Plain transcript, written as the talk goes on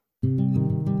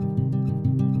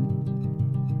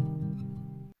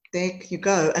there you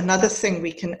go. Another thing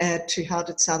we can add to how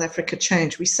did South Africa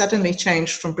change? We suddenly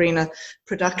changed from being a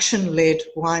production-led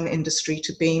wine industry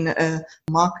to being a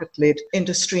market-led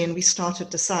industry, and we started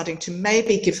deciding to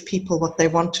maybe give people what they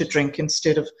want to drink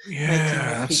instead of making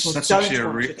what people that's don't actually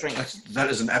want to drink. That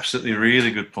is an absolutely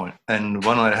really good point, and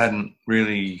one I hadn't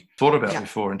really thought about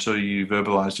before until you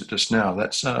verbalized it just now.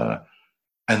 That's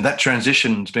and that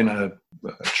transition's been a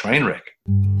train wreck.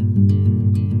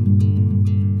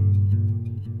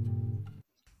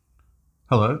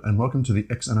 Hello and welcome to the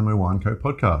Ex Animo Wine Co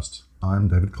podcast. I'm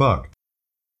David Clark.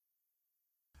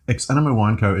 Ex Animo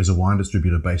Wine Co is a wine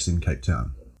distributor based in Cape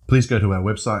Town. Please go to our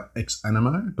website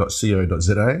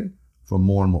exanimo.co.za for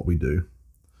more on what we do.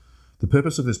 The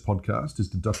purpose of this podcast is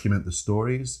to document the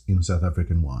stories in South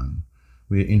African wine.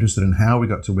 We are interested in how we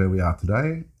got to where we are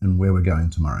today and where we're going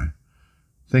tomorrow.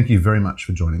 Thank you very much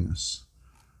for joining us.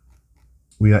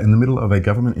 We are in the middle of a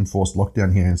government-enforced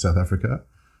lockdown here in South Africa,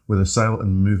 where the sale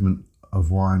and movement of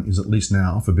wine is at least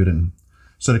now forbidden.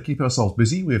 So to keep ourselves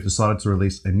busy, we have decided to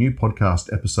release a new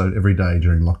podcast episode every day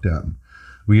during lockdown.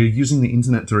 We are using the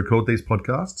internet to record these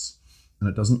podcasts, and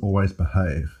it doesn't always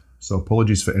behave. So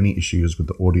apologies for any issues with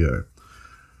the audio.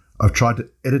 I've tried to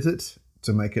edit it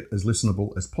to make it as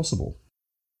listenable as possible.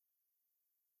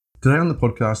 Today on the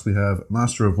podcast, we have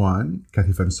Master of Wine,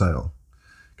 Cathy van Zyl.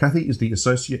 Cathy is the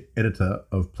Associate Editor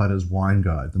of Platter's Wine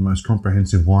Guide, the most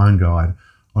comprehensive wine guide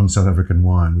on South African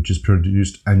wine, which is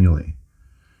produced annually.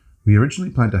 We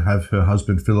originally planned to have her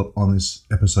husband Philip on this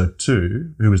episode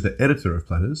too, who is the editor of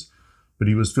Platters, but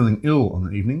he was feeling ill on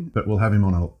the evening, but we'll have him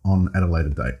on at a later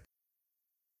date.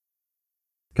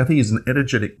 Cathy is an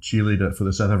energetic cheerleader for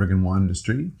the South African wine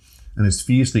industry and is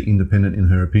fiercely independent in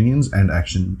her opinions and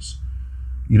actions.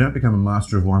 You don't become a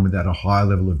master of wine without a high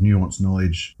level of nuanced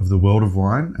knowledge of the world of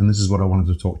wine, and this is what I wanted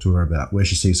to talk to her about, where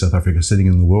she sees South Africa sitting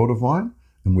in the world of wine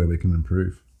and where we can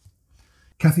improve.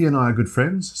 Cathy and I are good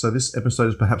friends, so this episode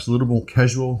is perhaps a little more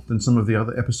casual than some of the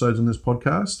other episodes in this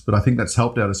podcast, but I think that's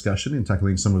helped our discussion in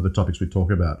tackling some of the topics we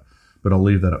talk about. But I'll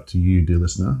leave that up to you, dear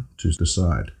listener, to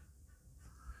decide.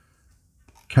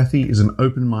 Cathy is an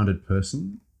open-minded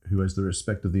person who has the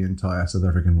respect of the entire South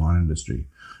African wine industry.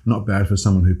 Not bad for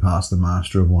someone who passed the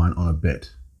Master of Wine on a bet.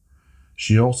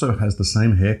 She also has the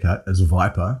same haircut as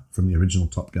Viper from the original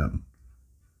Top Gun.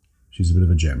 She's a bit of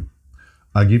a gem.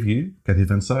 I give you Cathy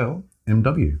van Zyl,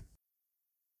 MW.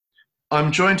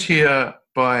 I'm joined here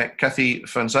by Cathy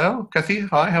van Zyl. Cathy,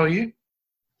 hi, how are you?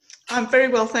 I'm very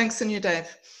well, thanks, and you,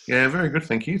 Dave? Yeah, very good,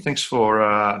 thank you. Thanks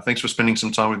for spending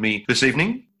some time with me this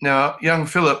evening. Now, young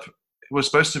Philip was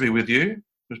supposed to be with you.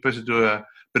 We're supposed to do a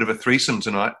bit of a threesome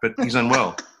tonight, but he's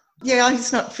unwell. Yeah,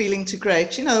 he's not feeling too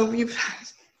great. You know,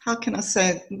 how can I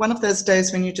say, one of those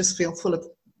days when you just feel full of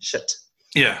shit.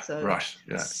 Yeah, so right.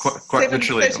 Yeah, quite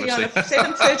literally, obviously.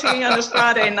 7:30 on a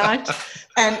Friday night,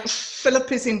 and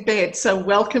Philip is in bed. So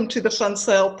welcome to the Van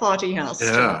Zyl party house.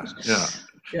 Yeah.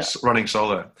 Running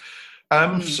solo.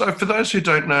 So for those who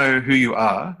don't know who you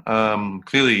are,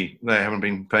 clearly they haven't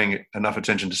been paying enough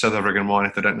attention to South African wine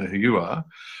if they don't know who you are.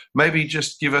 Maybe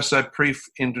just give us a brief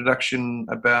introduction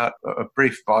about a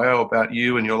brief bio about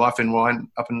you and your life in wine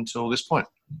up until this point.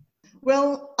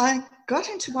 Well, I got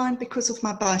into wine because of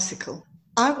my bicycle.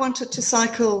 I wanted to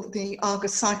cycle the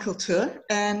Argus Cycle Tour,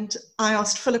 and I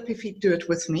asked Philip if he'd do it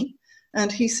with me.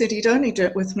 And he said he'd only do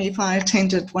it with me if I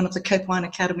attended one of the Cape Wine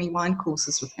Academy wine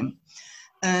courses with him.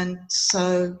 And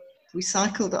so we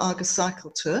cycled the Argus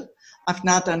Cycle Tour. I've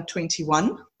now done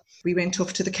 21. We went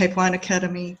off to the Cape Wine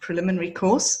Academy preliminary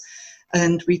course,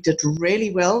 and we did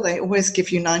really well. They always give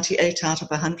you 98 out of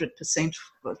 100%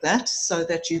 for that, so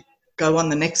that you go on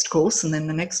the next course and then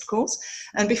the next course.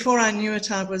 And before I knew it,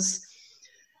 I was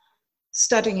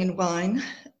studying in wine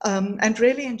and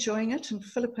really enjoying it. And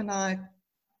Philip and I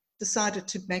decided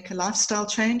to make a lifestyle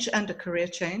change and a career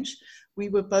change. We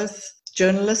were both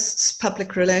journalists,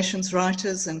 public relations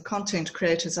writers, and content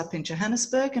creators up in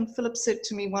Johannesburg. And Philip said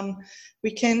to me one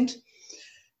weekend,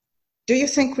 "Do you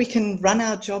think we can run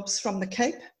our jobs from the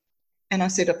Cape?" And I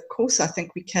said, "Of course I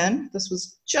think we can." This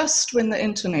was just when the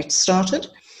internet started.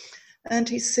 And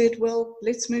he said, "Well,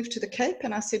 let's move to the Cape."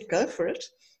 And I said, "Go for it."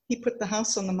 He put the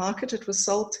house on the market. It was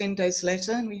sold 10 days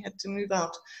later, and we had to move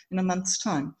out in a month's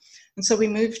time. And so we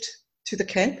moved to the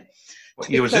Cape. What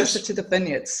year was this? Closer to the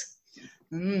vineyards.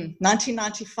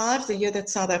 1995, the year that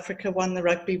South Africa won the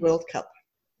Rugby World Cup.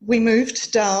 We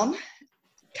moved down,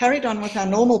 carried on with our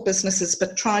normal businesses,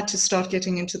 but tried to start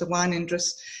getting into the wine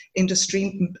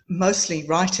industry, mostly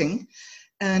writing.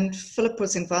 And Philip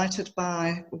was invited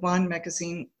by Wine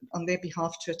Magazine on their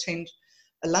behalf to attend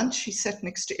a lunch. He sat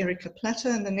next to Erika Platter,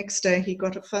 and the next day he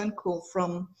got a phone call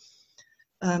from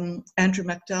Andrew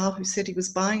McDowell, who said he was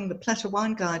buying the Platter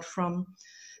Wine Guide from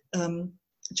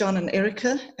John and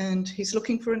Erica, and he's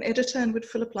looking for an editor, and would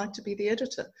Philip like to be the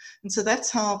editor? And so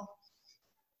that's how,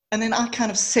 and then I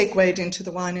kind of segued into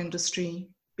the wine industry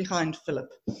behind Philip.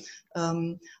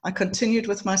 I continued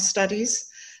with my studies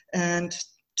and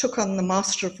took on the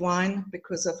Master of Wine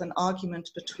because of an argument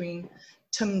between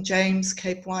Tim James,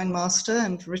 Cape Wine Master,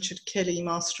 and Richard Kelly,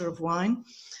 Master of Wine.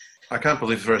 I can't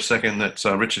believe for a second that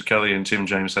Richard Kelly and Tim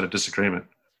James had a disagreement.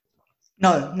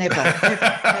 No, never,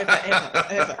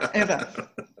 ever.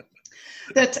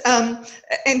 That,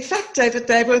 in fact, David,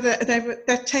 they were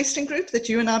that tasting group that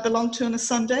you and I belonged to on a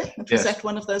Sunday. It was at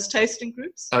one of those tasting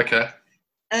groups. Okay.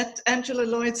 At Angela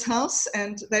Lloyd's house,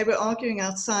 and they were arguing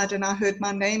outside, and I heard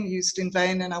my name used in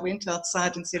vain, and I went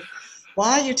outside and said,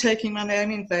 "Why are you taking my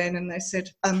name in vain?" And they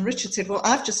said, Richard said, "Well,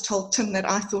 I've just told Tim that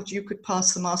I thought you could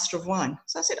pass the Master of Wine."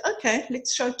 So I said, "Okay,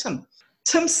 let's show Tim."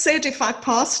 Tim said if I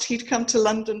passed, he'd come to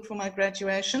London for my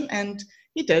graduation, and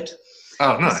he did.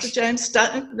 Oh, nice.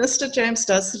 Mr. James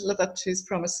does live up to his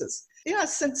promises. Yeah,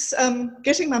 since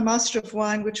getting my Master of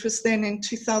Wine, which was then in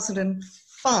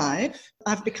 2005,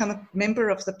 I've become a member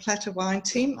of the Platter Wine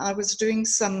team. I was doing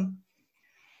some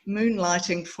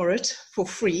moonlighting for it for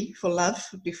free, for love,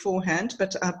 beforehand,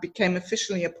 but I became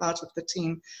officially a part of the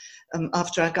team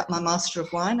after I got my Master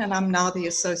of Wine, and I'm now the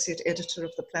associate editor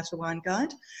of the Platter Wine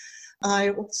Guide. I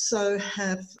also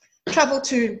have traveled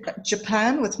to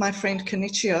Japan with my friend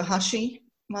Kenichi Ohashi,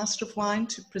 Master of Wine,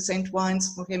 to present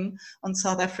wines for him on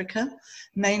South Africa,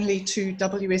 mainly to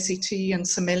WSET and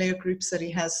sommelier groups that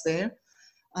he has there.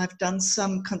 I've done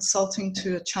some consulting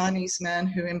to a Chinese man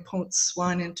who imports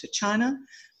wine into China.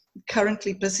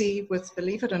 Currently busy with,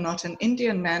 believe it or not, an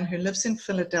Indian man who lives in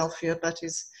Philadelphia but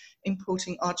is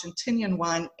importing Argentinian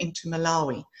wine into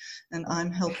Malawi, and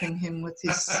I'm helping him with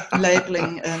his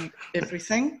labeling and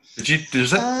everything.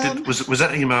 Was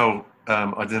that email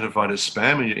identified as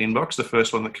spam in your inbox, the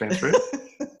first one that came through?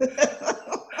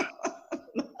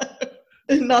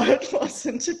 No, it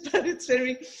wasn't, but it's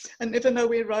very, I never know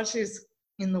where Raj is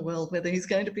in the world, whether he's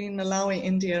going to be in Malawi,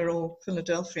 India, or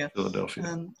Philadelphia.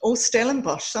 Or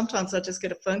Stellenbosch. Sometimes I just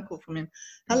get a phone call from him.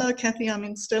 "Hello, Kathy, I'm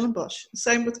in Stellenbosch."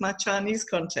 Same with my Chinese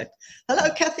contact.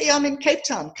 "Hello, Kathy, I'm in Cape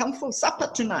Town. Come for supper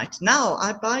tonight. Now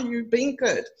I buy you bean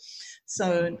curd."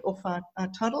 So off I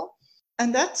toddle.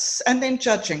 And then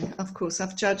judging, of course.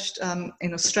 I've judged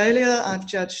in Australia. I've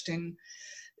judged in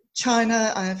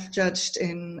China. I've judged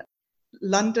in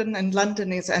London. And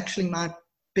London is actually my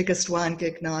biggest wine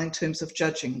gig now in terms of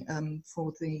judging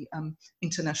for the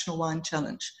International Wine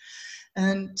Challenge.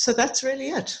 And so that's really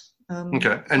it.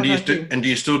 Okay. And do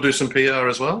you still do some PR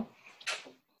as well?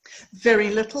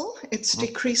 Very little. It's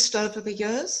decreased over the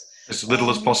years. As little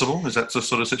as possible? Is that the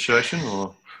sort of situation?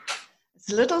 Or as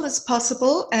little as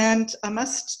possible. And I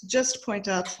must just point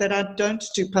out that I don't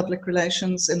do public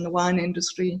relations in the wine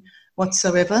industry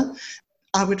whatsoever.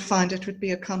 I would find it would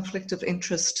be a conflict of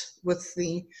interest with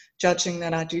the judging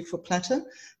that I do for Platter.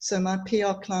 So my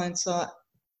PR clients are,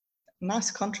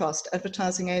 nice contrast,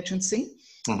 advertising agency,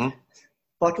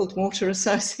 Bottled Water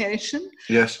Association,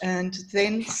 yes, and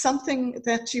then something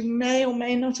that you may or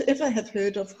may not ever have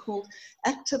heard of called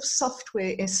Active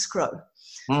Software Escrow,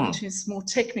 which is more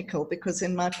technical because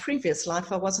in my previous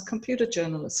life I was a computer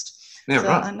journalist. Yeah, so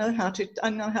right. I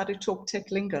know how to talk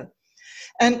tech lingo.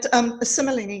 And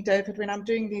similarly, David, when I'm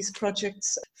doing these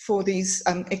projects for these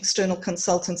external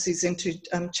consultancies into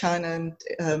China and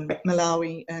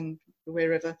Malawi and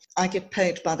wherever, I get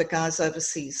paid by the guys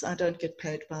overseas. I don't get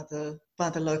paid by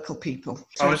the local people.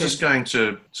 I was just going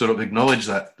to sort of acknowledge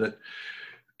that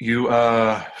you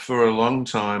are, for a long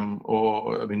time,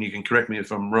 or I mean, you can correct me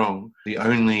if I'm wrong, the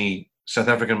only South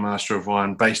African Master of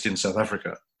Wine based in South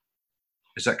Africa.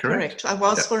 Is that correct? Correct. I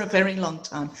was for a very long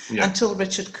time, until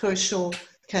Richard Kershaw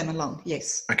came along,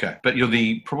 yes. Okay, but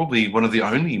you're probably one of the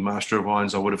only Master of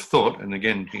Wines I would have thought, and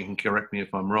again, you can correct me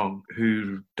if I'm wrong,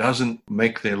 who doesn't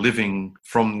make their living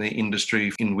from the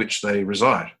industry in which they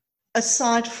reside.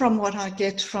 Aside from what I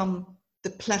get from the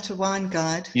Platter Wine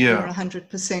Guide, you're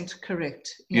 100%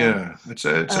 correct. Yeah, it's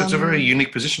a very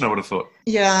unique position, I would have thought.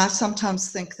 Yeah, I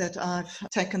sometimes think that I've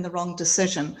taken the wrong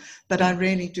decision, but I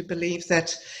really do believe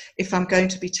that if I'm going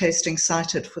to be tasting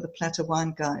cited for the Platter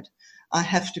Wine Guide, I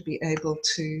have to be able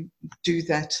to do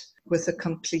that with a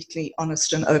completely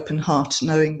honest and open heart,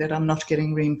 knowing that I'm not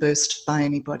getting reimbursed by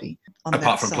anybody.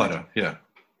 Apart from Platter, yeah.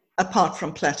 Apart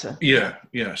from Platter. Yeah,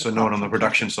 so no one on the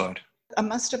production side. I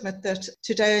must admit that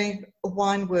today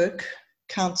wine work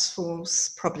counts for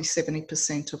probably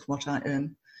 70% of what I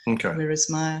earn. Okay. Whereas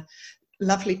my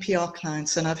lovely PR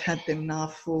clients, and I've had them now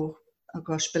for oh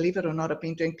gosh, believe it or not, I've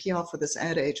been doing PR for this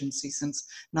ad agency since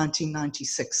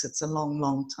 1996. It's a long,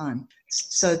 long time.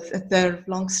 So they're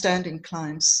long-standing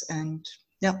clients, and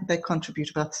yeah, they contribute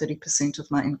about 30% of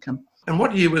my income. And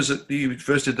what year was it that you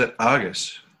first did that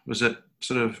Argus? Was it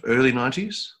sort of early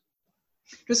 90s?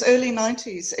 It was early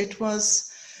 90s. It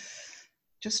was,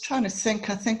 just trying to think,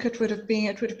 I think it would have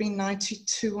been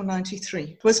 92 or 93.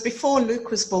 It was before Luke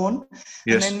was born.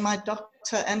 Yes. And then my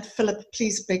doctor and Philip,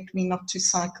 please begged me not to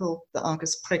cycle the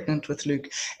Argus pregnant with Luke.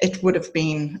 It would have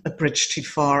been a bridge too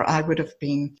far.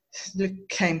 Luke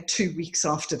came 2 weeks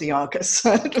after the Argus,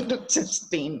 so it would have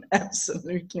just been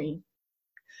absolutely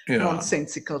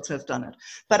nonsensical to have done it.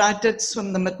 But I did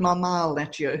swim the Mid-Mile Mile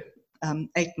that year, 8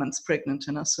 months pregnant,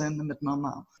 and I swam the Mid-Mile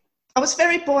Mile. I was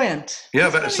very buoyant. Yeah,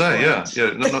 about to say,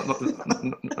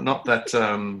 not that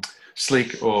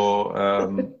sleek or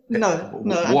no,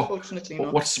 unfortunately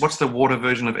not. What's the water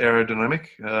version of aerodynamic?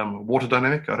 Water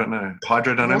dynamic? I don't know.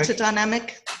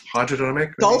 Hydrodynamic?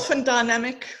 Dolphin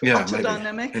dynamic? Yeah, otter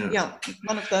dynamic? Yeah,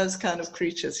 one of those kind of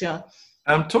creatures. Yeah.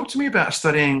 Talk to me about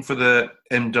studying for the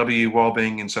MW while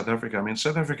being in South Africa. I mean,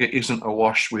 South Africa isn't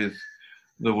awash with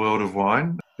the world of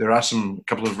wine. There are a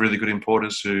couple of really good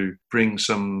importers who bring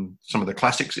some of the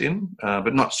classics in,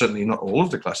 but certainly not all of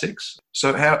the classics.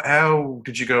 So how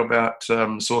did you go about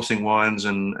sourcing wines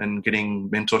and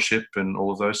getting mentorship and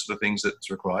all of those sort of things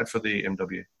that's required for the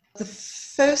MW? The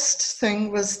first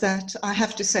thing was that I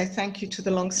have to say thank you to the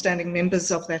long-standing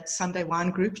members of that Sunday Wine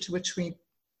Group, to which we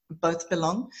both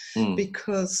belong,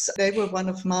 because they were one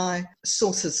of my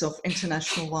sources of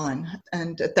international wine.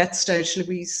 And at that stage,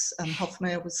 Louise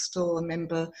Hofmeyer was still a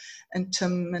member, and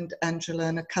Tim and Angela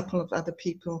and a couple of other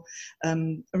people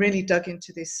really dug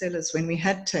into their cellars when we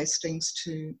had tastings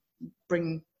to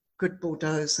bring good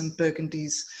Bordeaux's and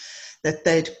Burgundies that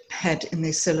they'd had in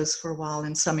their cellars for a while,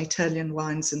 and some Italian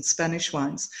wines and Spanish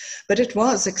wines. But it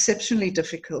was exceptionally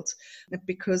difficult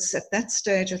because at that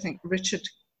stage, I think Richard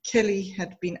Kelly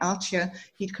had been out here.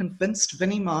 He'd convinced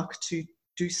Vinimark to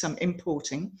do some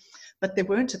importing, but there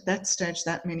weren't at that stage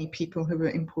that many people who were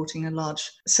importing a large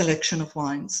selection of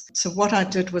wines. So what I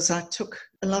did was I took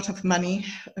a lot of money.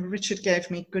 Richard gave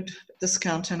me good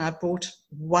discount, and I bought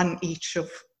one each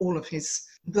of all of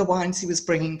the wines he was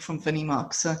bringing from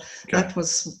Vinimark. So that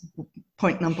was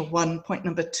point number one. Point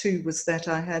number two was that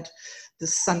I had the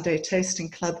Sunday Tasting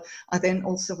Club. I then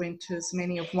also went to as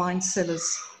many of Wine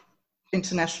Cellars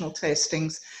international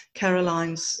tastings,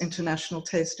 Caroline's international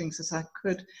tastings as I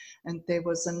could. And there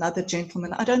was another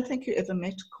gentleman, I don't think you ever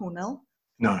met Cornell.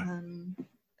 No.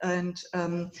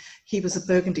 He was a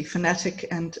Burgundy fanatic,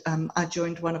 and I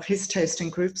joined one of his tasting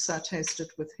groups. I tasted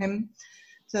with him.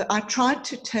 So I tried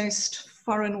to taste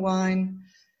foreign wine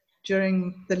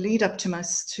during the lead up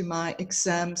to my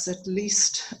exams at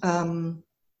least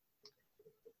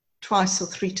twice or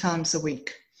three times a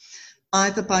week,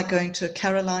 either by going to a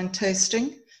Caroline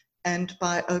tasting and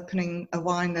by opening a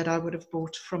wine that I would have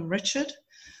bought from Richard,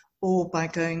 or by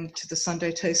going to the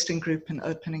Sunday Tasting Group and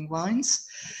opening wines.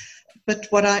 But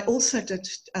what I also did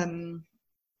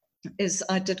is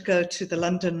I did go to the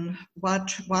London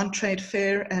Wine Trade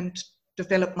Fair and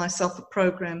develop myself a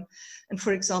program. And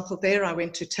for example, there I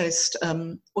went to taste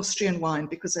Austrian wine,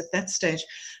 because at that stage,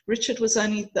 Richard was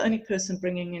the only person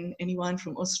bringing in any wine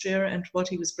from Austria, and what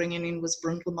he was bringing in was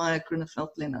Brundelmeier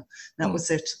Grunefeldliner. That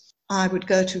was it. I would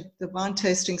go to the wine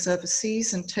tastings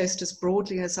overseas and taste as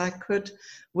broadly as I could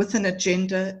with an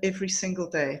agenda every single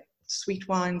day. Sweet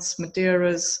wines,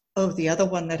 Madeiras. Oh, the other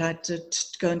one that I did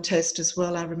go and taste as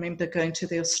well, I remember going to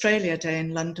the Australia Day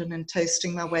in London and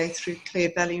tasting my way through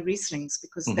Clare Valley Rieslings,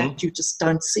 because that you just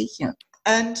don't see here.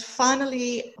 And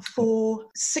finally, for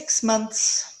 7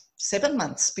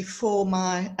 months before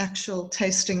my actual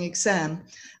tasting exam,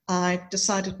 I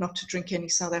decided not to drink any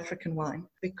South African wine,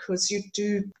 because you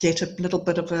do get a little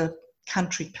bit of a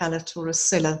country palate or a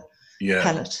cellar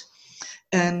palate.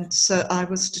 And so I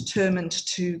was determined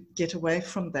to get away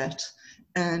from that.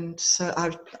 And so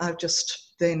I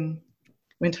just then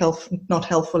went not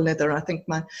hell for leather. I think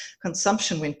my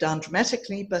consumption went down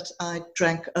dramatically, but I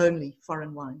drank only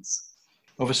foreign wines.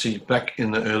 Obviously, back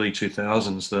in the early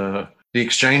 2000s, the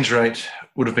exchange rate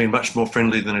would have been much more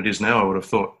friendly than it is now, I would have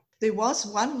thought. There was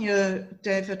 1 year,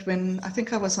 David, when I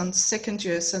think I was on second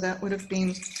year, so that would have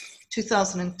been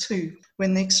 2002,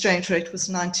 when the exchange rate was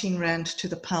 19 Rand to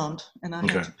the pound, and I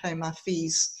had to pay my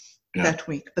fees that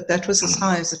week. But that was as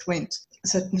high as it went.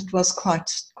 So it was quite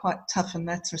tough in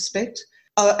that respect.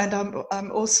 Oh, and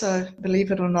I'm also, believe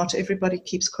it or not, everybody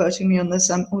keeps quoting me on this,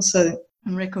 I'm also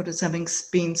on record as having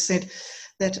been said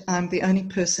that I'm the only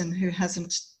person who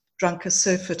hasn't drunk a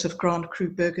surfeit of Grand Cru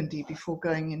Burgundy before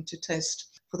going in to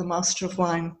taste for the Master of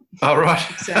Wine. Oh, right.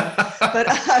 exam. But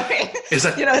I mean, Is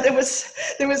that...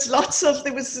 there was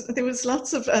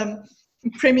lots of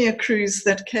Premier Cruise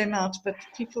that came out, but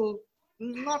people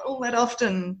not all that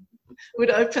often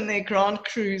would open their Grand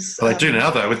Cruise. Well, they do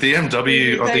now, though, with the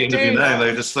MW or the end of your name.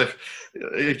 They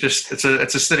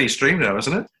it's a steady stream now,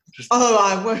 isn't it?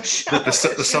 I wish. The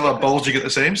cellar bulging at the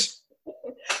seams.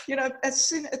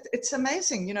 It's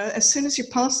amazing. As soon as you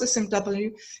pass this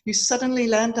MW, you suddenly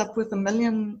land up with £1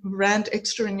 million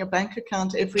extra in your bank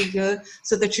account every year,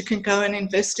 so that you can go and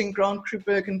invest in Grand Cru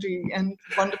Burgundy and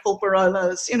wonderful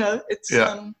Barolos.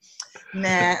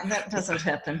 That doesn't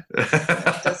happen.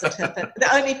 That doesn't happen.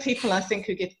 The only people I think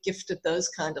who get gifted those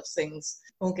kind of things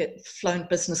or get flown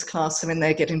business class when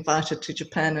they get invited to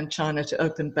Japan and China to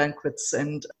open banquets,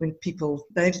 and when people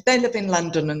they live in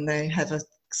London and they have a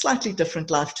slightly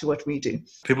different life to what we do.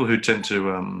 People who tend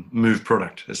to move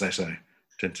product, as they say,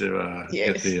 tend to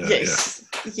get the...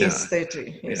 Yes, they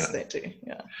do. Yes, they do.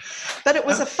 Yeah. But it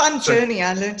was a fun journey.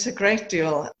 I learned a great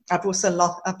deal. I've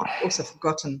also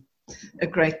forgotten a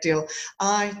great deal.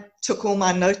 I took all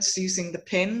my notes using the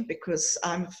pen because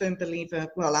I'm a firm believer,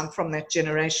 I'm from that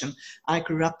generation. I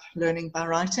grew up learning by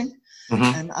writing.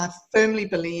 Mm-hmm. And I firmly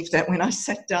believe that when I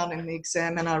sat down in the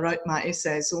exam and I wrote my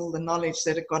essays, all the knowledge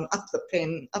that had gone up the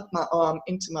pen, up my arm,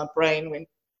 into my brain, went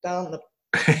down the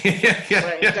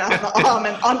down the arm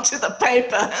and onto the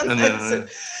paper.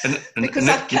 Because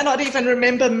I cannot even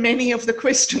remember many of the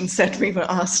questions that we were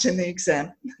asked in the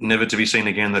exam. Never to be seen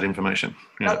again, that information.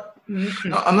 Yeah.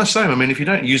 I'm the same. I mean, if you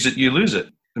don't use it, you lose it.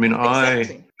 I mean,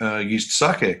 exactly. I used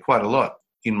sake quite a lot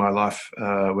in my life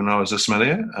when I was a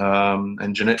sommelier,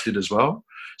 and Jeanette did as well.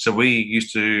 So we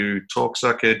used to talk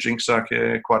sake, drink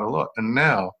sake quite a lot. And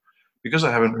now, because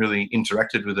I haven't really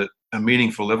interacted with it at a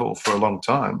meaningful level for a long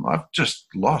time, I've just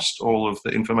lost all of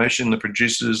the information, the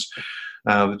producers,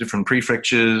 the different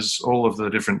prefectures, all of the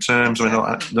different terms.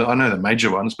 Exactly. I know the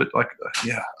major ones, but I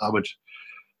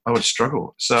would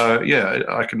struggle. So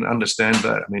I can understand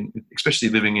that. I mean, especially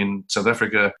living in South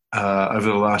Africa over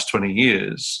the last 20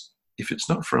 years, if it's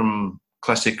not from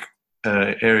classic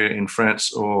area in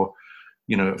France or,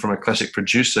 from a classic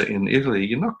producer in Italy,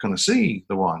 you're not going to see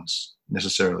the wines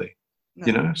necessarily. No,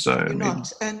 you're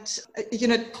not. And,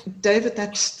 David,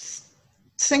 that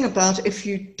thing about if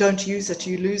you don't use it,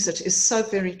 you lose it is so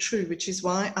very true, which is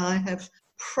why I have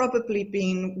probably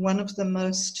been one of the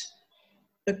most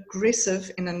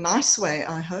aggressive, in a nice way,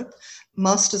 I hope,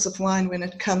 masters of wine when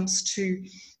it comes to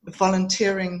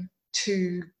volunteering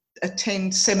to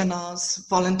attend seminars,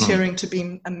 volunteering to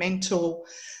be a mentor,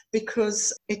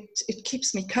 because it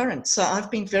keeps me current. So I've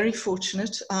been very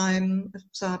fortunate. I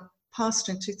passed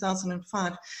in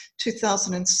 2005.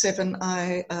 2007,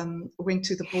 I went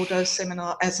to the Bordeaux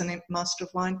seminar as a Master of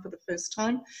Wine for the first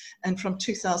time. And from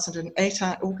 2008,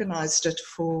 I organized it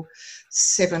for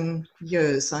 7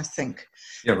 years, I think.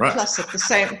 Yeah, right. Plus at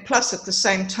the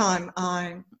same time,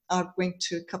 I went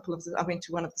to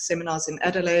one of the seminars in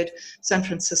Adelaide, San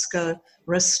Francisco,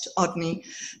 Rist, Odney.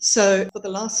 So for the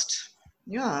last,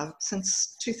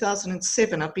 since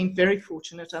 2007, I've been very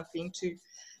fortunate. I've been to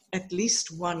at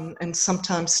least one and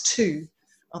sometimes two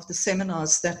of the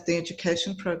seminars that the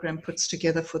education program puts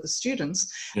together for the students.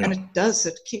 Yeah. And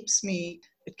it keeps me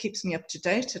up to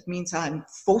date. It means I'm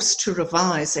forced to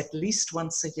revise at least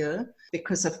once a year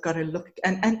because I've got to look,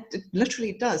 and it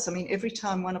literally does. I mean, every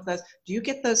time one of those, do you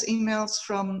get those emails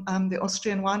from the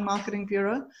Austrian Wine Marketing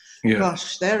Bureau? Yeah.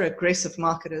 Gosh, they're aggressive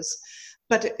marketers.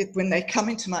 But when they come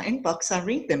into my inbox, I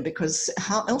read them, because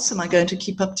how else am I going to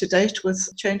keep up to date with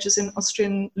changes in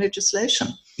Austrian legislation?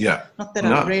 Yeah. Not that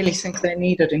I really think they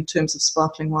need it in terms of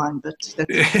sparkling wine, but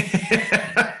that's...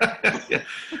 Yeah.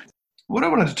 What I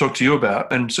wanted to talk to you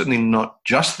about, and certainly not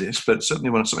just this, but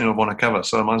certainly something I want to cover,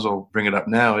 so I might as well bring it up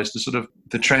now, is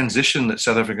the transition that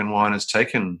South African wine has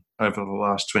taken over the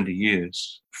last 20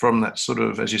 years from that sort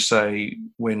of, as you say,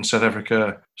 when South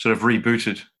Africa sort of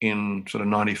rebooted in sort of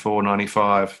 94,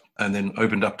 95, and then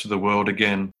opened up to the world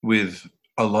again with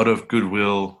a lot of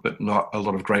goodwill, but not a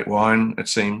lot of great wine, it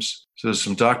seems. So there's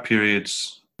some dark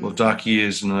periods, dark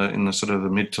years in the sort of the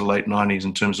mid to late 90s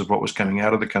in terms of what was coming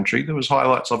out of the country. There was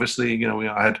highlights, obviously.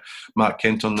 I had Mark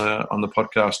Kent on the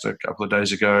podcast a couple of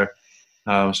days ago.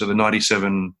 So the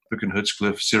 97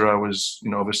 Buchenholzkloof Syrah was,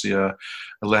 obviously a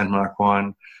landmark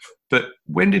wine. But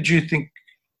when did you think?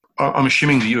 I'm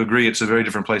assuming that you agree it's a very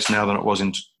different place now than it was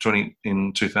in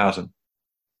 2000.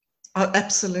 Oh,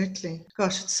 absolutely.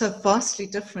 Gosh, it's so vastly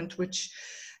different, which...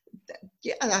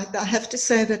 Yeah, I have to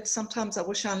say that sometimes I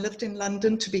wish I lived in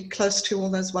London to be close to all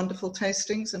those wonderful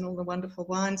tastings and all the wonderful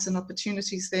wines and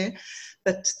opportunities there.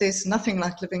 But there's nothing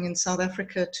like living in South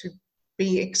Africa to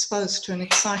be exposed to an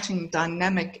exciting,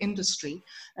 dynamic industry,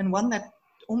 and one that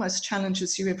almost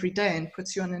challenges you every day and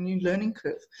puts you on a new learning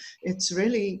curve. It's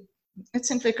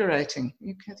invigorating.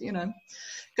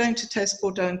 Going to taste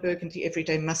Bordeaux and Burgundy every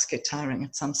day must get tiring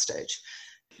at some stage.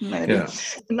 Maybe. Yeah.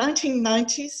 The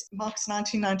 1990s, Mark's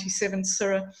 1997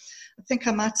 Syrah. I think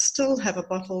I might still have a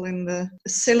bottle in the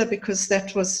cellar because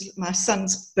that was my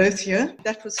son's birth year.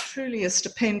 That was truly a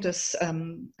stupendous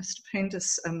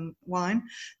wine.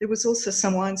 There was also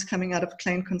some wines coming out of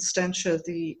Klein Constantia,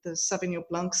 the Sauvignon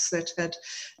Blancs that had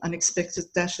unexpected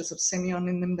dashes of Semillon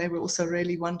in them. They were also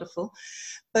really wonderful.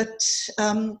 But,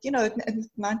 in the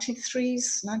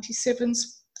 93s,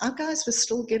 97s, our guys were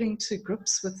still getting to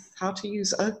grips with how to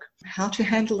use oak, how to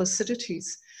handle acidities.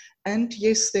 And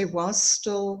yes, there was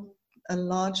still a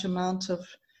large amount of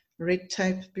red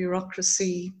tape,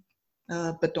 bureaucracy,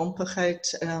 bedompigheid,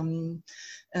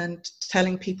 and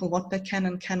telling people what they can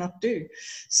and cannot do.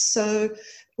 So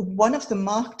one of the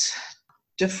marked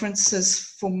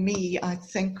differences for me, I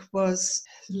think, was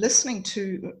listening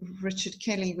to Richard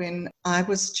Kelly when I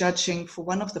was judging for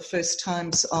one of the first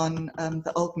times on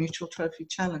the Old Mutual Trophy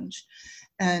Challenge.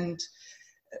 And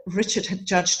Richard had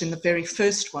judged in the very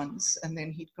first ones, and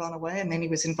then he'd gone away, and then he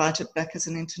was invited back as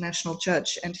an international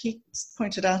judge. And he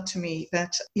pointed out to me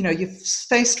that, you're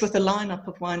faced with a lineup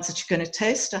of wines that you're going to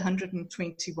taste,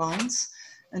 120 wines.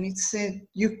 And he said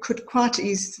you could quite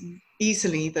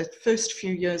easily, the first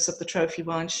few years of the Trophy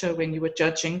Wine Show when you were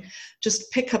judging,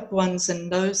 just pick up ones and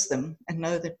nose them and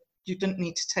know that you didn't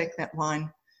need to take that wine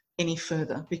any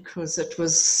further because it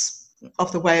was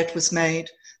of the way it was made.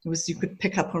 You could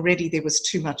pick up already there was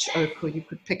too much oak, or you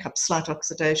could pick up slight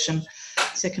oxidation,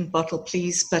 second bottle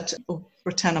please, or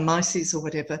Brettanomyces or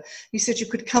whatever. He said you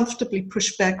could comfortably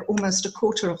push back almost a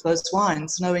quarter of those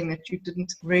wines, knowing that you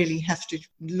didn't really have to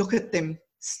look at them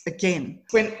again.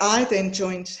 When I then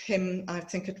joined him, I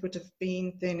think it would have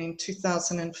been then in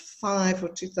 2005 or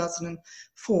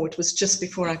 2004, it was just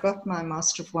before I got my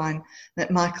Master of Wine,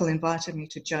 that Michael invited me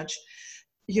to judge.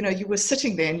 You were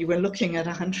sitting there and you were looking at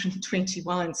 120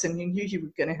 wines and you knew you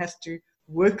were going to have to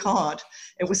work hard.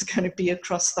 It was going to be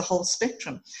across the whole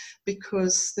spectrum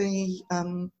because the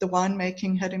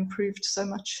winemaking had improved so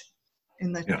much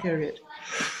in that period.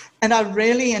 And I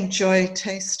really enjoy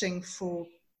tasting for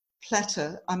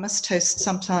Platter. I must taste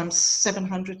sometimes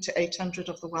 700 to 800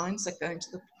 of the wines that go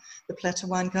into the Platter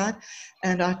Wine Guide,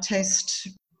 and I taste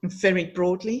very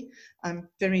broadly. I'm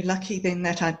very lucky then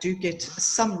that I do get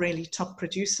some really top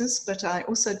producers, but I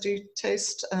also do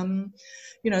taste,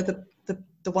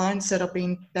 the wines that are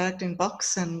being bagged in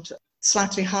box and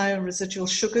slightly higher residual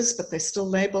sugars, but they're still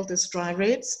labeled as dry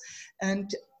reds.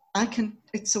 And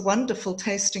it's a wonderful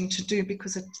tasting to do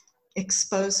because it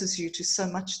exposes you to so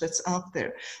much that's out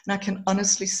there. And I can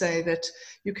honestly say that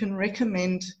you can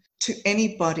recommend to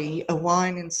anybody a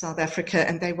wine in South Africa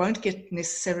and they won't get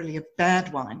necessarily a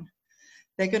bad wine.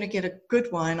 They're going to get a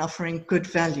good wine offering good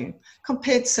value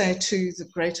compared, say, to the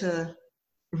greater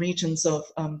regions of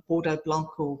Bordeaux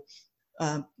Blanc or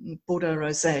Bordeaux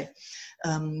Rosé,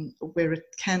 where it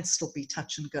can still be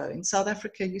touch and go. In South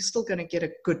Africa, you're still going to get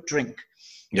a good drink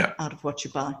out of what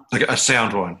you buy. Like a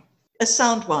sound wine. A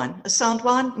sound wine. A sound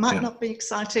wine might not be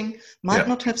exciting, might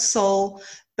not have soul,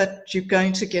 but you're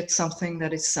going to get something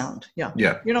that is sound. You're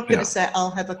not going to say,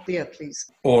 I'll have a beer, please.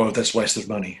 Or that's waste of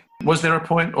money. Was there a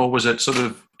point, or was it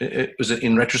was it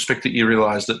in retrospect that you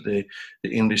realised that the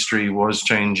industry was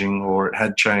changing, or it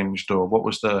had changed, or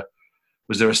was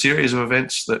there a series of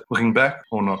events that, looking back,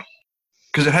 or not?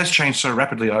 Because it has changed so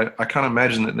rapidly. I can't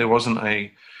imagine that there wasn't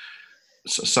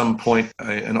some point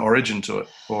an origin to it,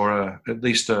 or at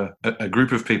least a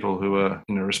group of people who are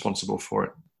responsible for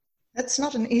it. That's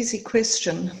not an easy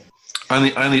question.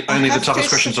 Only the toughest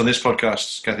questions on this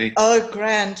podcast, Kathy. Oh,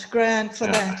 grand for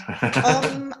that.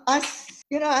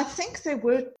 I think there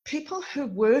were people who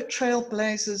were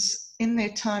trailblazers in their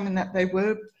time and that they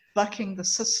were bucking the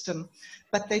system,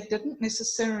 but they didn't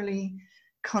necessarily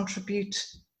contribute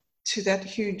to that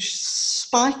huge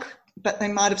spike, but they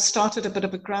might have started a bit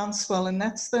of a groundswell, and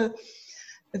that's the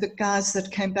guys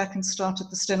that came back and started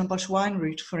the Stellenbosch wine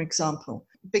route, for example,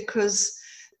 because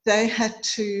they had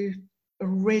to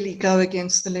really go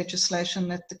against the legislation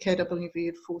that the KWV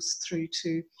had forced through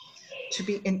to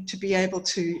be able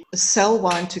to sell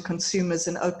wine to consumers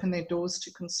and open their doors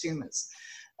to consumers.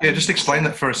 Yeah, just explain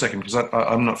that for a second, because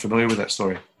I'm not familiar with that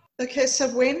story. Okay, so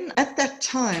at that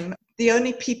time, the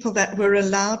only people that were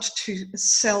allowed to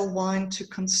sell wine to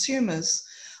consumers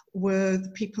were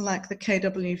the people like the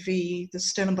KWV, the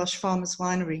Stellenbosch Farmers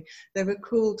Winery. They were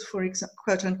called, for example,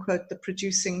 quote unquote, the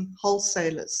producing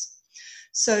wholesalers.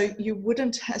 So you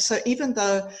wouldn't have, so even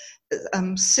though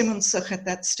Simonsig at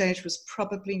that stage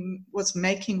was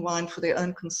making wine for their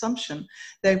own consumption,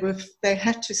 they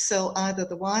had to sell either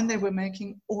the wine they were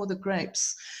making or the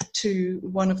grapes to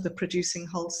one of the producing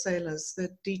wholesalers, the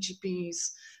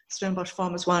DGBs, Stellenbosch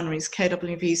Farmers Wineries,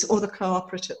 KWVs, or the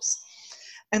cooperatives.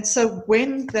 And so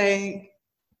when they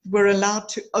were allowed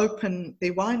to open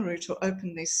their wine route or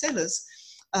open their cellars,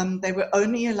 they were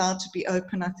only allowed to be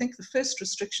open. I think the first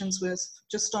restrictions was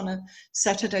just on a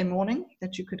Saturday morning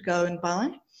that you could go and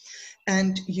buy.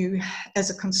 And you, as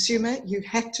a consumer, you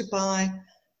had to buy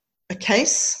a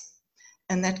case,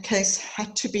 and that case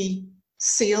had to be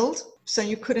sealed. So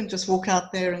you couldn't just walk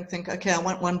out there and think, okay, I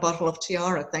want one bottle of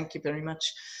Tiara, thank you very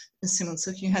much, Simmons.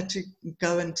 So you had to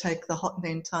go and take the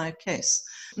entire case.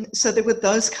 So there were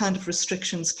those kind of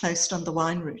restrictions placed on the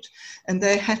wine route, and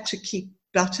they had to keep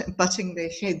butting their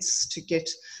heads to get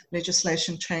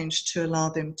legislation changed to allow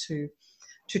them to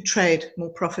trade more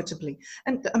profitably.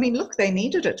 And I mean, look, they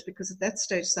needed it because at that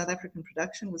stage South African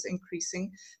production was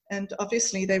increasing, and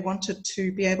obviously they wanted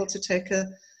to be able to take a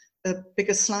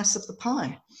bigger slice of the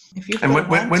pie. And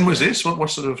when was this? What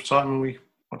sort of time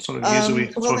what sort of years are we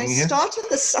talking here? Well, they started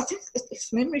this, I think,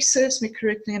 if memory serves me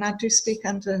correctly, and I do speak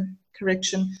under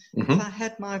correction, if I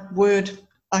had my word,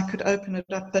 I could open it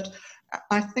up, but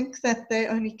I think that they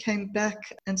only came back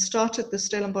and started the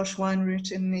Stellenbosch wine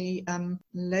route in the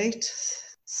late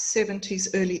 70s,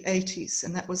 early 80s,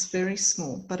 and that was very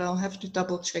small, but I'll have to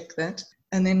double check that.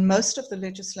 And then most of the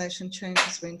legislation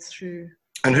changes went through.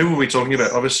 And who were we talking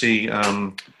about? Obviously,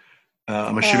 I'm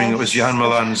assuming it was Johan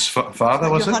Malan's father,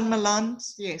 was Johan Malan,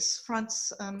 yes.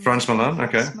 Frans Malan,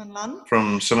 okay. Malan.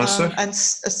 From Simonsig.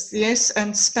 Yes,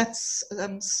 and Spats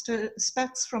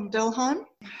from Delheim.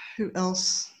 Who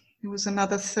else? There was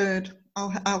another third.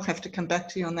 I'll have to come back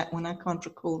to you on that one. I can't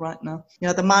recall right now.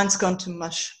 Yeah, the mind's gone to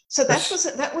mush. So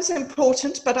that was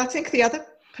important, but I think the other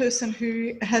person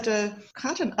who had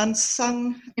quite an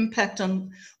unsung impact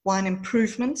on wine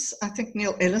improvements, I think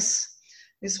Neil Ellis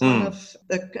is one of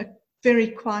the very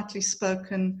quietly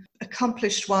spoken,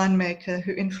 accomplished winemaker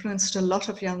who influenced a lot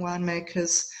of young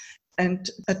winemakers and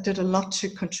did a lot to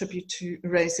contribute to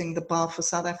raising the bar for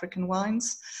South African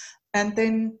wines. And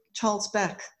then Charles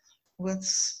Back with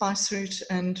Spice Route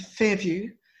and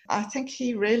Fairview. I think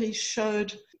he really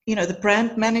showed, the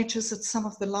brand managers at some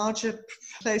of the larger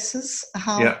places,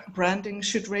 how branding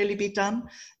should really be done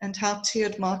and how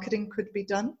tiered marketing could be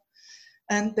done.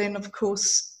 And then, of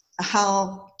course,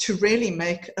 how to really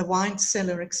make a wine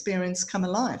cellar experience come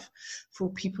alive for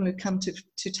people who come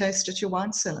to taste at your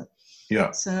wine cellar.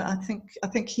 Yeah. So I think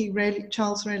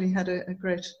Charles really had a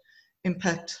great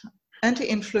impact, and he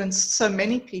influenced so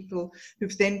many people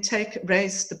who've then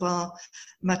raised the bar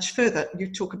much further.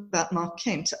 You talk about Mark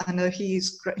Kent. I know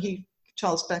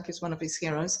Charles Back is one of his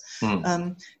heroes.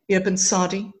 Urban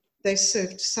Sadi, they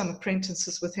served some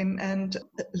apprentices with him and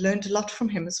learned a lot from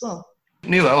him as well.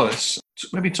 Neil Ellis,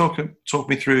 maybe talk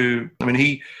me through. I mean,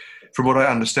 he, from what I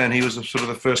understand, he was sort of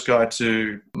the first guy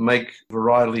to make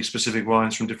varietally specific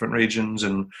wines from different regions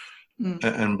and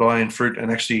buy in fruit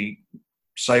and actually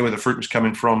say where the fruit was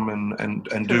coming from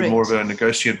and do more of a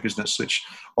negotiated business, which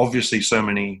obviously so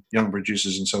many young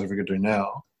producers in South Africa do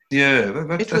now. Yeah,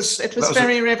 it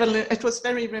was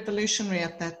very revolutionary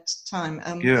at that time.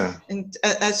 And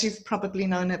as you've probably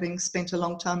known, having spent a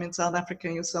long time in South Africa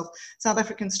yourself, South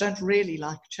Africans don't really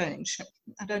like change.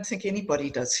 I don't think anybody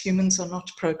does. Humans are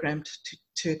not programmed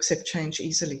to accept change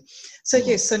easily. So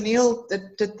yes, so Neil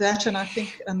did that, and I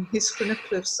think his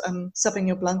Groenklif's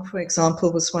Sauvignon Blanc, for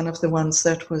example, was one of the ones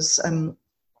that was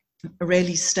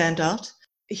really stand out.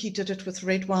 He did it with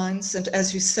red wines, and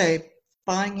as you say,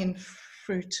 buying in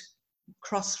fruit,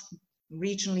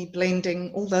 cross-regionally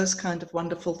blending, all those kind of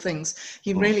wonderful things.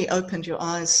 He really opened your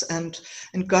eyes and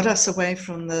got us away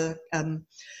from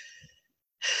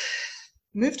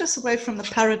moved us away from the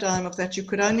paradigm of that you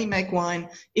could only make wine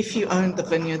if you owned the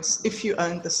vineyards, if you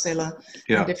owned the cellar,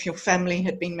 and if your family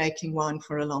had been making wine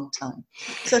for a long time.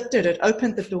 So it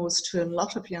opened the doors to a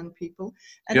lot of young people,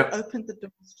 and it opened the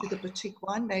doors to the boutique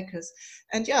winemakers.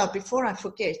 And before I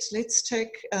forget, let's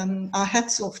take our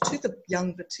hats off to the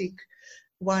young boutique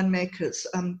winemakers.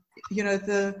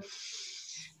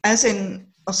 As in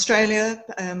Australia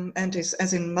and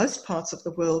as in most parts of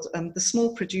the world, the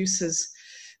small producers,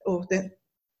 or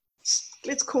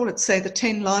let's call it, say, the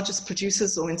 10 largest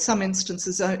producers, or in some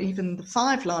instances, even the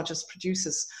 5 largest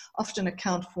producers, often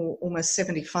account for almost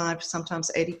 75, sometimes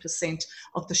 80%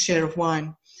 of the share of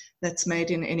wine that's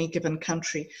made in any given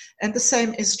country. And the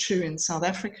same is true in South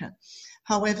Africa.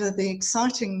 However, the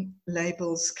exciting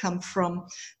labels come from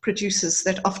producers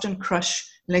that often crush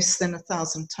less than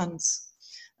 1,000 tons.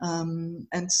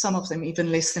 and some of them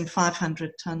even less than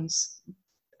 500 tons,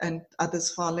 and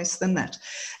others far less than that.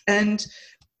 And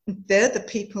they're the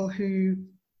people who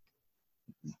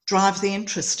drive the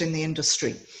interest in the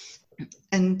industry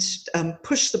and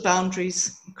push the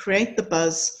boundaries, create the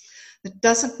buzz. It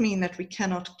doesn't mean that we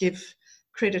cannot give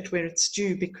credit where it's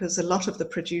due, because a lot of the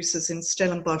producers in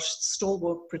Stellenbosch,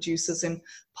 stalwart producers in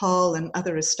Paarl and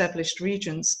other established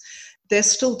regions, they're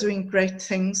still doing great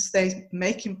things. They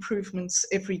make improvements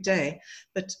every day.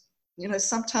 But, you know,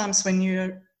 sometimes when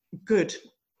you're good,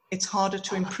 it's harder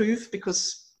to improve,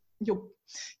 because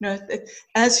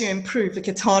as you improve, it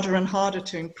gets harder and harder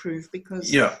to improve,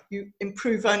 because you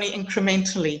improve only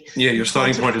incrementally. Yeah, your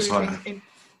starting point is higher.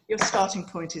 Your starting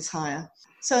point is higher.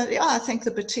 So, yeah, I think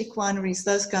the boutique wineries,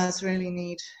 those guys really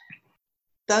need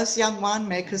those young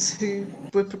winemakers who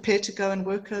were prepared to go and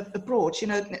work abroad. You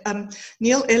know,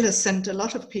 Neil Ellis and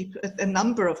a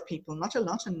number of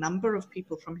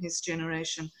people from his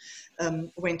generation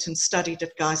went and studied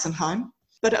at Geisenheim.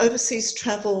 But overseas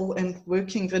travel and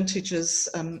working vintages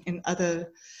in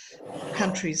other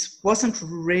countries wasn't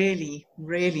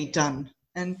really done.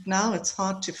 And now it's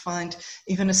hard to find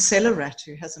even a cellar rat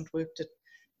who hasn't worked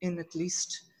in at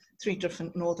least 3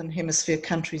 different Northern Hemisphere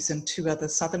countries and 2 other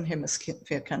Southern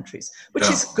Hemisphere countries, which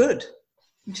is good.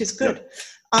 Yeah.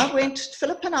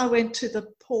 Philip and I went to the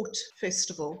Port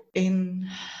Festival in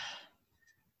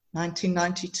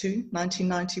 1992,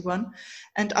 1991,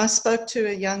 and I spoke to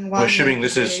a young winemaker.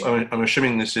 I'm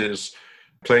assuming this is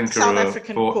Klein South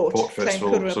African Port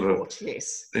Festival, sort of Port,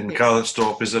 yes. In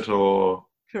Karlstorp, is it, or?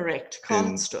 Correct,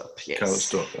 Karlstorp, yes.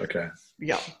 Karlstorp, okay.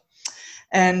 Yeah.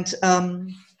 And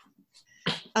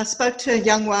I spoke to a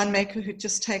young winemaker who'd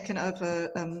just taken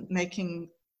over making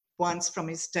wines from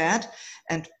his dad,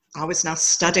 and I was now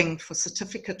studying for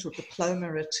certificate or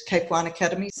diploma at Cape Wine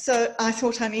Academy. So I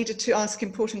thought I needed to ask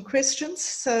important questions.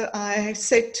 So I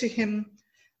said to him,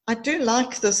 I do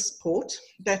like this port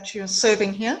that you're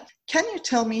serving here. Can you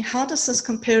tell me, how does this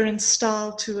compare in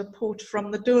style to a port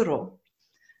from the Douro?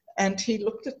 And he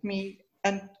looked at me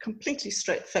and completely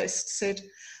straight-faced said,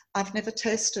 I've never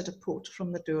tasted a port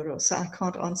from the Douro, so I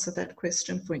can't answer that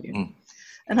question for you. Mm.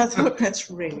 And I thought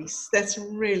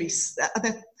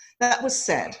that was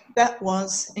sad. That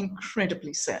was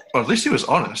incredibly sad. Well, at least he was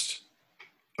honest.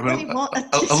 I mean, a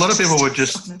lot of people would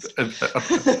just,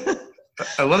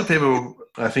 a lot of people,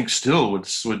 I think, still would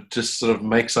just sort of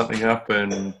make something up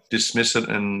and dismiss it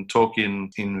and talk in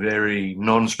very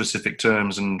non-specific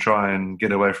terms and try and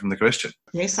get away from the question.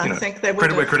 Yes, I think they would.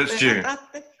 Credit where credit's due.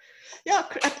 Yeah,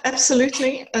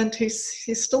 absolutely. And he's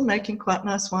still making quite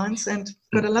nice wines and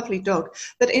got a lovely dog.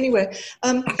 But anyway,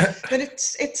 but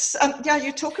it's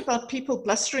you talk about people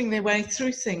blustering their way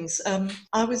through things.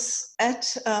 I was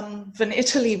at Vin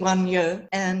Italy one year,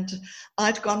 and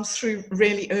I'd gone through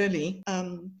really early,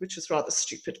 which was rather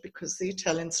stupid because the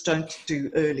Italians don't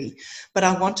do early. But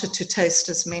I wanted to taste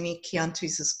as many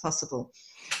Chiantis as possible.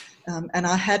 And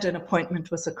I had an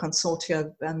appointment with a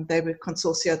consortio, and they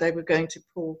were going to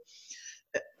pour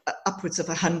upwards of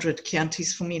 100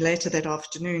 Chiantis for me later that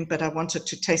afternoon, but I wanted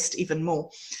to taste even more.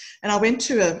 And I went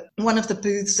to one of the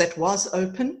booths that was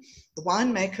open. The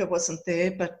winemaker wasn't there,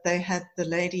 but they had the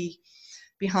lady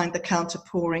behind the counter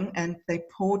pouring, and they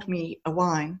poured me a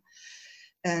wine.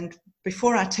 And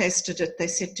before I tasted it, they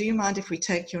said, do you mind if we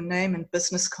take your name and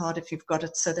business card if you've got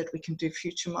it, so that we can do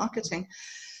future marketing?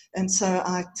 And so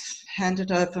I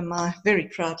handed over very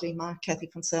proudly, my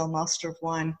Cathy van Zyl Master of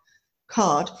Wine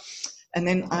card. And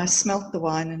then I smelt the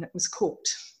wine, and it was corked.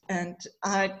 And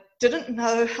I didn't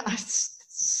know, I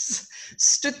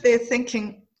stood there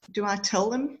thinking, do I tell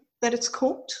them that it's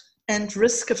corked and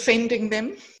risk offending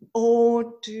them?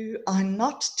 Or do I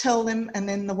not tell them? And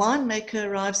then the winemaker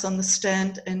arrives on the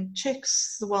stand and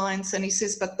checks the wines, and he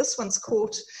says, but this one's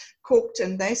corked.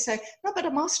 And they say, no, but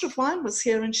a Master of Wine was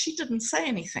here and she didn't say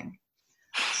anything.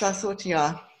 So I thought, you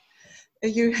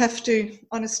have to,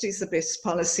 honesty is the best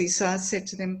policy. So I said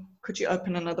to them, could you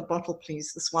open another bottle,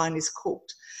 please? This wine is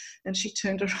corked. And she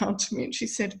turned around to me and she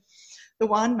said, the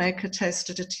winemaker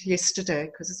tasted it yesterday,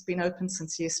 because it's been open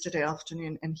since yesterday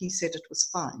afternoon, and he said it was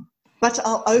fine. But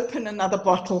I'll open another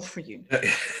bottle for you.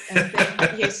 And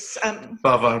then, yes.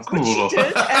 Which she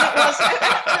did, and it was...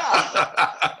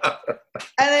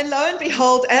 And then lo and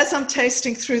behold, as I'm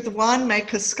tasting through, the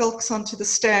winemaker skulks onto the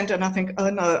stand, and I think, oh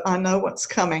no, I know what's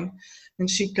coming. And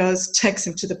she goes, takes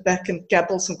him to the back and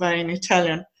gabbles away in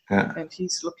Italian. Yeah. And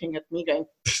he's looking at me going,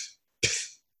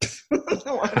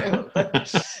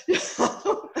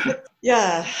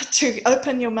 yeah, to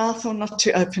open your mouth or not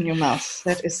to open your mouth,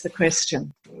 that is the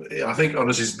question. I think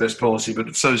honesty is the best policy,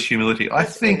 but so is humility. I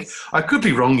think I could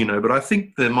be wrong, but I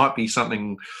think there might be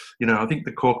something, I think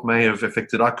the cork may have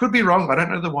affected. I could be wrong. I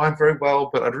don't know the wine very well,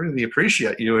 but I'd really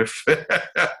appreciate you if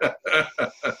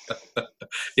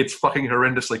it's fucking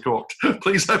horrendously corked.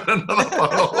 Please open another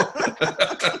bottle.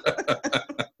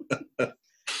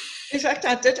 In fact,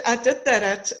 I did that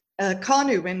at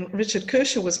Kanu when Richard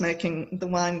Kershaw was making the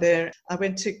wine there. I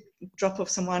went to drop off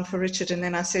some wine for Richard, and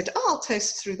then I said, I'll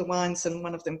taste through the wines, and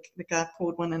one of them, the guy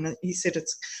poured one, and he said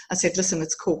I said, listen,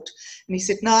 it's corked. And he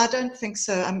said, no, I don't think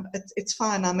so. It's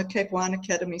fine. I'm a Cape Wine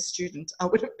Academy student. I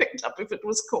would have picked up if it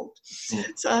was corked.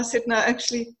 So I said, no,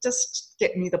 actually, just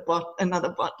get me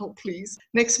another bottle, please.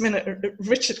 Next minute,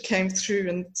 Richard came through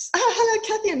and, hello,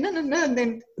 Kathy, no. And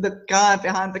then the guy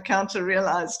behind the counter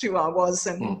realized who I was,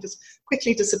 and he just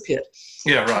quickly disappeared.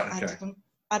 Yeah, right, okay.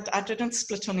 I didn't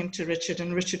split on him to Richard,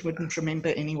 and Richard wouldn't remember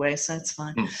anyway, so it's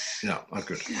fine. Yeah,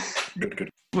 good.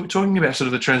 We're talking about sort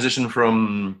of the transition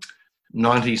from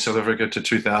 90 South Africa to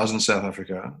 2000 South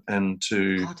Africa, and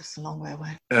to... God, it's a long way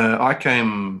away. I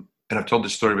came, and I've told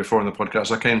this story before on the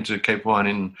podcast, I came to Cape Wine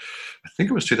in, I think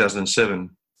it was 2007,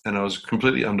 and I was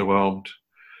completely underwhelmed.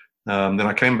 Then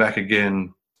I came back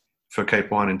again for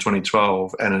Cape Wine in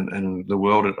 2012, and the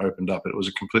world had opened up. It was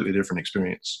a completely different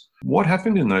experience. What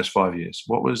happened in those 5 years?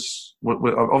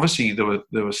 Obviously there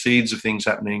were seeds of things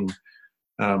happening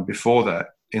before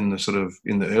that in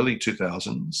the early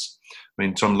 2000s. I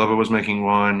mean, Tom Lover was making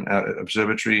wine out at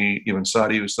Observatory. Ivan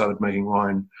Sadi started making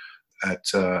wine at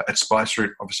Spice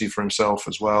Route, obviously for himself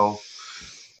as well.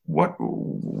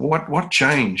 What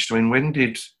changed? I mean,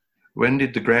 when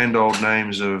did the grand old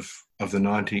names of the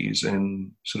 90s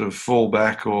and sort of fall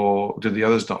back, or did the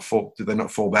others not fall? Did they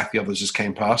not fall back? The others just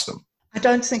came past them. I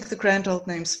don't think the grand old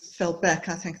names fell back.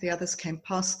 I think the others came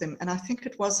past them, and I think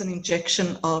it was an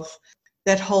injection of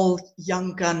that whole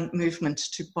young gun movement,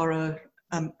 to borrow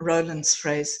Roland's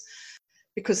phrase,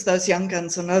 because those young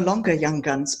guns are no longer young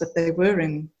guns, but they were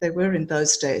in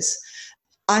those days.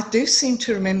 I do seem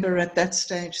to remember at that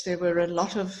stage there were a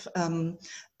lot of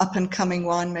up and coming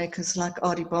winemakers like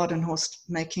Adi Badenhorst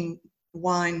making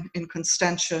wine in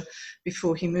Constantia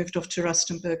before he moved off to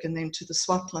Rustenburg and then to the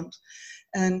Swartland.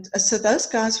 And so those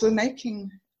guys were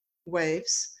making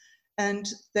waves, and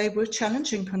they were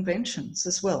challenging conventions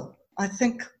as well. I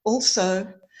think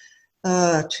also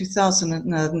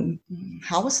 2000,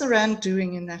 how was the Rand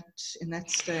doing in that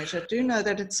stage? I do know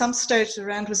that at some stage the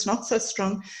Rand was not so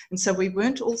strong, and so we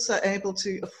weren't also able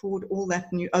to afford all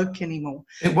that new oak anymore.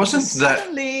 It wasn't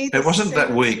that weak.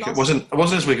 It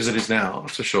wasn't as weak as it is now,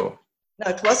 that's for sure. No,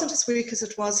 it wasn't as weak as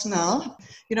it was now.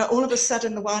 All of a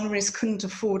sudden the wineries couldn't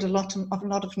afford a lot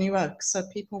of new oak, so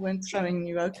people weren't throwing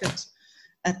new oak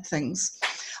at things.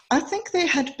 I think there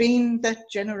had been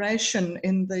that generation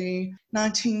in the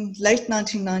late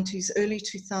 1990s, early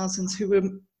 2000s, who were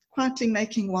quietly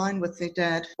making wine with their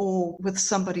dad or with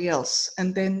somebody else,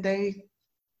 and then they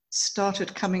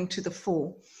started coming to the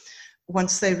fore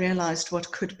once they realized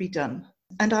what could be done.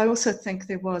 And I also think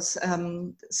there was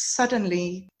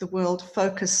suddenly the world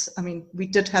focus. I mean, we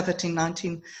did have it in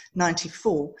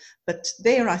 1994, but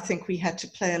there I think we had to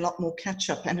play a lot more catch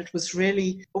up. And it was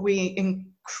really, we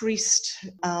increased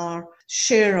our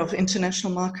share of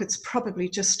international markets probably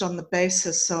just on the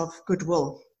basis of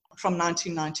goodwill from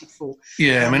 1994.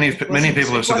 Yeah, many people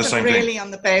have said the same thing. It wasn't really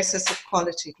on the basis of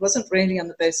quality. It wasn't really on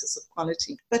the basis of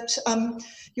quality. But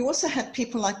you also had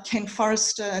people like Ken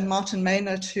Forrester and Martin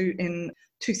Maynard, who in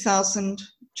 2000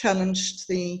 challenged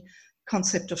the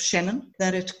concept of Chenin,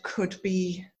 that it could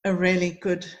be a really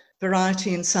good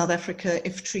variety in South Africa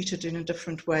if treated in a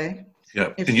different way.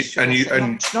 Yeah,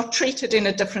 not treated in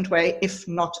a different way, if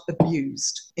not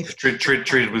abused. If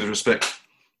treated with respect.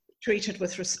 Treated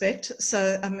with respect.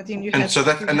 So then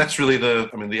that's really the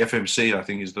FMC, I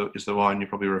think, is the wine you're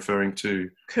probably referring to.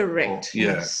 Correct.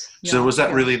 Yes. So was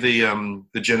that really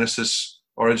the genesis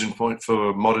origin point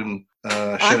for modern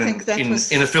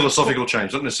Chenin in a philosophical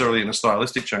change, not necessarily in a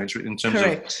stylistic change, in terms of...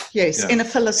 Correct, yes, in a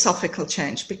philosophical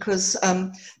change, because,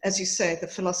 as you say, the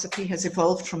philosophy has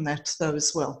evolved from that, though,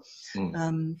 as well. Well,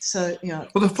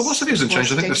 the philosophy hasn't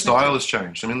changed. I think the style has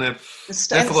changed. I mean, the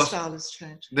style has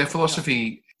changed. Their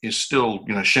philosophy is still,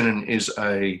 Chenin is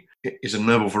a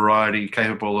noble variety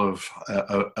capable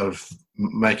of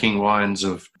making wines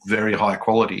of very high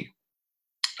quality.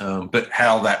 But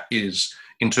how that is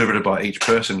interpreted by each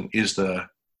person is the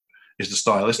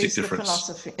stylistic difference.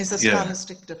 The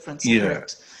stylistic difference. Yeah.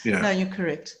 Correct. Yeah. No, you're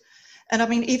correct. And I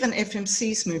mean, even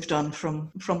FMC's moved on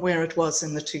from where it was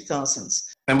in the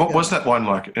 2000s. And what was that wine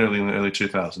like in the early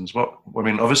 2000s?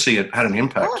 Obviously it had an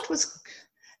impact.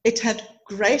 It had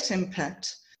great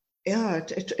impact. Yeah,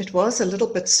 it was a little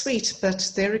bit sweet,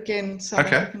 but there again, South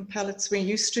African palates, we're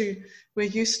used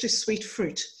to sweet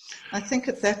fruit. I think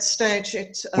at that stage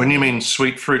it. When you mean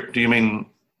sweet fruit, do you mean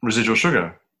residual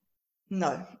sugar?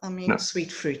 No, I mean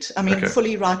sweet fruit. I mean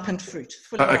fully ripened fruit.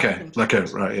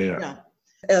 Right, yeah.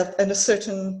 And a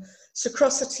certain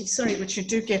sucrosity, which you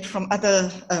do get from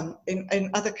other in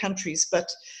other countries, but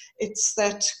it's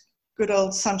that good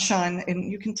old sunshine, and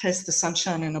you can taste the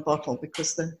sunshine in a bottle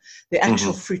because the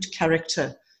actual fruit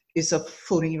character is of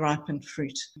fully ripened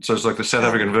fruit. So it's like the South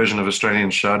African version of Australian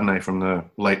Chardonnay from the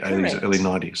late 80s, early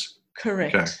 90s.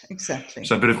 Correct, exactly.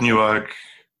 So a bit of new oak,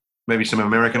 maybe some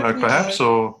American oak perhaps,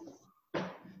 or?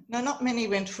 No, not many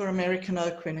went for American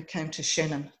oak when it came to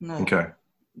Chenin, no. Okay.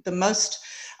 The most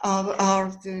are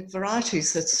the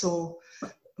varieties that saw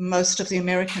most of the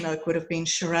American oak would have been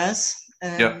Shiraz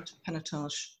and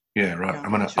Pinotage. Yeah, right.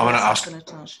 I'm gonna ask about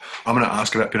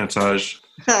Pinotage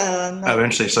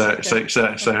eventually. So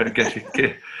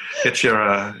get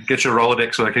your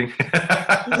Rolodex working.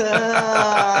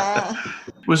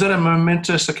 Was that a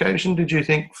momentous occasion? Did you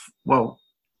think, well,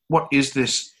 what is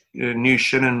this new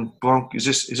Chenin Blanc?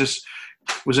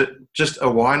 Was it just a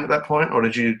wine at that point, or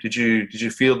did you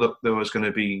feel that there was going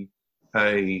to be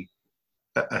a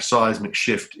seismic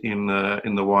shift in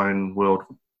the wine world,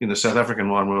 in the South African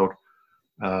wine world?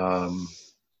 Because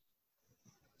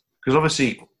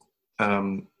obviously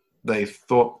they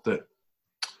thought that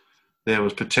there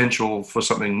was potential for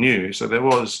something new. So there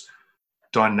was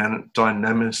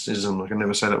dynamism. I can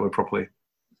never say that word properly.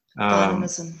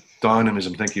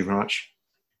 Dynamism. Thank you very much.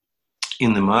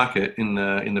 In the market, in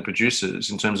the producers,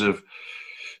 in terms of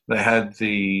they had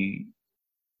the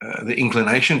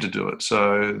inclination to do it.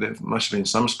 So there must have been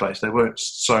some space. They weren't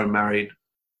so married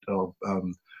or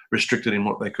restricted in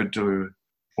what they could do.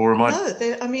 Or am I? No,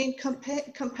 I mean,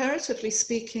 comparatively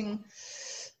speaking,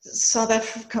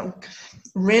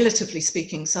 relatively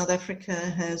speaking, South Africa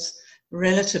has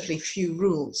relatively few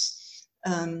rules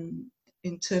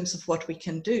in terms of what we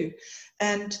can do.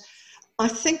 And I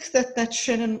think that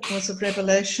Chenin was a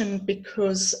revelation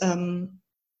because in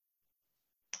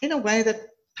a way that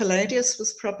Palladius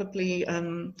was probably,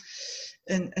 and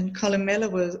Columella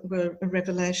were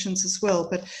revelations as well,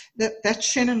 but that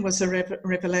Chenin was a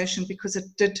revelation because it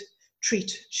did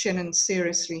treat Chenin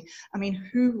seriously. I mean,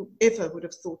 whoever would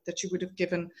have thought that you would have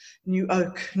given new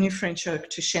French oak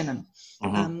to Chenin?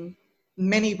 Mm-hmm.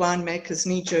 Many winemakers'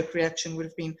 knee-jerk reaction would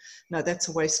have been, no, that's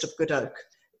a waste of good oak.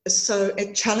 So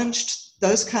it challenged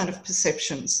those kind of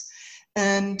perceptions.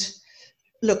 And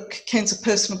look, Ken's a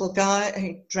personable guy.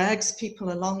 He drags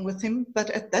people along with him.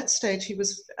 But at that stage,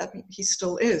 he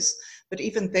still is. But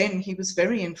even then, he was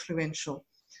very influential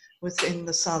within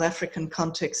the South African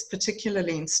context,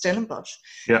 particularly in Stellenbosch.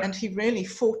 Yeah. And he really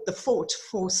fought the fort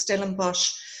for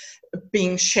Stellenbosch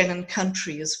being Chenin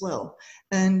country as well.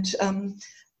 And,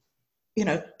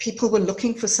 people were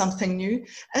looking for something new.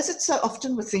 As it's so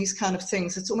often with these kind of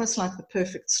things, it's almost like the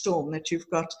perfect storm that you've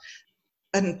got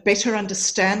a better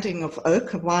understanding of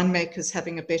oak, winemakers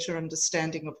having a better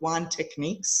understanding of wine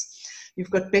techniques.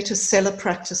 You've got better cellar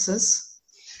practices,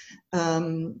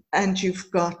 and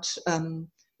you've got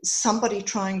somebody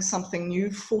trying something new,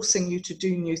 forcing you to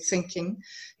do new thinking.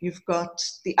 You've got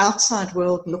the outside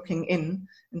world looking in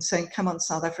and saying, come on,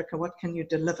 South Africa, what can you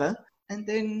deliver? And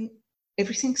then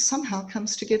everything somehow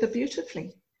comes together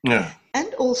beautifully. Yeah.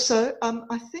 And also,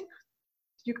 I think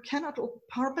you cannot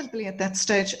probably at that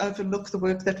stage overlook the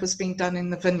work that was being done in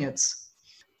the vineyards.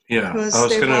 Yeah, I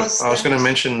was going to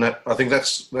mention that. I think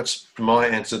that's my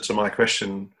answer to my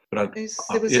question. But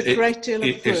there was a great deal of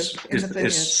work in the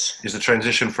vineyards. Is the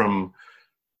transition from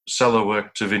cellar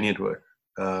work to vineyard work?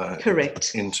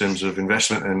 Correct. In terms of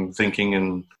investment and thinking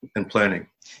and planning.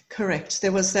 Correct.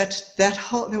 There was there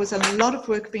was a lot of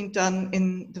work being done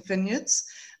in the vineyards,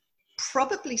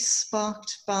 probably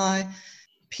sparked by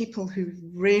people who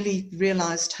really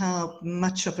realized how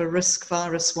much of a risk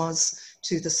virus was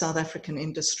to the South African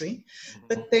industry. Mm-hmm.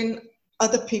 But then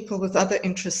other people with other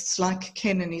interests, like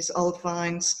Ken and his old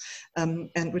vines,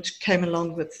 and which came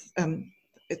along with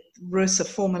Rosa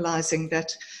formalizing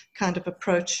that kind of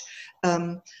approach.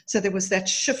 So there was that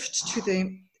shift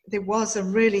there was a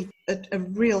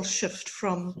real shift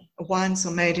from wines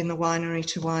are made in the winery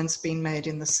to wines being made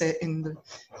in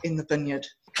the vineyard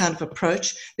kind of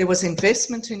approach. There was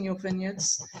investment in your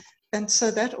vineyards, and so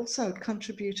that also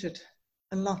contributed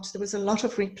a lot. There was a lot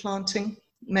of replanting,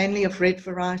 mainly of red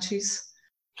varieties.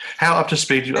 How up to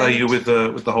speed are you with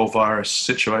the whole virus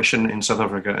situation in South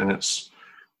Africa and its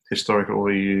historical? Or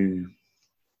are you?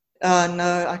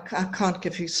 No, I can't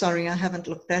give you. Sorry, I haven't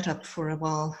looked that up for a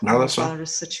while. No, that's the fine.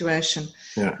 virus situation.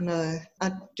 Yeah. No,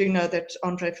 I do know that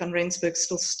Andre van Rensburg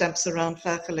still stamps around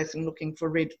Vergelegen looking for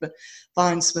red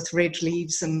vines with red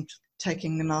leaves and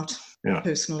taking them out. Yeah.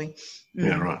 Personally.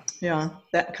 Yeah, right. Yeah,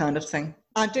 that kind of thing.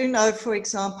 I do know, for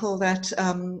example, that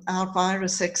our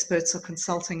virus experts are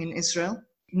consulting in Israel,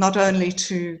 not only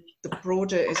to the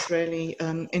broader Israeli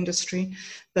industry,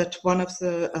 but one of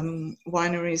the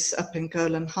wineries up in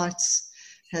Golan Heights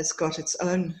has got its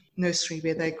own nursery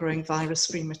where they're growing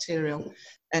virus-free material.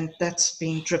 And that's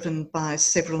being driven by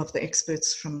several of the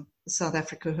experts from South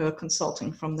Africa who are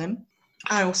consulting from them.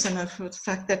 I also know for the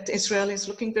fact that Israel is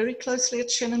looking very closely at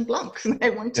Chenin Blanc. They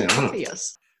want to copy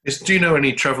us. Do you know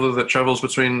any traveller that travels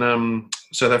between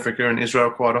South Africa and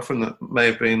Israel quite often that may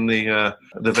have been the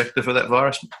vector for that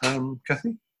virus,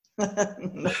 Kathy?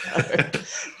 No.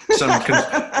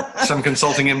 Some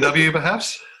consulting MW,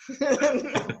 perhaps? No,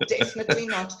 definitely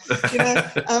not.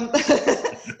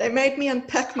 They made me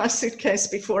unpack my suitcase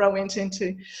before I went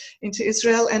into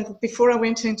Israel, and before I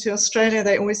went into Australia,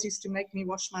 they always used to make me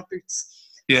wash my boots.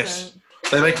 Yes,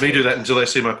 they make me do that until they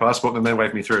see my passport, and then they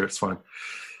wave me through. It's fine.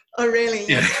 Oh, really?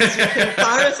 Yeah.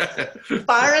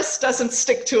 Virus doesn't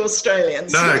stick to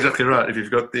Australians. No, exactly right. If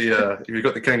you've got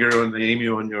the kangaroo and the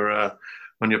emu on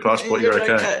your passport, you're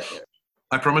okay.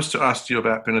 I promised to ask you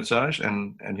about Pinotage,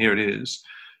 and here it is.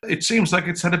 It seems like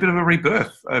it's had a bit of a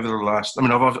rebirth over the last. I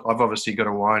mean, I've obviously got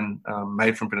a wine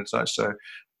made from Pinotage, so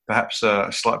perhaps a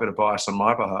slight bit of bias on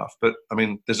my behalf. But I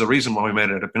mean, there's a reason why we made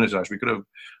it out of Pinotage. We could have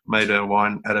made a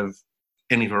wine out of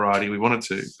any variety we wanted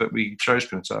to, but we chose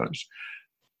Pinotage.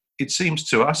 It seems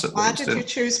to us at least. Why did you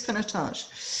choose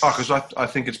Pinotage? Oh, because I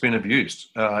think it's been abused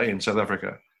in South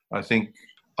Africa. I think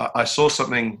I saw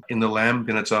something in the lamb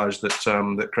Pinotage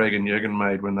that Craig and Jürgen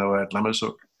made when they were at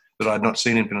Lammerzoek that I'd not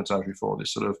seen in Pinotage before.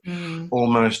 This sort of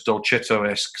almost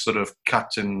dolcetto-esque sort of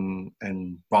cut and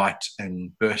bite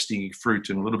and bursty fruit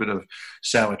and a little bit of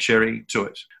sour cherry to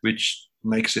it, which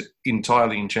makes it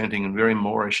entirely enchanting and very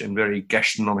Moorish and very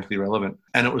gastronomically relevant.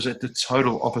 And it was at the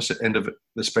total opposite end of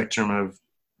the spectrum of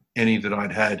any that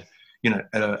I'd had,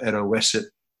 at a WSET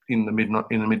in the mid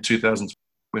 2000s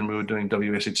when we were doing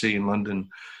WSET in London.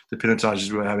 The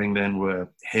Pinotages we were having then were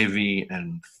heavy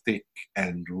and thick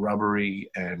and rubbery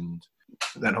and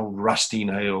that old rusty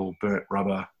nail, burnt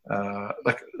rubber,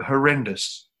 like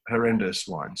horrendous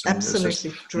wines.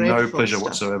 Absolutely no pleasure stuff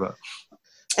whatsoever.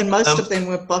 And most of them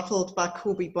were bottled by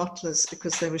Corby bottlers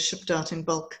because they were shipped out in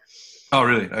bulk. Oh,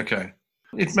 really? Okay.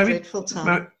 Maybe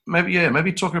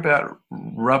talk about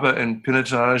rubber and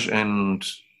Pinotage, and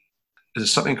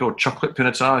there's something called chocolate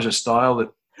Pinotage, a style that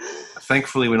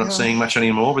thankfully we're not seeing much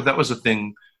anymore, but that was a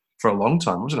thing for a long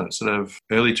time, wasn't it? Sort of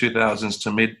early 2000s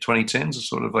to mid 2010s,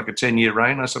 sort of like a 10-year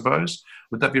reign, I suppose.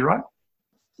 Would that be right?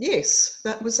 Yes,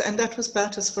 that was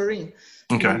Bartas Farin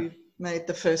who made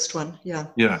the first one. Yeah.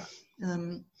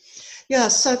 Yeah.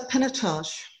 So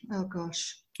Pinotage. Oh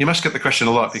gosh. You must get the question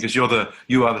a lot because you are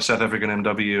the South African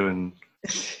MW and.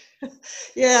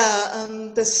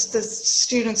 The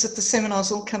students at the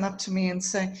seminars all come up to me and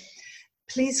say,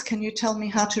 please, can you tell me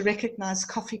how to recognize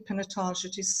coffee Pinotage?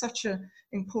 It is such an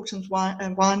important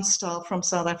wine style from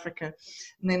South Africa.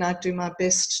 And then I do my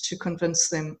best to convince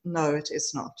them, no, it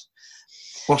is not.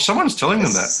 Well, someone's telling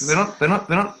them that.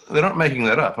 They're not making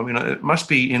that up. I mean, it must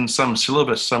be in some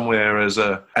syllabus somewhere as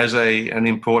an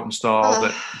important style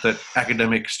that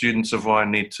academic students of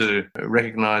wine need to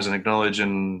recognize and acknowledge.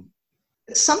 And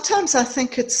sometimes I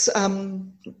think it's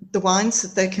the wines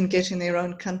that they can get in their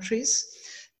own countries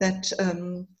that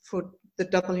for the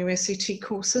WSET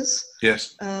courses.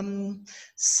 Yes.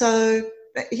 So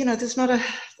there's not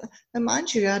and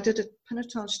mind you, I did a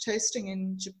Pinotage tasting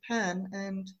in Japan,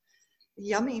 and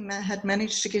Yummy had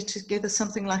managed to get together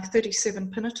something like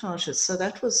 37 Pinotages. So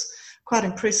that was quite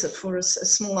impressive for a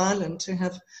small island to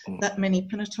have that many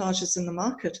Pinotages in the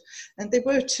market. And there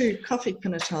were 2 coffee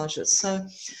Pinotages. So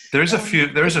there is a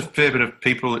fair bit of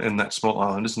people in that small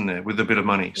island, isn't there, with a bit of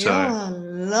money? So a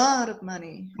lot of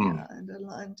money. Yeah,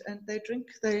 and they drink.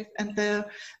 They're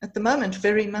at the moment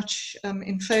very much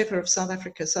in favour of South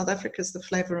Africa. South Africa is the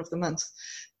flavour of the month,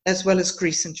 as well as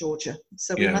Greece and Georgia.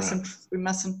 So we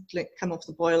mustn't come off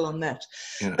the boil on that.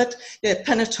 Yeah. But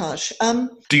Pinotage.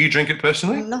 Do you drink it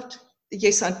personally?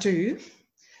 Yes, I do.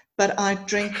 But I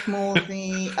drink more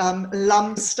the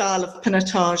Lum style of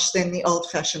Pinotage than the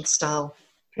old-fashioned style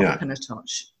of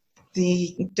Pinotage.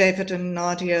 the David and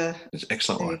Nadia, It's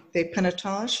excellent wine. their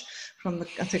Pinotage from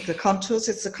I think the Contours.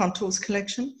 It's the Contours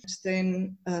collection.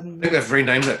 Then I think they've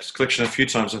renamed that collection a few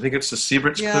times. I think it's the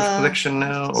Sieberts collection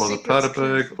now, or the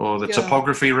Paderberg, or the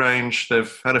Topography range.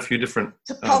 They've had a few different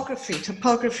Topography,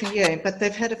 yeah, but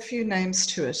they've had a few names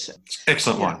to it.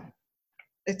 Excellent wine.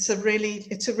 It's a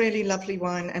really lovely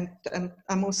wine, and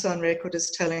I'm also on record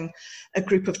as telling a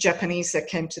group of Japanese that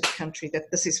came to the country that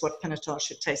this is what Pinotage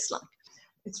should taste like.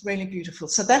 It's really beautiful.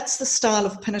 So that's the style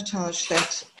of Pinotage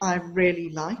that I really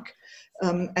like.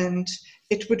 And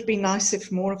it would be nice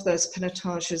if more of those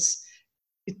Pinotages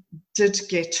did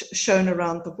get shown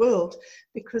around the world,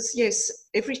 because yes,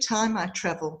 every time I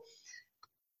travel,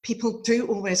 people do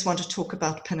always want to talk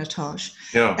about Pinotage.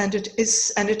 Yeah. And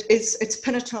it's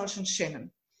Pinotage and Chenin.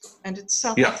 And it's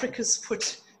South Africa's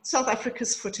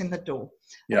foot in the door.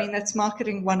 Yeah. I mean, that's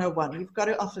marketing 101. You've got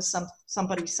to offer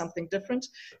somebody something different.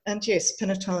 And yes,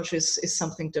 Pinotage is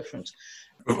something different.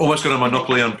 We've almost got a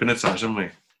monopoly on Pinotage, haven't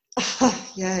we?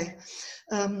 Yay.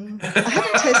 I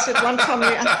haven't tasted one from you.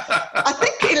 I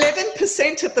think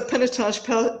 11% of the Pinotage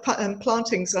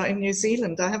plantings are in New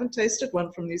Zealand. I haven't tasted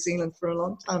one from New Zealand for a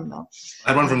long time now. I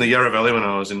had one from the Yarra Valley when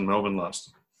I was in Melbourne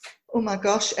last. Oh my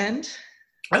gosh, and?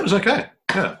 It was okay.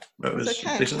 Yeah, it was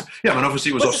okay. Decent. Yeah, I mean,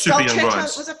 obviously it was all super young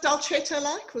wines. Was it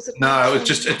Dolcetto-like? Was it? No, it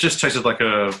just tasted like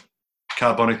a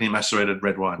carbonically macerated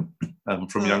red wine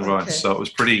from young vines. So it was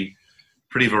pretty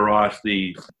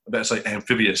variety, I'm about to say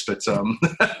amphibious, but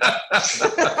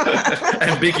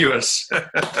ambiguous.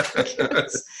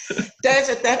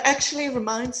 David, that actually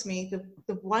reminds me,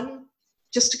 the one,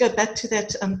 just to go back to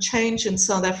that change in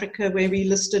South Africa where we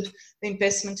listed the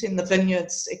investment in the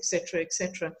vineyards, etc.,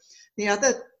 etc. The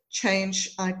other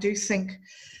change I do think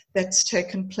that's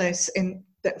taken place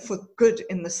for good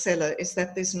in the cellar is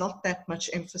that there's not that much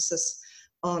emphasis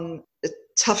on the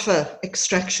tougher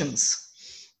extractions.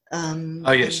 And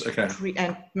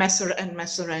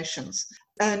macerations.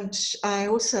 And I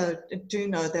also do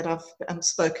know that I've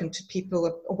spoken to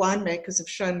people, winemakers have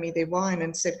shown me their wine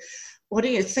and said, what do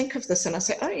you think of this? And I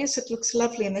say, oh yes, it looks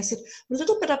lovely. And they said, I'm a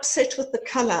little bit upset with the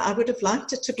color. I would have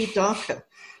liked it to be darker.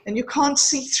 And you can't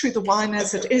see through the wine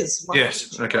as it is.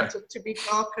 Yes, okay. Want it to be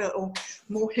darker or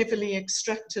more heavily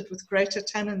extracted with greater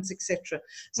tannins, etc.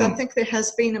 So I think there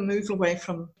has been a move away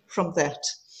from that.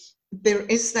 There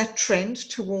is that trend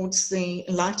towards the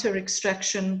lighter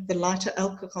extraction, the lighter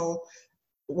alcohol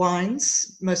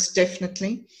wines, most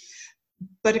definitely.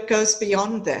 But it goes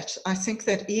beyond that. I think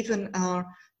that even our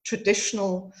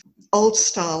traditional old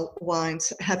style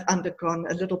wines have undergone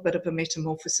a little bit of a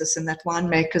metamorphosis, and that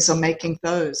winemakers are making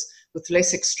those with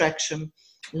less extraction,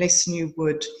 less new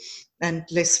wood, and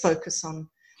less focus on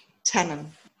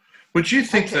tannin. Would you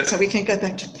think so we can go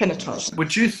back to Pinotage.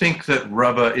 Would you think that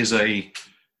rubber is a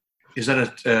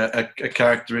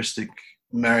characteristic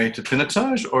married to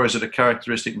Pinotage, or is it a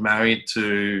characteristic married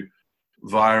to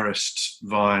virus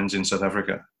vines in South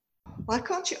Africa? Why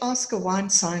can't you ask a wine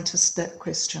scientist that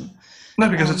question? No,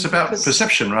 because it's about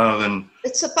perception rather than...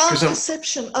 It's about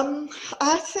perception.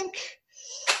 I think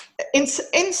in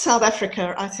South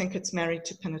Africa, I think it's married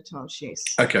to Pinotage, yes.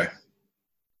 Okay.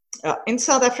 In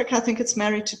South Africa, I think it's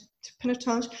married to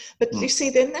Pinotage. But you see,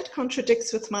 then that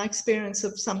contradicts with my experience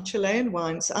of some Chilean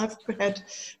wines. I've had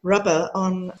rubber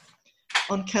on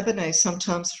Cabernet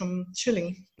sometimes from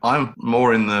Chile. I'm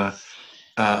more in the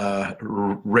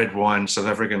red wine, South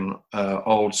African,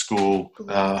 old school,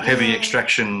 heavy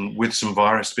extraction with some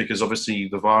virus, because obviously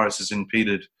the virus has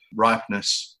impeded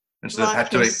ripeness, and so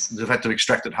they've had to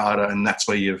extract it harder, and that's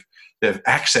where they've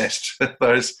accessed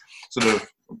those sort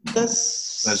of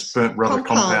those burnt rubber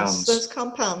compounds. Those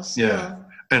compounds, yeah.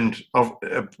 And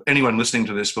anyone listening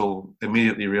to this will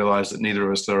immediately realise that neither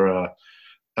of us are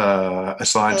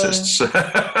scientists.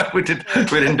 We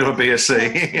didn't do a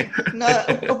BSc.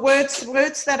 No,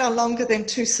 words that are longer than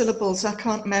 2 syllables, I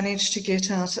can't manage to get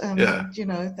out. You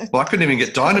know. Well, I couldn't even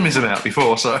get dynamism out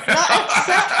before, so. No,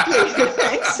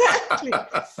 exactly.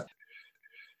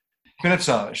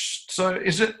 Pinotage. So,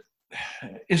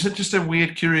 is it just a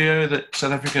weird curio that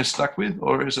South Africa is stuck with,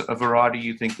 or is it a variety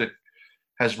you think that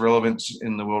has relevance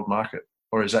in the world market,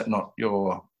 or is that not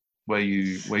where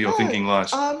your thinking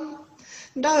lies?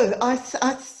 No, I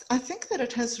think that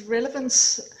it has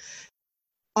relevance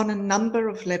on a number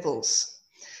of levels.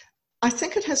 I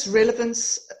think it has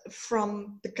relevance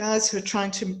from the guys who are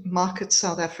trying to market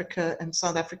South Africa and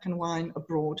South African wine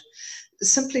abroad,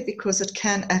 simply because it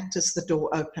can act as the door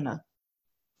opener.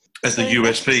 As the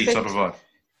USP type of vibe.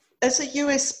 As a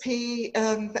USP,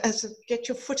 as a get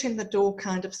your foot in the door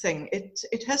kind of thing.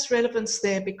 It has relevance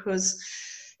there because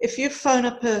if you phone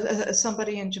up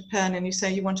somebody in Japan and you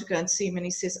say you want to go and see him, and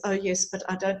he says, "Oh yes, but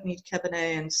I don't need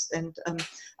Cabernet and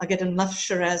I get enough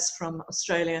Shiraz from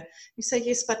Australia." You say,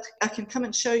 "Yes, but I can come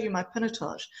and show you my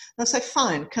Pinotage." They'll say,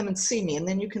 "Fine, come and see me," and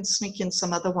then you can sneak in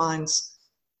some other wines,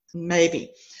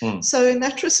 maybe. So in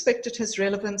that respect, it has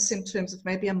relevance in terms of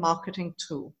maybe a marketing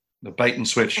tool. The bait and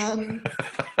switch.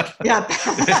 Yeah,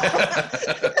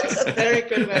 that's a very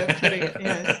good way of putting it.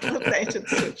 Yes, the bait and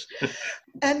switch.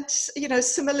 And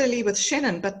similarly with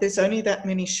Chenin, but there's only that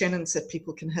many Chenins that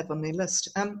people can have on their list.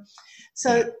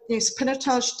 Yes,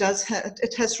 Pinotage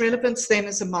has relevance then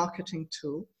as a marketing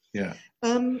tool. Yeah.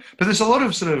 But there's a lot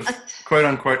of sort of quote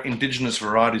unquote indigenous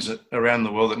varieties around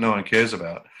the world that no one cares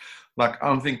about. Like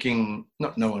I'm thinking,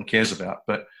 not no one cares about,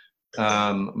 but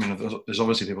there's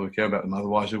obviously people who care about them.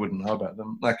 Otherwise, we wouldn't know about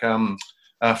them. Like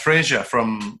Fresia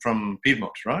from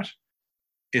Piedmont, right?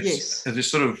 It's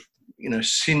this sort of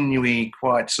sinewy,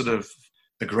 quite sort of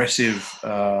aggressive,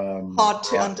 hard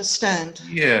to understand.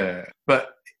 Yeah,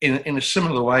 but in a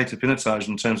similar way to Pinotage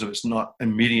in terms of it's not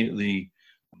immediately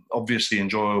obviously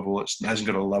enjoyable. It hasn't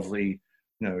got a lovely,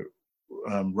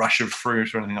 rush of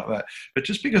fruit or anything like that. But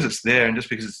just because it's there and just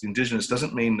because it's indigenous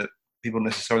doesn't mean that people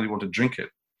necessarily want to drink it.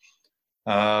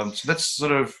 So that's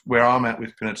sort of where I'm at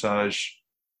with Pinotage.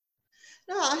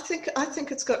 No, I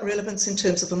think it's got relevance in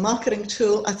terms of a marketing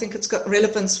tool. I think it's got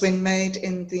relevance when made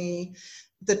in the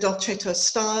Dolcetto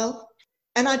style.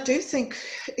 And I do think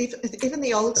even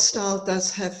the old style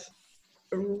does have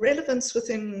relevance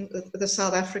within the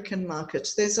South African market.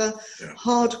 There's a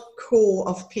hard core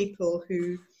of people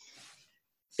who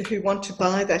want to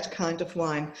buy that kind of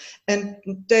wine. And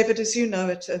David, as you know,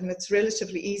 it's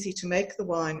relatively easy to make the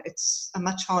wine. It's a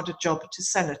much harder job to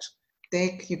sell it.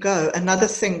 There you go. Another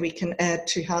thing we can add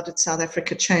to how did South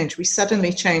Africa change? We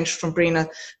suddenly changed from being a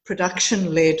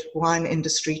production-led wine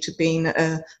industry to being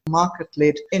a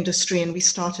market-led industry, and we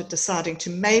started deciding to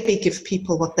maybe give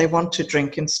people what they want to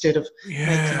drink instead of making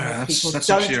what people don't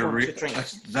want to drink.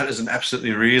 That is an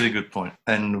absolutely really good point,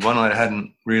 and one I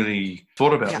hadn't really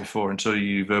thought about before until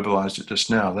you verbalized it just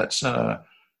now.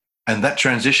 And that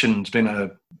transition's been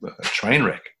a train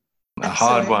wreck. A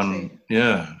hard one,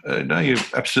 yeah. No, you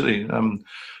absolutely. I'm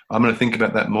going to think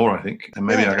about that more. I think, and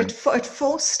maybe I can. It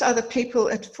forced other people.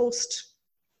 It forced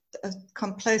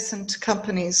complacent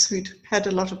companies who'd had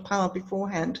a lot of power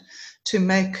beforehand to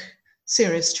make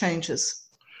serious changes.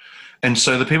 And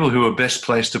so, the people who are best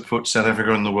placed to put South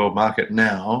Africa in the world market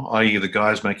now, i.e., the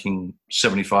guys making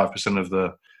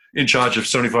 75% in charge of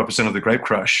 75% of the grape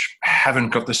crush,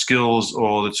 haven't got the skills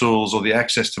or the tools or the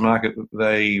access to market that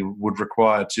they would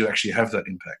require to actually have that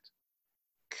impact.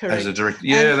 Correct. As a direct,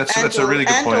 that's a really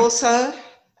good point.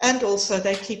 Also,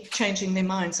 they keep changing their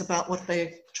minds about what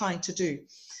they're trying to do.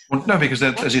 Well, no, because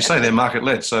as you say, they're market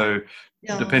led. So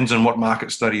it depends on what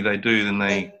market study they do. Then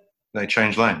they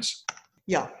change lanes.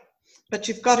 Yeah, but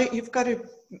you've got to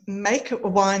make a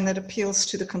wine that appeals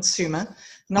to the consumer,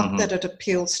 not that it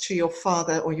appeals to your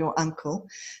father or your uncle,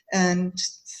 and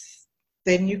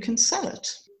then you can sell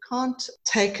it. You can't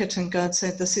take it and go and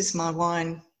say, "This is my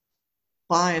wine,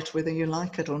 buy it whether you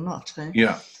like it or not." Eh?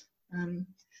 Yeah.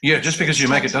 Just because you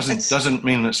make it doesn't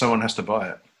mean that someone has to buy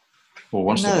it or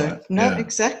wants to buy it. No,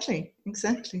 exactly.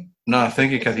 No,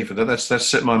 thank you, Kathy, for that. That's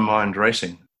set my mind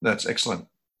racing. That's excellent.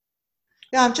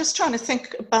 Yeah, I'm just trying to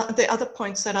think about the other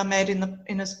points that I made in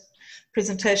a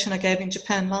presentation I gave in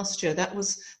Japan last year. That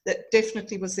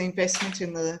definitely was the investment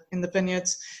in the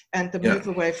vineyards and the move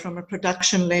away from a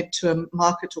production-led to a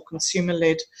market or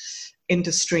consumer-led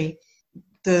industry.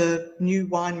 The new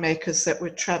winemakers that were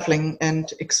traveling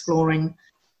and exploring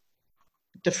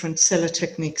different cellar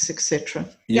techniques, etc.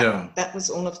 Yeah, that was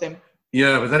all of them.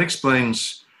 Yeah, but that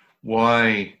explains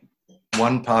why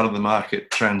one part of the market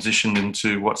transitioned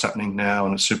into what's happening now,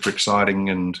 and it's super exciting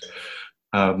and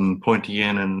pointy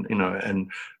in,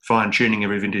 and fine tuning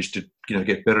every vintage to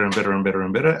get better and better and better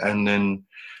and better. And then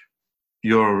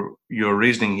your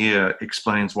reasoning here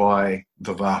explains why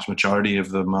the vast majority of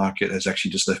the market has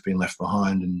actually just been left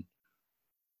behind and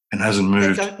hasn't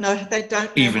moved. They don't know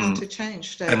how to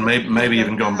change, David. And maybe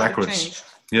even gone backwards.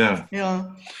 Yeah.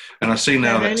 And I see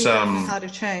now that how to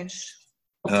change.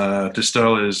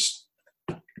 Distell is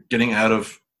getting out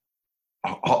of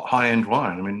high-end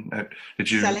wine. I mean,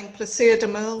 did you selling Plaisir de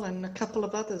Merle and a couple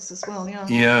of others as well? Yeah.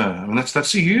 Yeah, I mean that's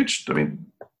a huge. I mean,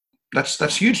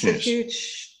 that's huge news.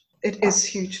 It is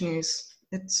huge news.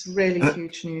 It's really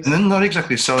huge news. And then not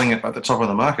exactly selling it at the top of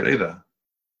the market either.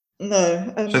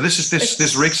 No. So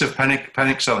this reeks of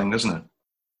panic selling, doesn't it?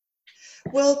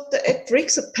 Well, it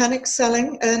reeks of panic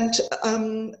selling, and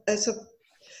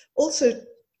also,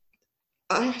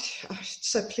 I'm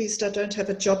so pleased I don't have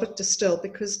a job at Distill,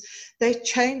 because they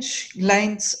change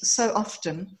lanes so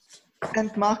often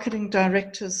and marketing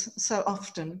directors so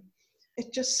often.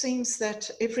 It just seems that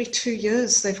every 2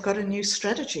 years they've got a new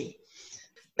strategy.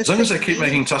 As long as they keep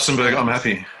making Tussenberg, I'm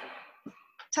happy.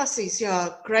 Tussies, yeah,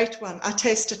 great one. I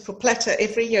taste it for platter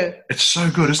every year. It's so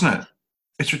good, isn't it?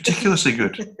 It's ridiculously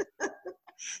good.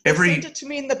 They send it to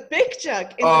me in the big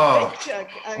jug. The big jug.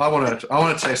 I want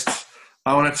to taste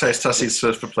Tussies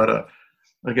first for platter.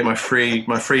 I get my free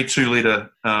 2-litre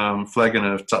flagon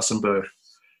of Tussenberg.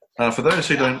 For those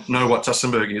who don't know what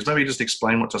Tussenberg is, maybe just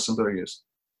explain what Tussenberg is.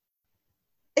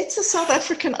 It's a South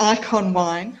African icon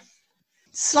wine,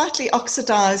 slightly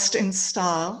oxidized in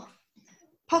style,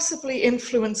 possibly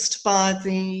influenced by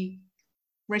the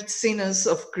Retzinas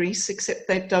of Greece, except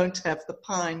they don't have the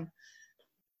pine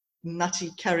nutty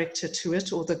character to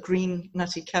it, or the green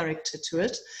nutty character to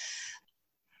it.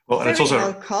 Well, and Very it's also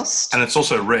low cost. And it's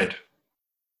also red.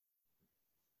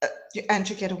 And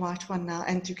you get a white one now,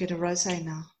 and you get a rosé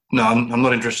now. No, I'm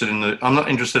not interested in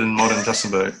modern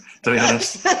Tussenberg, to be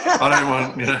honest. I don't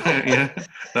want,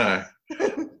 no.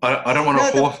 I don't want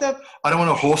I don't want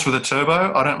a horse with a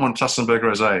turbo. I don't want Tussenberg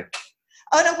rosé.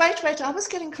 Oh, no, wait. I was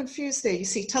getting confused there. You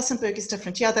see, Tussenberg is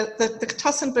different. Yeah, the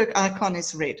Tussenberg icon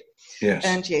is red. Yes.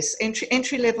 And yes,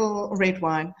 entry-level red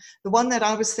wine. The one that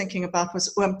I was thinking about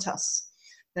was Oomtas.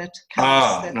 That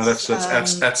comes, no, that's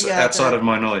outside of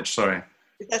my knowledge, sorry.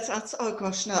 That's oh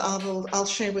gosh, no, I'll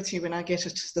share with you when I get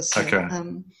it this year. Okay.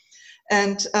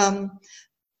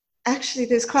 Actually,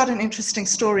 there's quite an interesting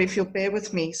story, if you'll bear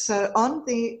with me. So on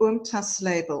the Oomtas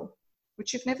label,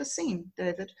 which you've never seen,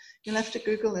 David, you'll have to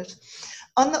Google it.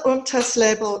 On the Oomtas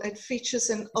label, it features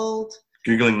an old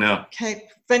Googling now. Cape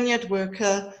vineyard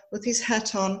worker with his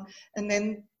hat on, and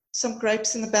then some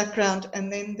grapes in the background,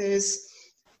 and then there's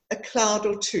a cloud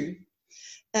or two.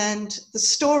 And the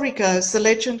story goes, the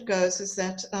legend goes, is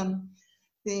that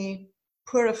the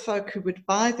poorer folk who would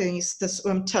buy this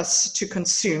Oomtas to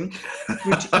consume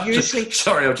would usually.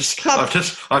 I've just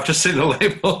seen the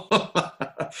label.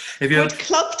 If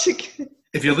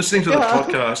you're listening to the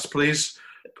podcast, please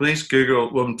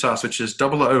Google Oomtas, which is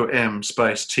OOM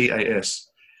space TAS.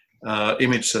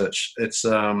 Image search. It's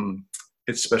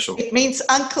special. It means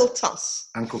Uncle Tuss.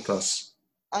 Uncle Tuss.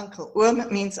 Uncle. Worm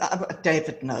means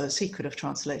David knows. He could have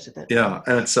translated that. Yeah,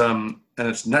 and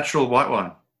it's natural white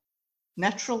wine.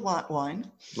 Natural white wine.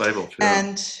 Label.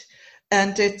 Yeah.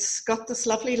 And it's got this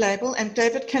lovely label. And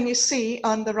David, can you see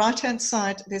on the right-hand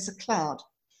side, there's a cloud.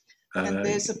 And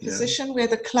there's a position where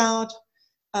the cloud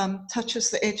touches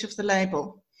the edge of the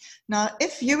label. Now,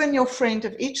 if you and your friend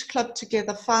have each clubbed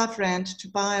together R5 to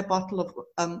buy a bottle of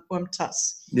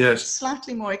Oomtas, yes,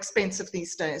 slightly more expensive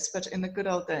these days, but in the good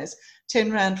old days,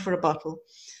 R10 for a bottle,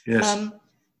 yes,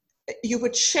 you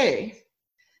would share.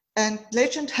 And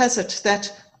legend has it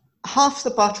that half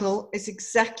the bottle is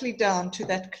exactly down to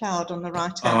that cloud on the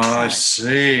right hand side. I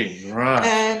see, right.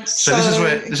 And so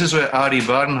this is where Artie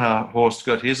Badenhorst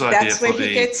got his idea. That's where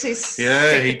he gets his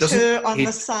signature on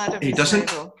the side of his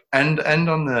label. And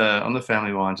on the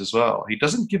family wines as well. He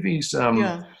doesn't give his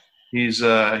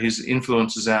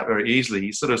influences out very easily.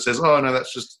 He sort of says, "Oh no,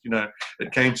 that's just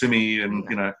it came to me," and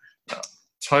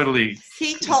totally.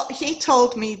 He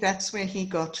told me that's where he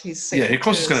got his. Yeah, of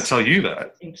course, he's going to tell you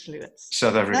that. Influence.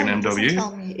 South African MW. Doesn't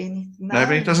tell me anything. No,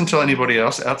 but he doesn't tell anybody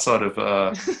else outside of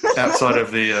the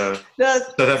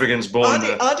South Africans born.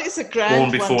 Artie's a grand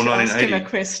born before one to 1980. ask him a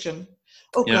question.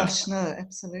 Oh gosh, no,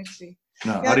 absolutely.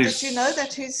 No, did you know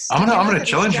that his? I'm going to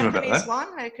challenge him about that.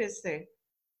 Winemakers there.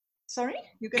 Sorry,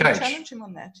 you're going to challenge him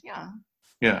on that? Yeah.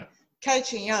 Yeah.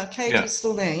 KG is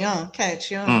still there. Yeah, KG.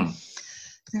 Yeah.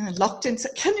 Yeah, locked in.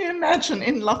 Can you imagine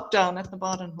in lockdown at the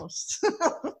Badenhorst?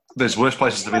 There's worse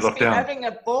places to be locked down. Having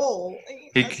a ball.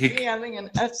 He must be having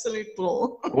an absolute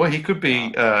ball. Well, he could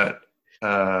be. There's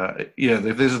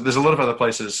a lot of other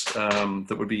places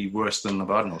that would be worse than the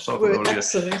Badenhorst. So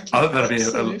absolutely. I think that'd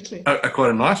be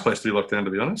quite a nice place to be locked down,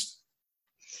 to be honest.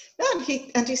 Yeah,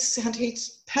 and he's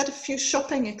had a few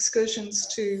shopping excursions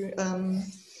to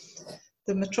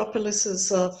the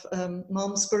metropolises of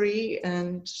Malmesbury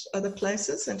and other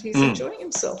places, and he's enjoying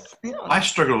himself. Yeah. I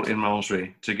struggle in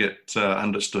Malmesbury to get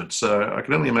understood, so I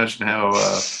can only imagine how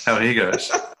he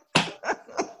goes.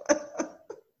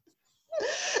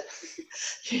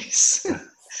 Yes.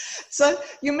 So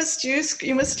you must use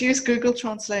Google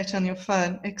Translate on your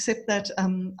phone, except that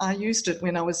I used it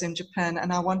when I was in Japan,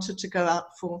 and I wanted to go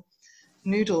out for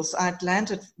noodles. I'd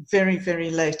landed very, very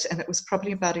late, and it was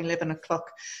probably about 11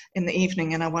 o'clock in the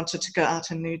evening, and I wanted to go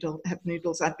out and have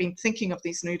noodles. I'd been thinking of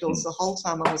these noodles the whole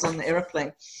time I was on the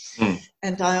aeroplane.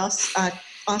 And I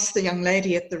asked the young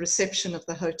lady at the reception of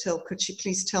the hotel, could she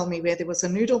please tell me where there was a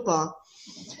noodle bar?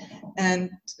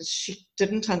 And she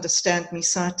didn't understand me,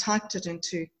 so I typed it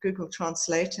into Google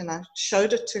Translate, and I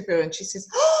showed it to her, and she says,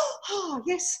 oh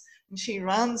yes, and she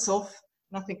runs off.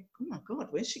 And I think, oh my God,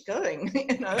 where's she going?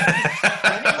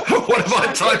 What have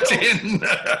I typed in?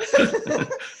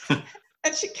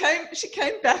 And she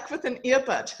came back with an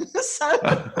earbud. So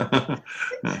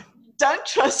don't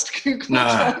trust Google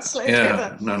Translate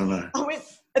ever. No. I went,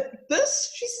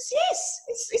 this? She says, yes,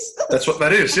 it's this. That's what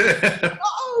that is, yeah.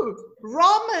 Oh,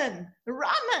 ramen,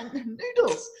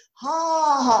 noodles.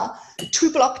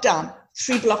 2 block down,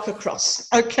 3 block across.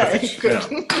 Okay, good.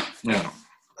 Yeah.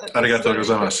 Arigatou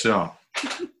gozaimasu, yeah.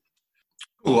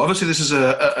 Well, obviously, this is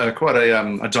quite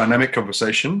a dynamic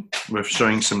conversation. We're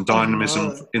showing some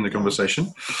dynamism in the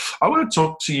conversation. I want to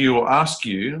talk to you or ask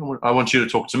you, I want you to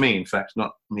talk to me, in fact,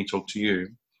 not me talk to you,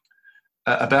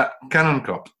 about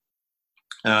Kanonkop.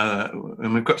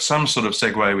 And we've got some sort of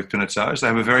segue with Pinotage. They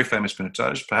have a very famous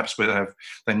Pinotage. Perhaps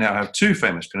they now have 2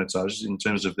 famous Pinotages in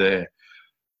terms of their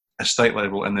estate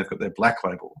label, and they've got their black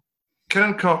label.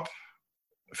 Kanonkop,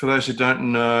 for those who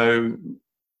don't know,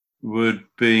 would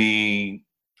be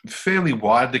fairly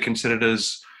widely considered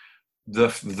as the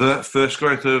first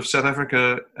growth of South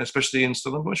Africa, especially in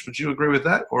Stellenbosch. Would you agree with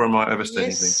that, or am I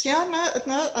overstating things? Yeah,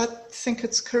 no, I think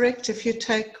it's correct. If you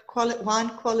take wine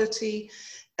quality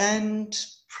and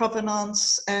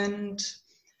provenance and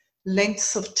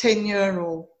lengths of tenure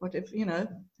or whatever,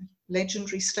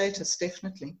 legendary status,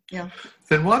 definitely, yeah.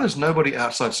 Then why does nobody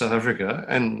outside South Africa,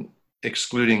 and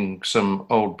excluding some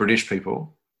old British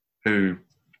people who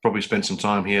probably spent some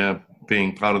time here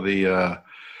being part of the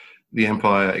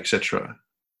empire, etc.,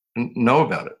 know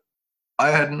about it? I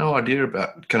had no idea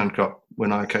about Kanonkop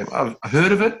when I came. I've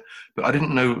heard of it, but I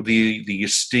didn't know the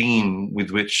esteem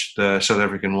with which the South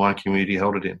African wine community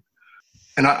held it in.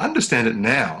 And I understand it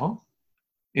now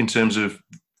in terms of,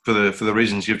 for the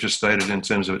reasons you've just stated, in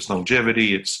terms of its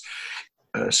longevity, its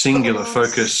singular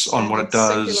focus on what it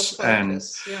does, and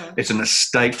it's an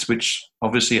estate which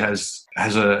obviously has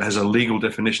a legal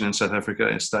definition in South Africa.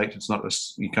 Estate, it's not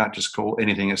you can't just call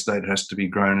anything estate. It has to be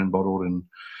grown and bottled and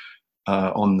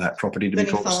on that property to be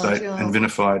called estate, and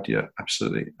vinified. Yeah,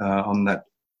 absolutely, on that.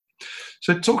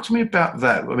 So talk to me about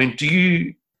that. I mean, do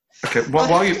you? Okay,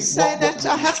 while you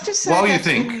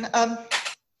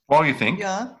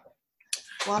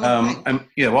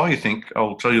think,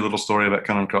 I'll tell you a little story about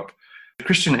Kanonkop.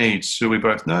 Christian Eads, who we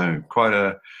both know, quite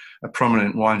a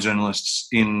prominent wine journalist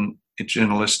in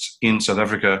South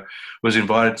Africa, was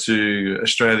invited to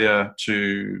Australia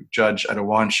to judge at a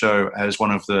wine show as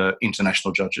one of the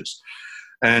international judges.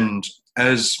 And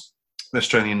as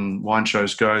Australian wine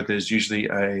shows go, there's usually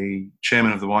a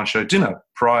chairman of the wine show dinner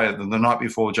prior, the night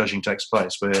before judging takes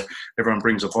place, where everyone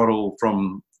brings a bottle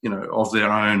from, of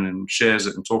their own and shares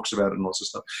it and talks about it and lots of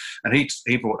stuff. And he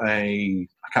bought I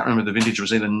can't remember the vintage, it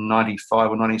was either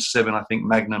 95 or 97, I think,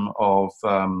 Magnum of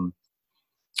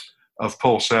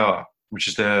Paul Sauer, which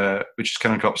is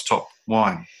Kanonkop's top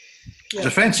wine. Yeah. It's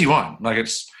a fancy wine. Like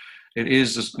it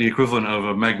is the equivalent of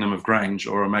a Magnum of Grange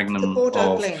or a Magnum of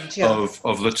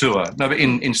Latour. No, but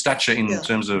in stature,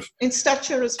 terms of... In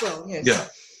stature as well, yes. Yeah.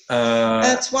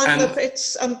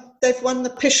 They've won the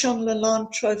Pichon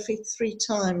Lalande Trophy 3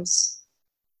 times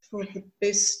for the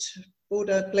best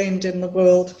Bordeaux blend in the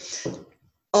world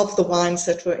of the wines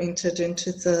that were entered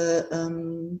into the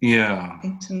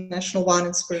International Wine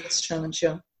and Spirits Challenge,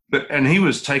 yeah. And he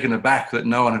was taken aback that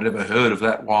no one had ever heard of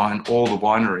that wine or the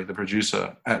winery, the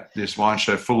producer, at this wine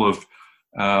show full of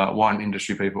wine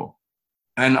industry people.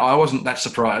 And I wasn't that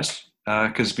surprised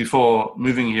because before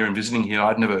moving here and visiting here,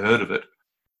 I'd never heard of it.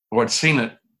 Or I'd seen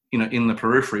it, in the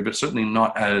periphery, but certainly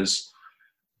not as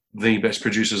the best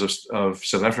producers of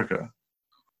South Africa.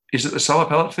 Is it the cellar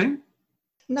palate thing?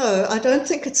 No, I don't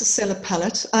think it's a cellar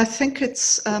palate. I think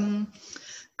it's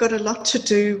got a lot to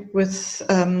do with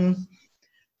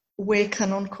where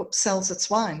Kanonkop sells its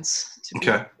wines, to be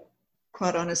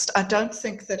quite honest. I don't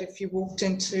think that if you walked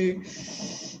into,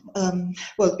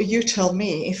 you tell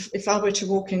me, if I were to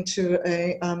walk into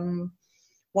a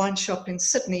wine shop in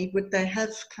Sydney, would they have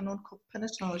Kanonkop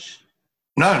Pinotage?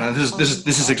 No,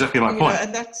 this is exactly my point.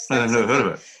 And that's I've never heard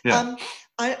of it. Yeah.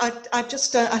 I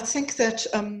just I think that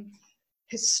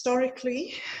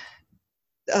historically,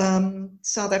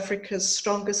 South Africa's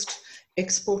strongest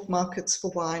export markets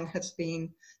for wine have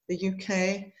been the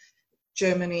UK,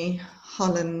 Germany,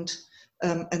 Holland,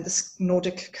 and the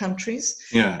Nordic countries.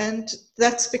 Yeah. And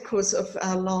that's because of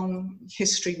our long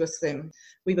history with them.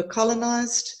 We were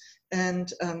colonized,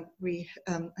 and we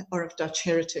are of Dutch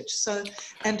heritage. So,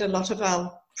 and a lot of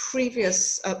our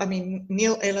previous,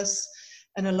 Neil Ellis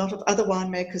and a lot of other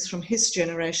winemakers from his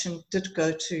generation did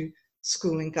go to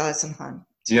school in Geisenheim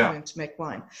to learn to make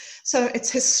wine. So it's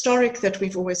historic that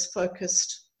we've always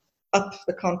focused up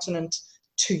the continent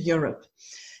to Europe.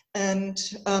 And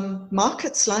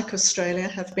markets like Australia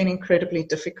have been incredibly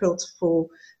difficult for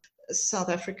South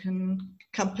African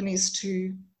companies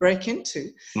to break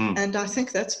into. And I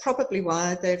think that's probably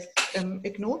why they've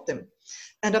ignored them.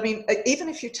 And I mean, even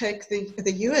if you take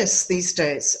the US these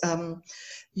days,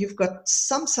 you've got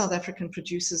some South African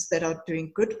producers that are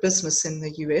doing good business in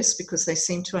the US because they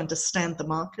seem to understand the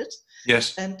market.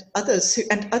 Yes. And others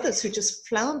who just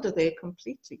flounder there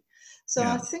completely. So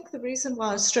I think the reason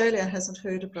why Australia hasn't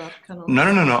heard about Canon. No.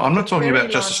 I'm not talking about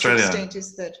just Australia.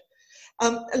 Is that,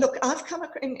 look, I've come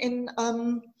in.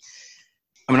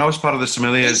 I was part of the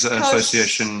Sommeliers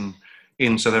Association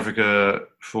in South Africa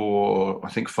for, I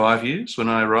think, 5 years when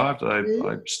I arrived. I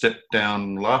stepped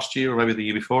down last year or maybe the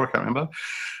year before, I can't remember.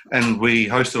 And we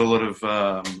hosted a lot of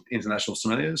international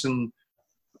sommeliers, and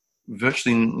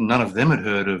virtually none of them had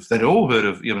heard of, they'd all heard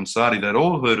of Ibn Sadi, they'd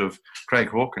all heard of Craig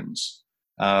Hawkins,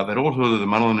 they'd all heard of the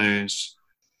Mullineaus,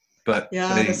 but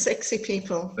the sexy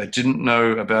people. They didn't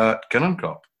know about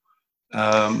Kanonkop.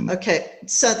 Okay,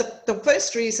 so the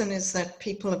first reason is that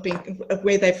people have been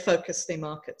where they've focused their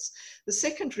markets. The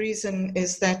second reason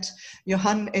is that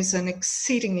Johan is an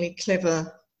exceedingly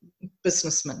clever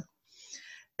businessman,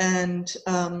 and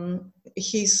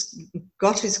he's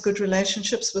got his good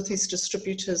relationships with his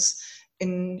distributors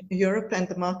in Europe and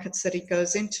the markets that he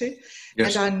goes into.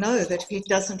 Yes. And I know that he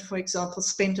doesn't, for example,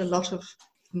 spend a lot of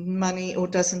money or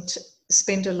doesn't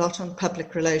spend a lot on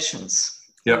public relations.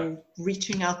 Or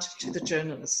reaching out to the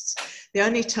journalists. The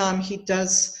only time he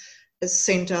does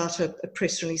send out a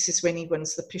press release is when he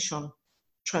wins the Pichon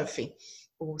trophy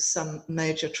or some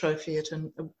major trophy at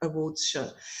an awards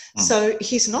show. So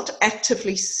he's not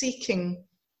actively seeking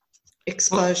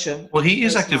exposure. Well, he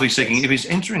is actively seeking. If he's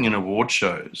entering in award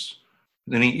shows,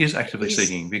 then he is actively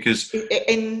seeking, because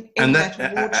in that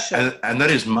award show. And that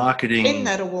is marketing. In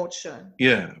that award show.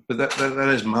 Yeah, but that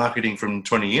is marketing from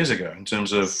 20 years ago in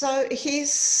terms of... So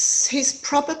he's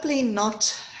probably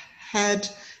not had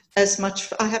as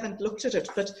much... I haven't looked at it,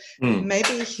 but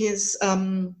maybe his...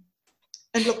 and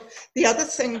look, the other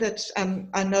thing that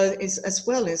I know is as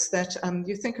well is that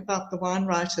you think about the wine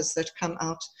writers that come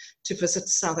out to visit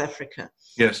South Africa.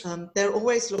 Yes. They're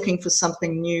always looking for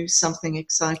something new, something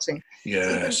exciting. Yes.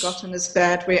 It's even gotten as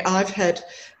bad where I've had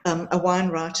a wine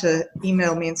writer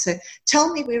email me and say,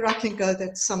 tell me where I can go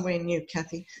that's somewhere new,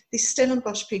 Kathy. These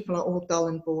Stellenbosch people are all dull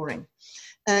and boring.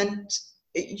 And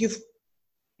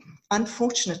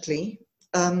unfortunately,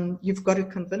 you've got to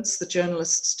convince the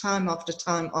journalists time after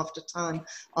time after time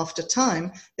after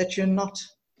time that you're not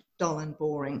dull and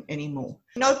boring anymore.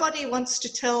 Nobody wants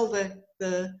to tell the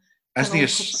Kanonkop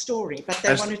story, but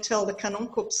they want to tell the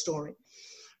Kanonkop story.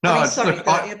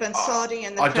 The Ibn Sadi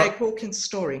and the Craig Hawkins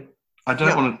story. I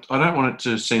don't want it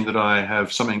to seem that I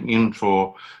have something in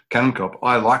for Kanonkop.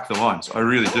 I like the wines, I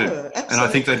really do, absolutely. And I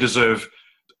think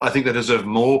they deserve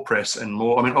more press and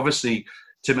more. I mean, obviously,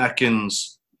 Tim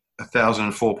Atkins,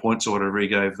 1,004 points or whatever he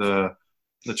gave the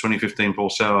 2015 Paul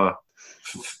Sauer,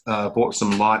 brought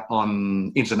some light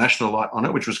on international light on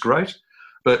it, which was great.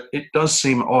 But it does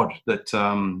seem odd that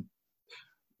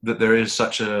that there is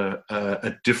such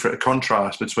a different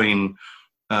contrast between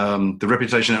the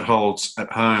reputation it holds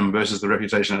at home versus the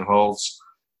reputation it holds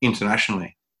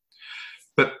internationally.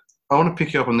 But I want to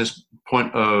pick you up on this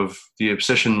point of the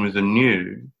obsession with the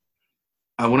new.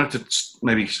 I wanted to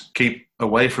maybe keep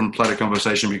away from platter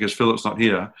conversation because Philip's not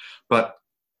here, but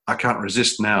I can't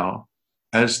resist now.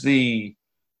 As the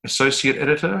associate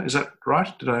editor, is that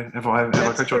right? Have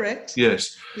I correct.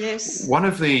 Yes. Yes.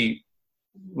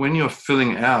 When you're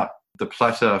filling out the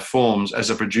platter forms as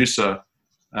a producer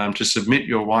to submit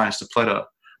your wines to platter,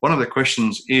 one of the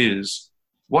questions is,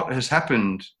 what has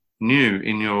happened new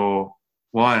in your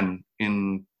wine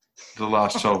in the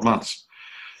last 12 months?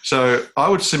 So I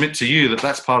would submit to you that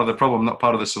that's part of the problem, not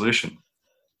part of the solution.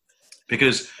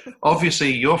 Because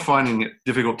obviously you're finding it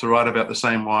difficult to write about the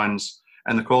same wines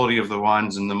and the quality of the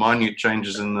wines and the minute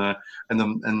changes and the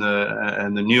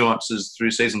nuances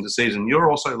through season to season. You're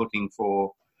also looking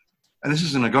for, and this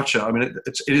isn't a gotcha. I mean,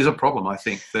 it is a problem. I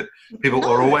think that people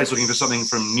are always looking for something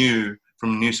from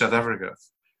new South Africa.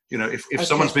 You know, if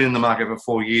someone's been in the market for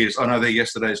 4 years, I know they're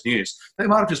yesterday's news. They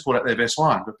might have just brought out their best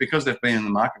wine, but because they've been in the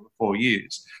market for 4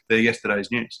 years, they're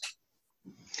yesterday's news.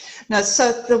 No,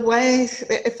 so the way,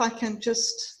 if I can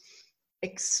just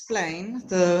explain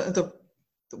the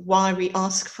why we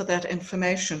ask for that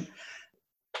information.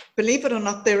 Believe it or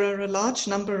not, there are a large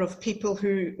number of people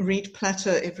who read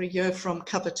Platter every year from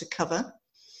cover to cover,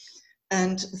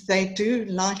 and they do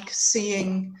like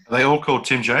seeing... Are they all called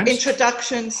Tim Jones?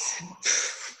 Introductions.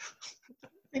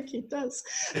 I think he does.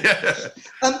 Yeah.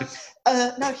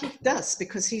 No, he does,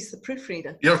 because he's the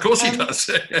proofreader. Yeah, of course he does.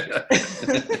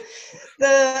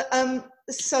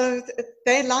 So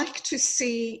they like to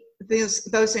see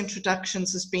those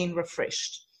introductions as being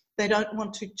refreshed. They don't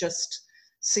want to just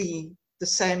see the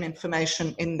same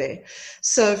information in there.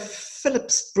 So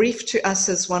Philip's brief to us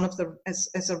as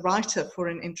as a writer for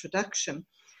an introduction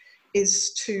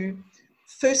is to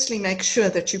firstly make sure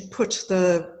that you put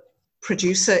the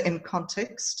producer in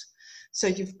context. So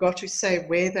you've got to say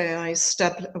where they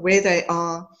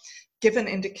are, give an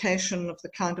indication of the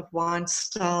kind of wine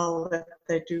style that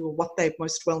they do or what they're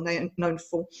most well known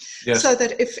for. Yes. So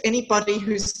that if anybody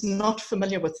who's not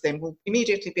familiar with them will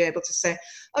immediately be able to say,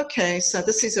 okay, so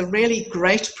this is a really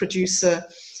great producer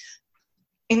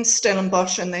in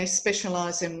Stellenbosch, and they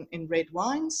specialize in red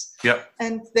wines. Yep.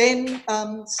 And then,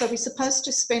 so we're supposed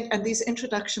to spend, and these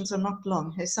introductions are not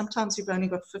long. Hey, sometimes you've only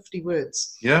got 50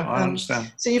 words. Yeah, I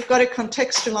understand. So you've got to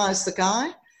contextualize the guy.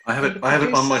 I have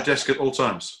it on my desk at all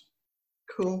times.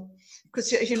 Cool.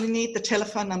 Because you need the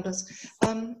telephone numbers.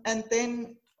 And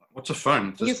then... What's a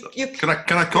phone? Can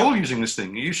I call using this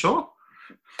thing? Are you sure?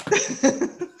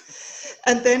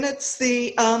 And then it's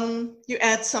you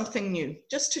add something new,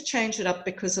 just to change it up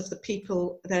because of the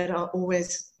people that are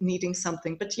always needing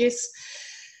something. But yes,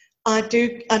 I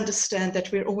do understand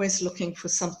that we're always looking for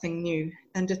something new,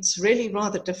 and it's really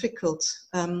rather difficult.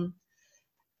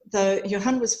 Though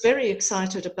Johan was very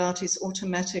excited about his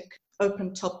automatic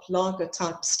open-top lager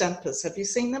type stampers. Have you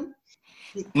seen them?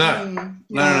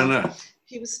 No.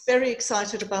 He was very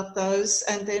excited about those.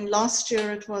 And then last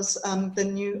year it was the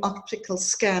new optical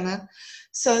scanner.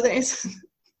 So there is,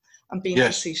 I'm being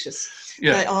facetious.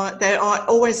 Yeah. There are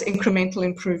always incremental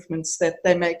improvements that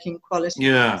they're making quality.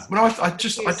 Yeah. But I'm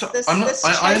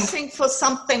chasing for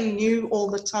something new all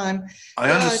the time.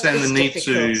 I understand the need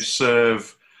to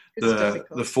serve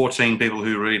the 14 people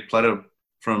who read Platter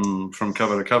from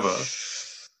cover to cover.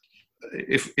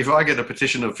 If I get a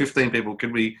petition of 15 people,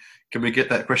 can we get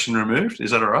that question removed?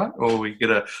 Is that all right? Or we get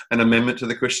an amendment to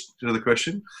the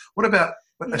question? What about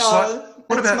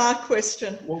my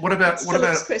question. What about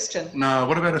question? No,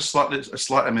 what about a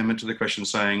slight amendment to the question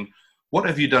saying, what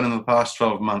have you done in the past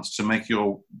 12 months to make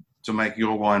your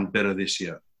wine better this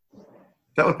year?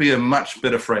 That would be a much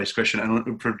better phrased question, and it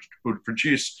would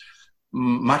produce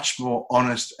much more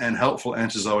honest and helpful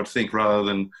answers, I would think, rather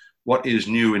than what is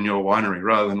new in your winery,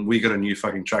 rather than we got a new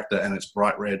fucking tractor and it's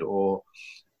bright red, or,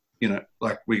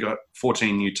 like we got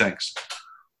 14 new tanks.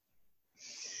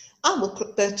 I will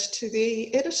put that to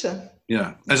the editor.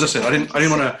 Yeah, as I said, I didn't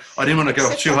want to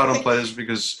go too hard on players,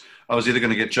 because I was either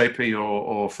going to get JP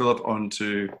or Philip on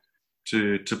to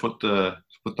put the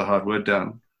hard word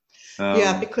down.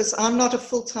 Because I'm not a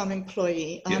full-time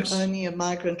employee. I'm only a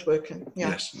migrant worker. Yeah.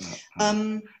 Yes.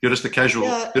 You're just the casual.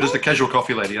 You're just the casual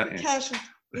coffee lady, aren't you? Casual.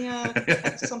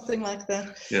 Yeah, something like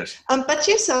that. Yes. But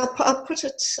yes, I'll put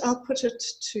it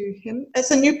to him.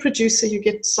 As a new producer, you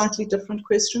get slightly different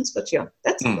questions, but yeah,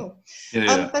 that's cool.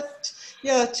 Yeah. But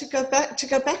yeah, to go back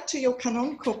to your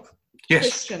Kanonkorp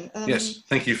question. Yes.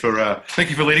 Thank you for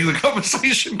leading the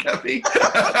conversation, Kathy.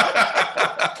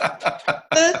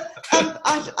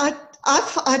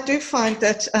 I do find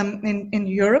that in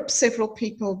Europe, several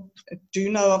people do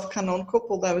know of Kanonkorp,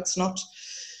 although it's not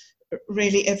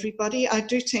really everybody. I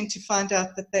do tend to find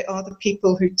out that they are the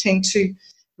people who tend to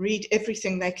read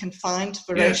everything they can find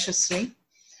voraciously.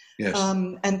 Yes.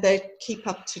 And they keep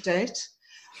up to date.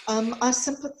 I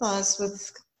sympathize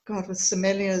with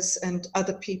sommeliers and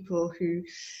other people who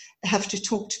have to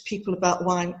talk to people about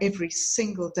wine every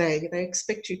single day. They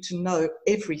expect you to know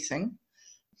everything.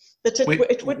 But it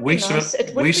would be nice.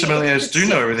 We sommeliers do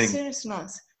know everything. Seriously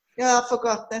nice. Yeah, I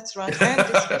forgot. That's right. And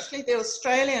especially the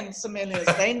Australian sommeliers,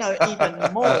 they know even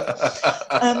more.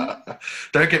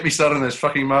 Don't get me started on those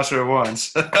fucking Master of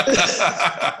Wines.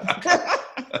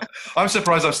 I'm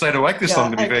surprised I've stayed awake this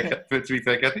long, to be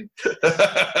fair, Kathy.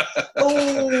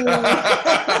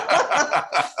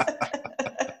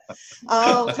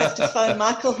 I'll have to phone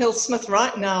Michael Hill-Smith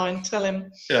right now and tell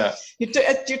him. Yeah. You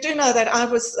do know that I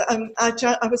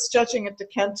was judging at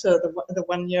Decanter the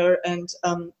 1 year, and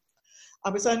I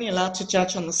was only allowed to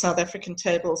judge on the South African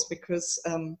tables because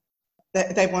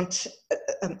they want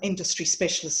industry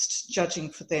specialists judging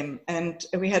for them. And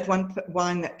we had one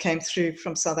wine that came through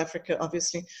from South Africa,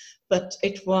 obviously, but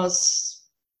it was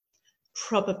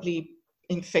probably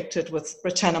infected with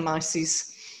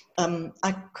Brettanomyces.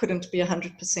 I couldn't be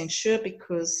 100% sure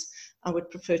because I would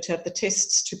prefer to have the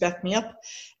tests to back me up.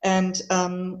 And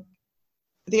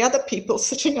the other people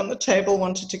sitting on the table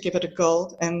wanted to give it a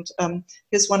gold. And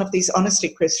here's one of these honesty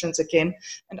questions again.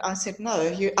 And I said, no,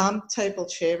 I'm table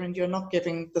chair and you're not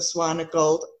giving this wine a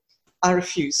gold. I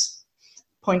refuse,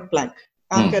 point blank.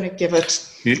 I'm going to give it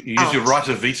You use your right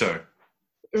of veto.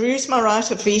 Use my right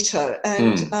of veto.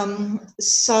 And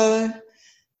so...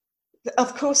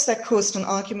 Of course, that caused an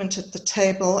argument at the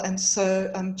table, and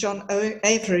so John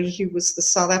Avery, who was the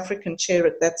South African chair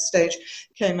at that stage,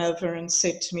 came over and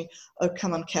said to me, "Oh,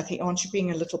 come on, Kathy, aren't you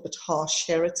being a little bit harsh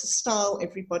here? It's a style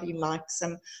everybody likes,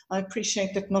 and I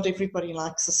appreciate that not everybody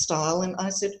likes a style." And I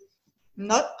said,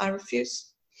 "No, I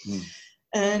refuse."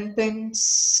 And then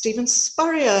Stephen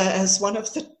Spurrier, as one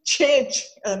of the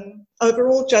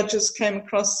overall judges, came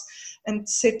across and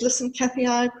said, "Listen, Kathy,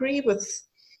 I agree with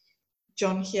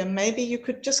John here, maybe you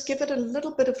could just give it a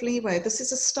little bit of leeway. This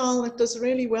is a style that does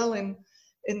really well in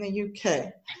the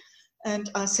UK."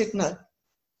 And I said no.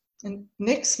 And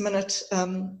next minute,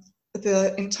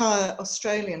 the entire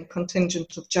Australian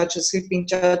contingent of judges who'd been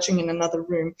judging in another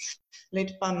room,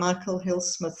 led by Michael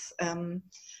Hill-Smith and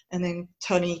then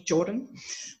Tony Jordan,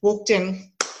 walked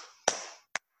in,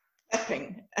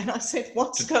 clapping. And I said,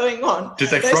 "What's going on?" Did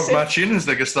they frog march in as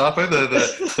the Gestapo, the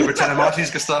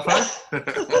Brettanomyces Gestapo?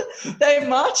 They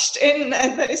marched in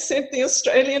and they said, "The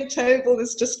Australian table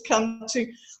has just come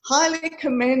to highly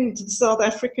commend the South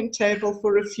African table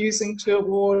for refusing to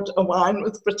award a wine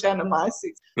with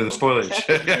Brettanomyces." With a spoilage.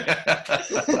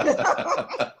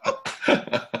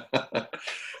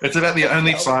 It's about the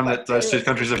only time that those two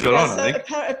countries have got on, I think.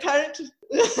 Apparently,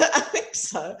 I think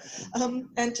so.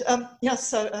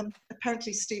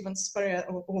 Apparently Stephen Spurrier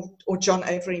or John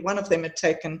Avery, one of them had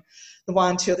taken the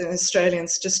wine to the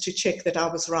Australians just to check that I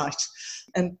was right.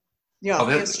 And the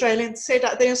Australians said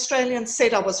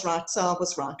I was right, so I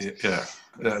was right. Yeah.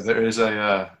 There is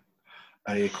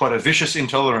quite a vicious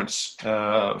intolerance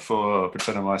for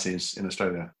Brettanomyces in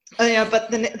Australia. Oh yeah, but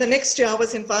the next year I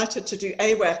was invited to do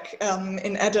AWAC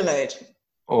in Adelaide.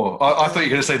 Oh, I thought you were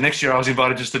going to say next year I was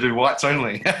invited just to do whites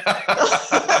only.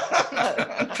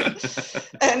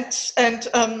 And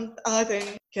I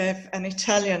then gave an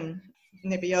Italian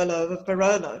Nebbiolo of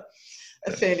Barolo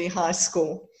a fairly high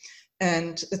score.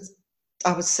 And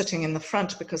I was sitting in the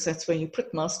front because that's where you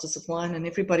put Masters of Wine, and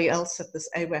everybody else at this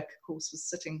AWAC course was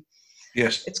sitting.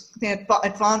 Yes. It's the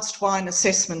Advanced Wine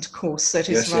Assessment course that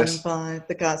is run by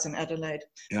the guys in Adelaide.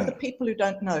 Yeah. For the people who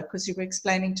don't know, because you were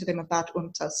explaining to them about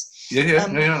UMTAS. Yeah,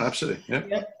 absolutely.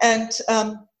 Yeah. And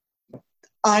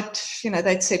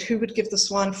they'd said who would give this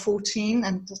wine 14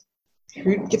 and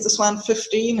who would give this wine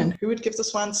 15 and who would give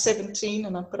this wine 17,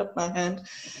 and I put up my hand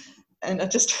and I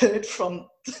just heard from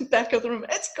the back of the room,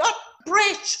 "It's got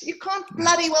Brett, you can't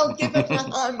bloody well give it a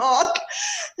high mark."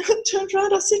 I turned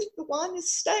around, I said, "The wine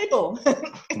is stable."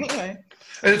 Anyway.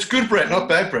 And it's good Brett, not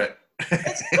bad Brett.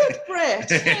 It's good Brett,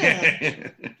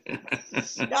 yeah.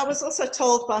 I was also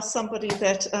told by somebody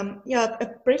that,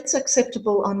 Brett's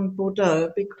acceptable on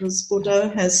Bordeaux because Bordeaux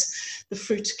has the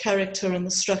fruit character and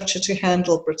the structure to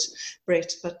handle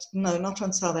Brett, but no, not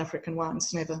on South African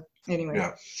wines, never.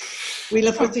 Anyway, we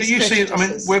live with these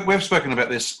prejudices. We've spoken about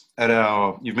this at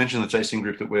you've mentioned the tasting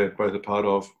group that we're both a part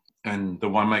of, and the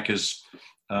winemakers.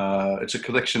 It's a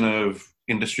collection of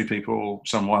industry people,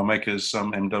 some winemakers,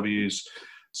 some MWs,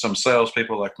 some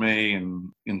salespeople like me,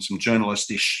 and some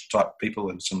journalist-ish type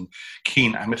people, and some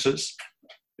keen amateurs.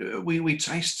 We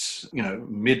taste,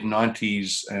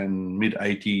 mid-90s and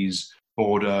mid-80s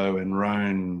Bordeaux and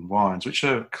Rhone wines, which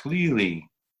are clearly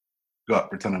got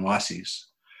Brettanomyces.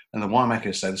 And the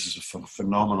winemakers say this is a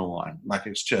phenomenal wine. Like,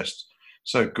 it's just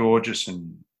so gorgeous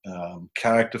and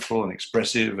characterful and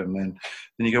expressive. And then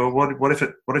you go, well, what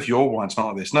if your wine's not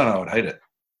like this? No, I'd hate it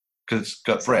because it's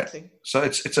got Brett. So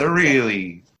it's a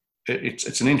really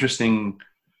it's an interesting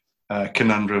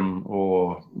conundrum,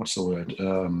 or what's the word?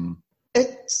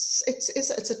 It's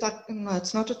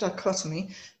not a dichotomy,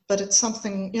 but it's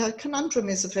something. Conundrum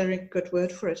is a very good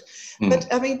word for it. But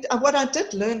I mean, what I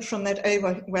did learn from that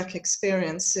AWAC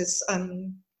experience is,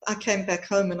 I came back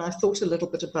home and I thought a little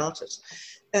bit about it,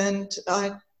 and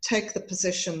I take the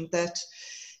position that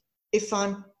if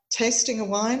I'm tasting a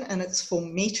wine and it's for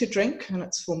me to drink and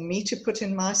it's for me to put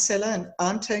in my cellar and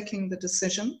I'm taking the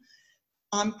decision,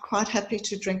 I'm quite happy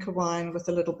to drink a wine with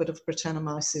a little bit of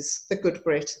Brettanomyces, the good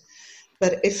Brett.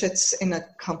 But if it's in a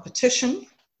competition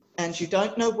and you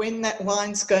don't know when that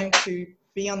wine's going to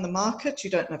be on the market. You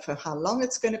don't know for how long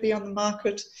it's going to be on the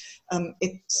market.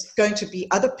 It's going to be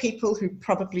other people who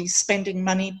probably spending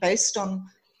money based on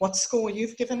what score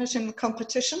you've given it in the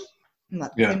competition.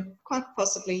 Then quite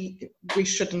possibly we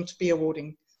shouldn't be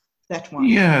awarding that one.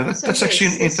 Yeah, that's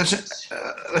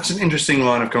an interesting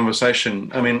line of conversation.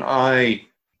 I mean, I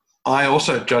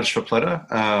also judge for Platter,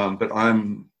 but I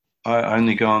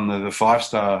only go on the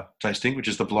 5-star tasting, which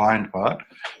is the blind part,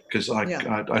 because I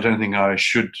don't think I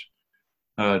should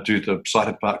do the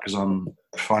sighted part because I'm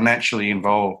financially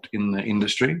involved in the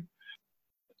industry,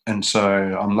 and so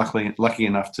I'm lucky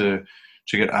enough to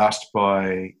get asked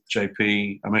by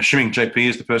JP. I'm assuming JP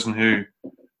is the person who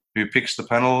picks the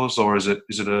panels, or is it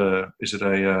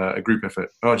a group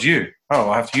effort? Oh, it's you. Oh,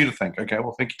 I have you to thank. Okay,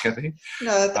 well, thank you, Kathy.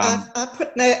 No,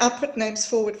 I put names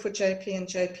forward for JP, and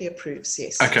JP approves.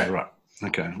 Yes. Okay, right.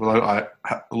 Okay. Well,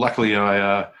 luckily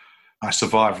I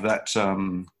survived that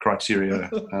criteria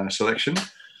selection,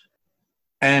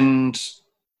 and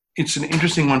it's an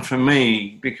interesting one for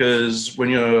me because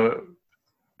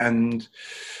and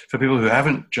for people who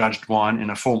haven't judged wine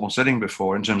in a formal setting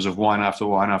before, in terms of wine after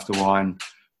wine after wine.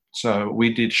 So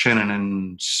we did Chenin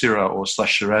and Syrah or /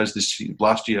 Shiraz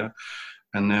last year,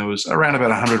 and there was around about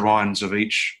 100 wines of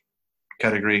each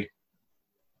category,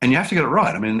 and you have to get it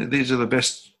right. I mean, these are the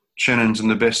best Chenins and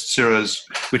the best Syrahs,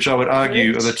 which I would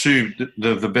argue are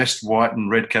the best white and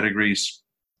red categories,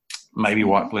 maybe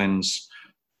white blends.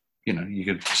 You know, you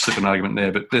could slip an argument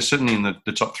there, but they're certainly in the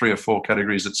top 3 or 4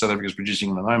 categories that South Africa is producing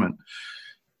at the moment.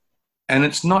 And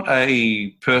it's not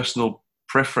a personal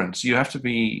preference. You have to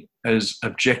be as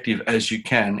objective as you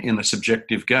can in the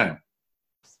subjective game.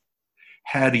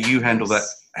 How do you handle that?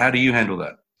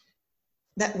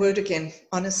 That word again,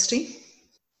 honesty.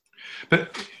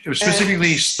 But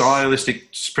specifically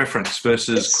stylistic preference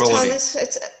versus quality.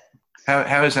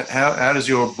 How is that? How does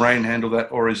your brain handle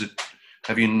that, or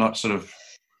have you not sort of?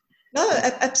 No,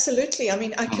 absolutely. I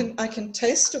mean, I can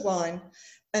taste a wine,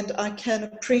 and I can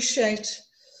appreciate.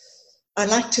 I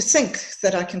like to think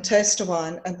that I can taste a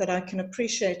wine, and that I can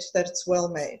appreciate that it's well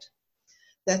made,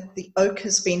 that the oak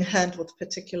has been handled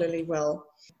particularly well,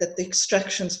 that the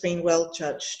extraction's been well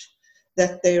judged,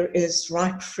 that there is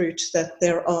ripe fruit, that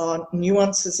there are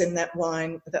nuances in that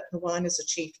wine, that the wine has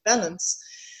achieved balance.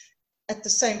 At the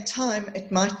same time,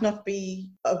 it might not be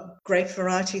a grape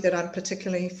variety that I'm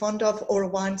particularly fond of, or a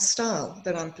wine style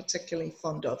that I'm particularly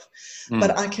fond of.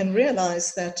 But I can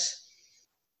realize that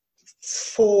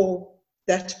for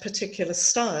that particular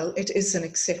style, it is an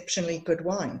exceptionally good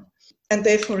wine. And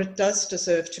therefore, it does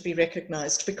deserve to be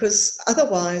recognized, because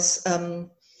otherwise,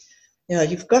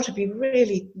 you've got to be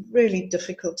really, really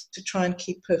difficult to try and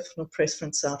keep personal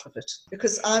preference out of it.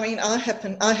 Because, I mean, I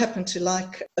happen to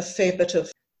like a fair bit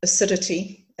of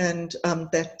acidity and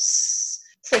that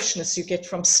freshness you get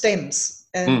from stems.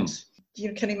 And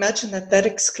you can imagine that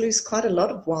excludes quite a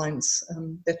lot of wines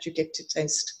that you get to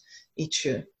taste each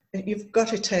year. You've got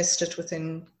to taste it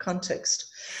within context.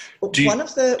 I've got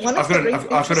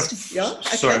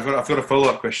a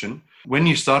follow-up question. When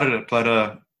you started at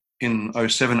Platter in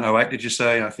 07, 08, did you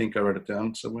say? I think I wrote it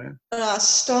down somewhere. I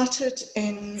started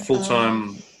in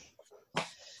full-time,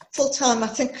 I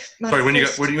think. When you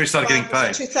started getting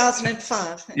paid?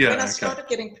 2005. Yeah. When I started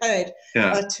getting paid,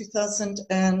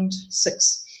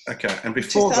 2006. Okay, and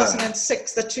before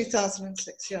 2006, the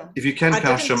 2006, yeah. If you can,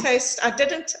 I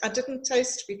didn't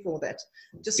taste before that.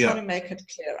 Just want to make it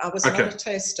clear. I was not a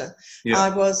taster.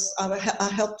 Yeah. I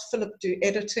helped Philip do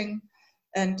editing,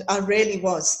 and I really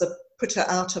was the putter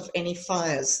out of any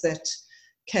fires that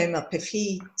came up. If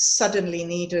he suddenly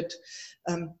needed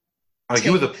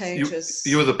you were the pages,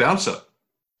 you were the bouncer.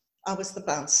 I was the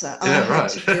bouncer. Yeah, I had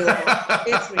to deal with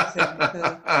everything.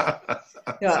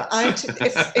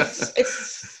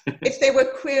 If there were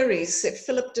queries, if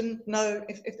Philip didn't know,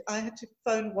 if I had to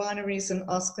phone wineries and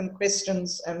ask them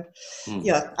questions, and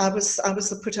I was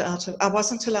the putter out of. I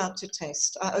wasn't allowed to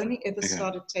taste. I only ever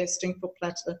started tasting for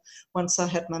Platter once I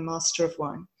had my Master of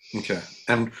Wine. Okay,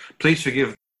 and please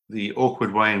forgive the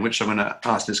awkward way in which I'm going to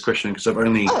ask this question, because I've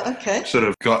only sort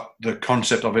of got the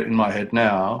concept of it in my head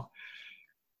now.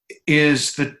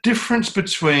 Is the difference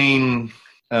between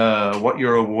what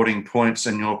you're awarding points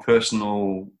and your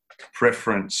personal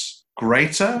preference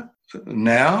greater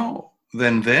now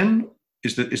than then?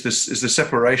 Is the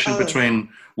separation between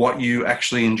what you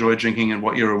actually enjoy drinking and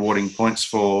what you're awarding points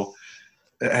for,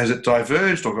 has it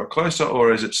diverged or got closer,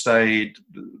 or has it stayed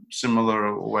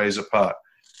similar ways apart?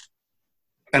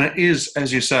 And it is,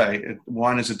 as you say,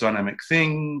 wine is a dynamic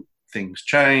thing. Things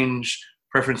change,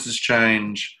 preferences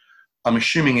change. I'm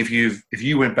assuming if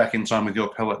you went back in time with your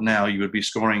palate now, you would be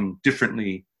scoring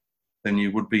differently than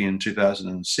you would be in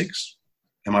 2006.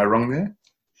 Am I wrong there?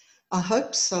 I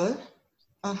hope so.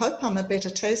 I hope I'm a better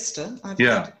taster. I've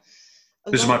had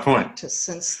this is my point. Practice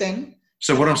since then.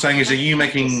 So what I'm saying is, are you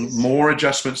making more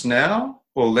adjustments now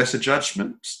or less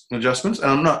adjustments? And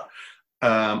I'm not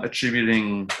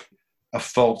attributing a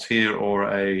fault here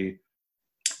or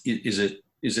is it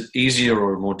easier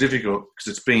or more difficult,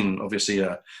 because it's been obviously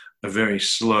a very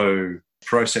slow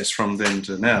process from then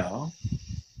to now.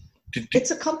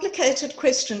 It's a complicated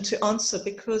question to answer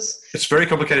because... It's very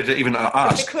complicated to even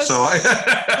ask. Because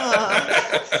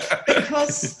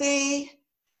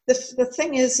the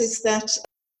thing is that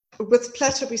with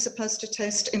platter we're supposed to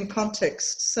taste in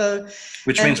context. So,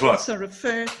 which means what?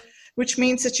 Which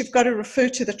means that you've got to refer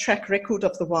to the track record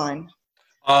of the wine.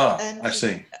 I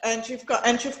see. And you've got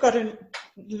to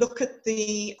look at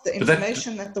the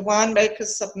information that the winemakers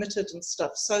submitted and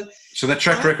stuff. So that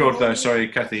track record, though. Sorry,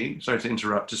 Kathy. Sorry to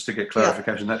interrupt. Just to get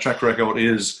clarification, that track record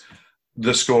is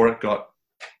the score it got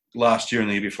last year and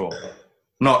the year before,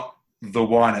 not the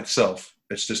wine itself.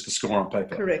 It's just the score on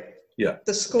paper. Correct. Yeah.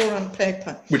 The score on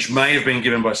paper, which may have been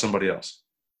given by somebody else.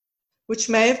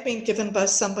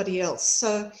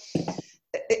 So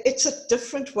it's a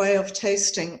different way of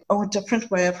tasting or a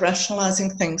different way of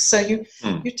rationalizing things. So you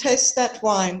taste that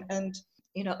wine, and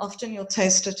often you'll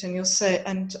taste it and you'll say,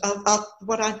 and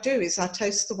what I do is I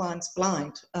taste the wines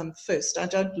blind first. I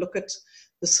don't look at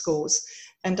the scores,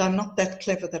 and I'm not that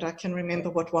clever that I can remember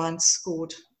what wines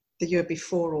scored the year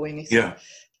before or anything. Yeah.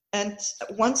 And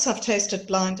once I've tasted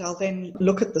blind, I'll then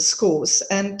look at the scores.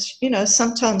 And,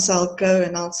 sometimes I'll go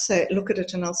and I'll say, look at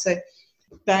it and I'll say,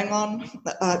 bang on,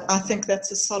 I think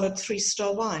that's a solid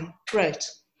 3-star wine. Great.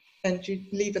 And you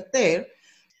leave it there.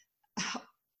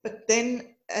 But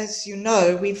then, as you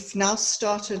know, we've now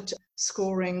started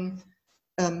scoring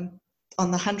on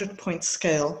the 100-point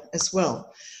scale as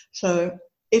well. So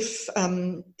if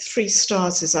 3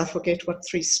 stars is, I forget what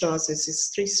 3 stars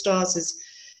is 3 stars is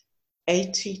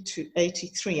 80 to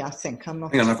 83, I think. I'm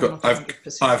not. Hang on,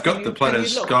 I've got the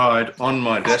Platter's Guide on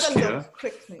my desk here. Have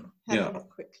a look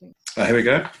quickly. Here we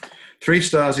go. 3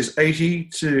 stars is 80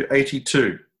 to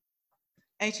 82.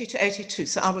 80 to 82.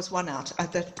 So I was 1 out.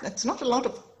 That's not a lot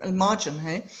of margin,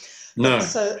 hey? No.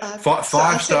 So,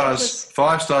 5 stars.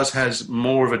 5 stars has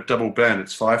more of a double band.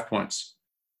 It's 5 points.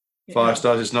 5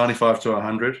 stars is 95 to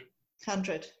 100.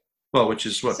 100. Well, which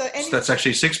is what? So that's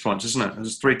actually 6 points, isn't it?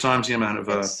 It's 3 times the amount of.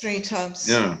 It's 3 times.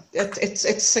 Yeah.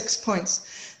 It's 6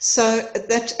 points. So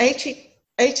that 80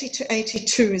 to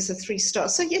 82 is a 3 star.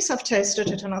 So yes, I've tasted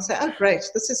it, and I'll say, oh great,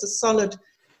 this is a solid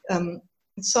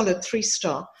 3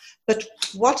 star. But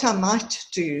what I might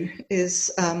do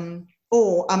is,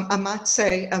 or I might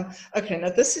say, okay,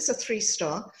 now this is a 3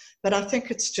 star, but I think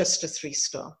it's just a 3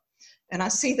 star. And I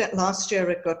see that last year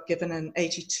it got given an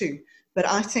 82. But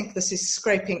I think this is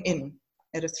scraping in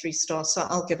at a 3 star, so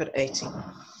I'll give it 80.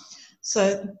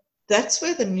 So that's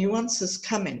where the nuances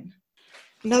come in.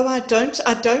 No, I don't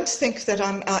think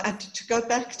that to go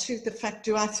back to the fact,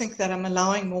 do I think that I'm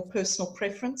allowing more personal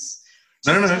preference?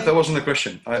 No, that wasn't the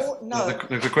question.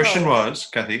 The question was,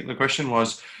 Kathy,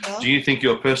 do you think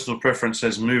your personal preference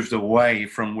has moved away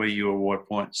from where you award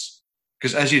points?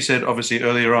 Because as you said, obviously,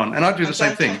 earlier on, and I do the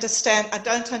same thing. I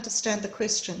don't understand the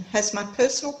question. Has my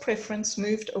personal preference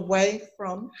moved away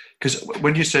from? Because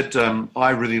when you said,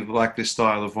 I really like this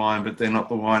style of wine, but they're not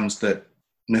the wines that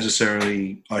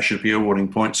necessarily I should be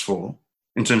awarding points for,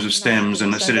 in terms of stems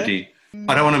and acidity.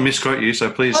 I don't want to misquote you, so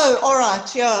please. Oh, all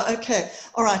right. Yeah, okay.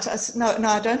 All right. No,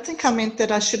 I don't think I meant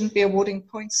that I shouldn't be awarding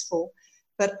points for.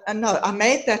 But no, I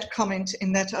made that comment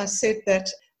in that I said that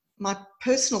my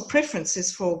personal preference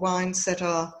is for wines that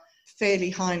are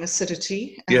fairly high in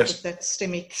acidity and with that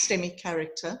stemmy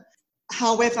character.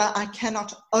 However, I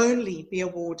cannot only be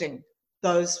awarding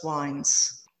those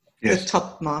wines the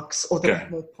top marks or the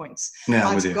more points.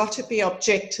 I've got to be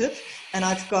objective, and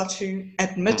I've got to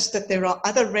admit that there are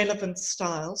other relevant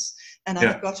styles, and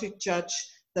I've got to judge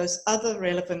those other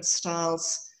relevant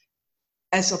styles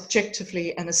as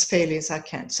objectively and as fairly as I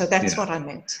can. So that's what I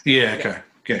meant. Yeah, okay.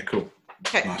 Yeah, cool.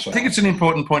 Okay. Nice. I think it's an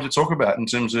important point to talk about in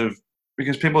terms of,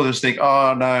 because people just think,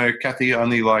 oh no, Kathy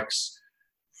only likes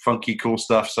funky cool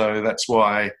stuff, so that's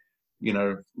why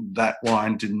that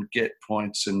wine didn't get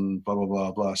points and blah blah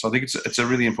blah blah. So I think it's a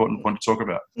really important point to talk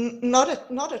about. Not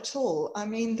at all. I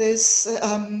mean, there's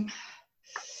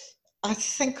I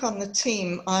think on the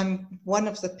team I'm one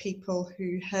of the people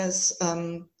who has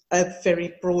a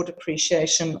very broad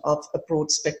appreciation of a broad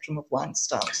spectrum of wine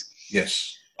styles.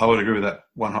 Yes. I would agree with that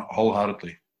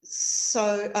wholeheartedly.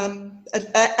 So,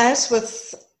 as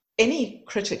with any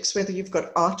critics, whether you've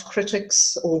got art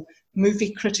critics or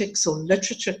movie critics or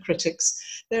literature critics.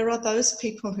 There are those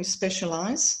people who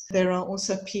specialize. There are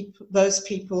also those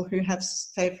people who have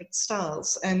favorite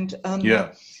styles. And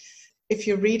if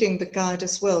you're reading the guide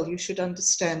as well, you should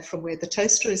understand from where the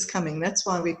taster is coming. That's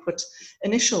why we put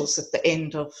initials at the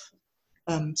end of,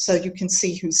 so you can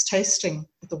see who's tasting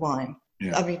the wine.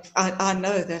 Yeah. I mean, I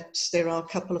know that there are a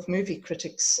couple of movie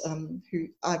critics who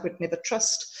I would never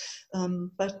trust,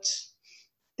 but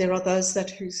there are those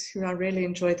who I really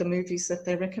enjoy the movies that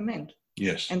they recommend.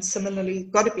 Yes. And similarly,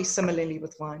 got to be similarly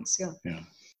with wines,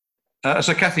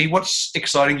 So, Kathy, what's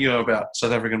exciting you about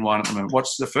South African wine at the moment?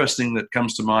 What's the first thing that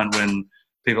comes to mind when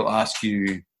people ask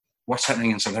you what's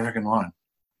happening in South African wine?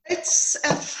 It's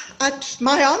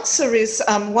my answer is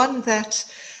one that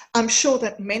I'm sure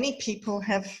that many people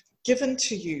have given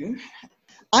to you.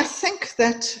 I think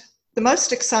that the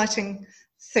most exciting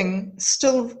thing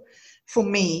still for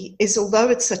me is, although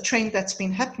it's a trend that's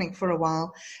been happening for a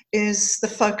while, is the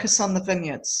focus on the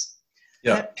vineyards.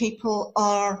 Yeah. That people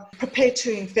are prepared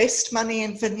to invest money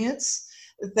in vineyards,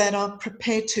 that are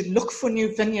prepared to look for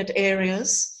new vineyard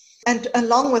areas. And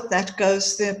along with that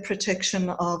goes the protection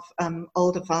of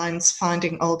older vines,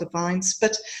 finding older vines,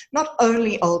 but not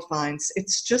only old vines.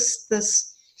 It's just this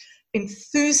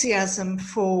enthusiasm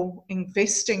for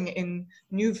investing in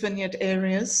new vineyard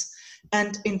areas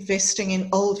and investing in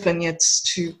old vineyards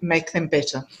to make them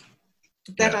better.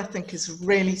 That I think is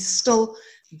really still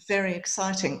very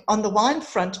exciting. On the wine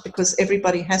front, because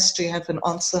everybody has to have an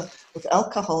answer with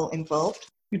alcohol involved,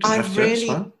 I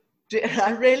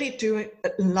really do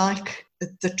like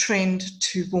the trend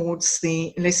towards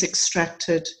the less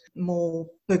extracted, more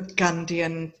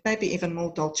Burgundian, maybe even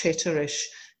more Dolcetto-ish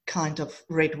kind of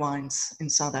red wines in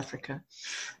South Africa.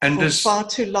 And for far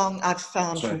too long, I've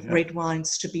found red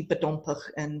wines to be bedompig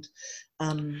and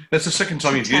that's the second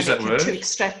time you've used that word. Too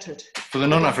extracted. For the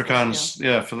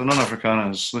non-Afrikaners, for the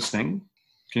non-Afrikaners listening,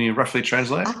 can you roughly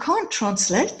translate? I can't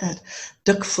translate that.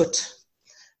 Dikvoet.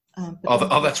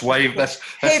 That's wave. That's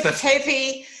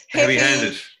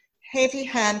heavy-handed.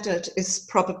 Heavy-handed is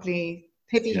probably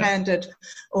heavy-handed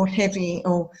or heavy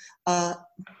or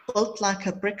built like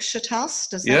a brick shit house.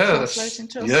 Does that translate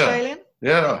into Australian?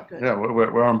 Yeah.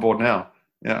 We're on board now.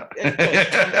 Yeah. Okay,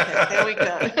 there we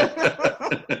go.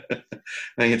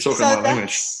 Now you're talking my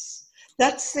language.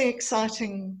 That's the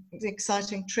exciting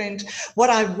trend. What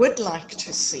I would like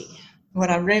to see, what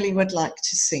I really would like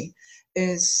to see,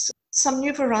 is some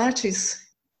new varieties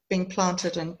being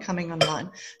planted and coming online.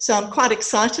 So I'm quite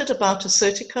excited about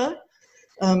Assertico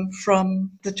from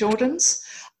the Jordans.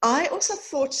 I also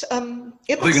thought... I thought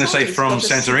you were going to say from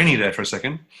Santorini there for a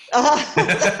second. No,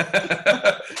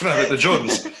 the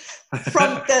Jordans.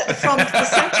 from the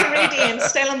Santorini and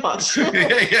Stellenbosch.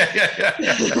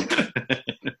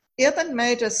 Urban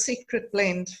made a secret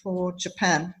blend for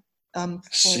Japan.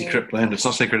 Secret blend. It's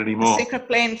not secret anymore. Secret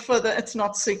blend it's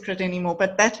not secret anymore,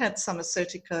 but that had some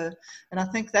Assertico, and I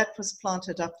think that was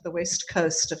planted up the west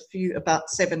coast about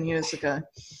 7 years ago.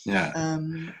 Yeah.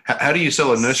 How do you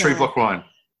sell a nursery block wine?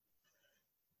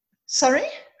 Sorry?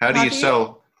 How do you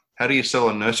sell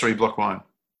a nursery block wine?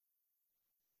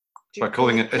 By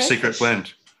calling it a secret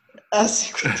blend. A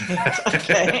secret blend.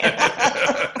 Okay.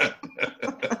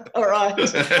 All right.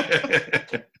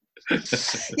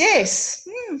 Yes.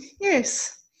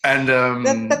 And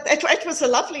but it was a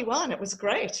lovely wine. It was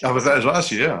great. That was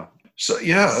last year.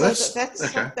 Yeah.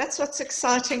 So that's what's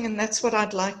exciting, and that's what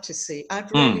I'd like to see. I'd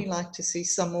really like to see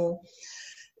some more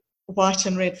white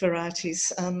and red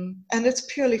varieties, and it's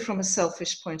purely from a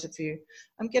selfish point of view.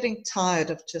 I'm getting tired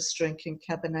of just drinking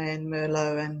Cabernet and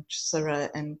Merlot and Syrah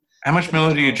and... How much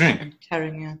Merlot do you drink?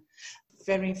 Carignan.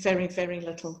 Very, very, very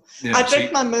little. Yeah, I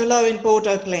drink my Merlot in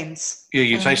Bordeaux blends. Yeah,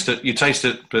 you taste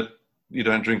it, but you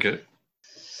don't drink it.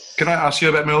 Can I ask you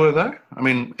about Merlot, though? I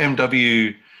mean,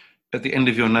 MW at the end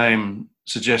of your name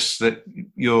suggests that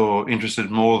you're interested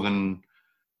more than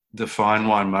the fine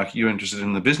wine market. You're interested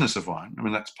in the business of wine. I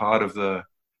mean, that's part of the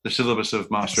syllabus of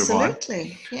Master of Wine.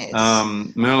 Absolutely, yes.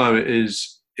 Merlot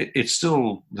it's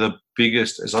still the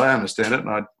biggest, as I understand it,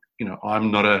 and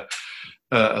I'm not a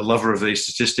lover of these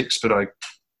statistics, but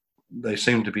they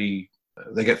seem to be,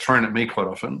 they get thrown at me quite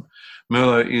often.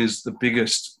 Merlot is the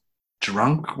biggest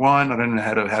drunk wine. I don't know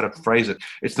how to phrase it.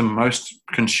 It's the most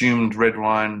consumed red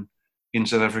wine in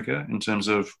South Africa in terms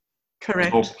of...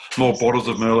 Correct. More bottles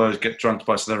of Merlot get drunk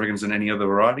by South Africans than any other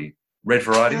red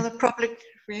variety. No, they've probably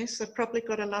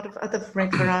got a lot of other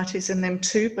red varieties in them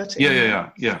too. But Yeah.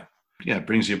 It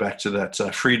brings you back to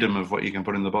that freedom of what you can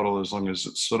put in the bottle as long as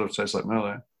it sort of tastes like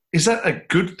Merlot. Is that a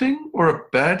good thing or a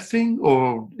bad thing,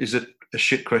 or is it a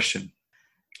shit question?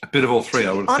 A bit of all three,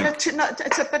 I would think. No,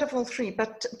 it's a bit of all three,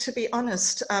 but to be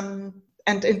honest, and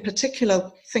in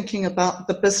particular, thinking about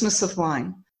the business of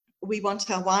wine, we want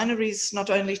our wineries not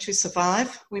only to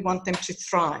survive, we want them to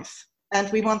thrive. And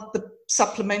we want the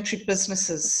supplementary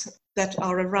businesses that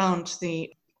are around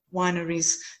the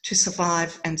wineries to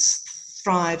survive and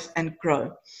thrive and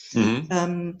grow.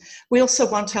 Mm-hmm. We also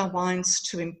want our wines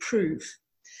to improve.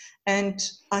 And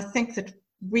I think that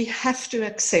we have to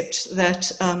accept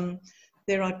that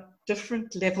there are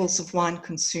different levels of wine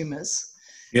consumers.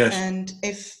 Yes. And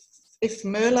if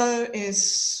Merlot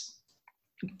is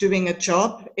doing a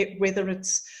job, whether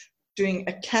it's doing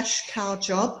a cash cow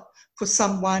job for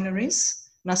some wineries,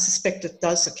 and I suspect it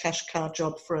does a cash cow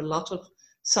job for a lot of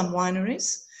some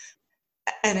wineries,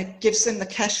 and it gives them the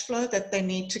cash flow that they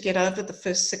need to get over the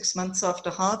first 6 months after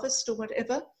harvest or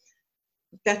whatever,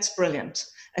 that's brilliant.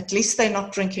 At least they're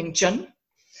not drinking gin.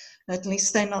 At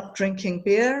least they're not drinking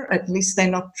beer. At least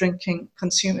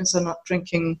consumers are not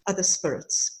drinking other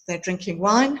spirits. They're drinking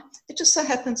wine. It just so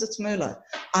happens it's Merlot.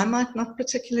 I might not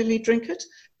particularly drink it,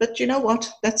 but you know what?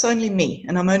 That's only me,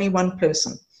 and I'm only one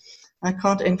person. I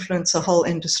can't influence a whole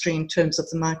industry in terms of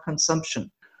my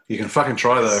consumption. You can fucking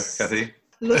try though, Kathy.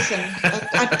 Listen,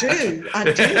 I do. You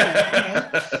know?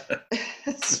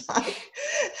 It's like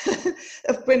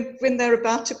when they're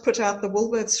about to put out the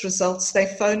Woolworths results, they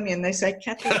phone me and they say,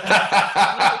 Kathy,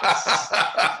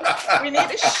 we need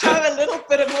to show a little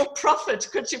bit of more profit.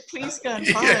 Could you please go and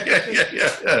buy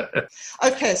it?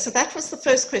 Okay, so that was the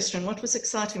first question. What was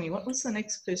exciting me? What was the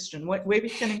next question? Where we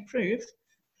can improve?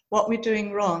 What we're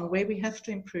doing wrong, where we have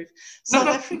to improve.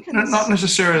 Not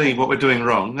necessarily what we're doing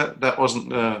wrong. That wasn't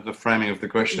the framing of the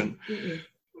question. Mm-hmm.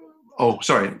 Oh,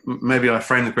 sorry. Maybe I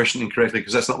framed the question incorrectly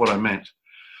because that's not what I meant.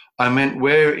 I meant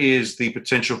where is the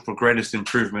potential for greatest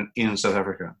improvement in South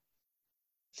Africa?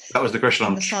 That was the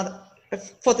question.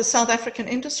 For the South African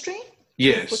industry?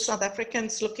 Yes. For South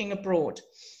Africans looking abroad?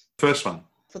 First one.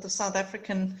 For the South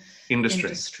African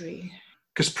industry.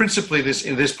 Because principally this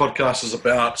podcast is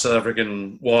about South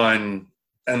African wine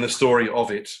and the story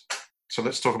of it. So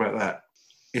let's talk about that.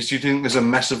 Do you think there's a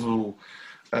massive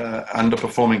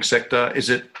underperforming sector? Is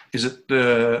it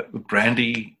the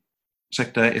brandy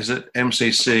sector? Is it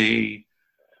MCC?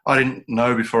 I didn't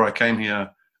know before I came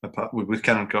here with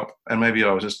Cannon Cop, and maybe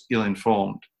I was just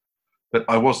ill-informed. But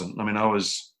I wasn't. I mean, I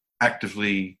was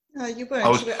actively... No, you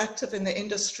weren't. You were active in the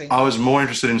industry. I was more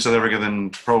interested in South Africa than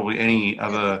probably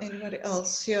anybody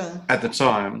else, yeah. At the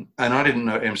time. And I didn't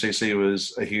know MCC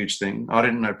was a huge thing. I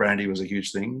didn't know brandy was a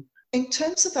huge thing. In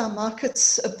terms of our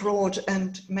markets abroad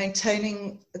and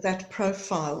maintaining that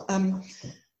profile,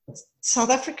 South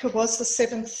Africa was the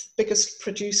 7th biggest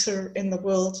producer in the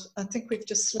world. I think we've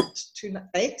just slipped to the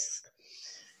 8th.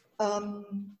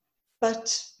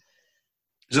 But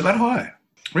is it that high?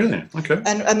 Really? Okay.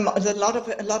 And a lot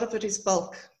of it is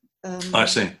bulk. I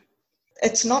see.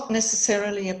 It's not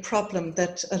necessarily a problem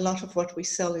that a lot of what we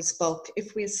sell is bulk.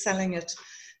 If we're selling it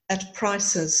at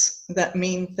prices that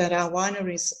mean that our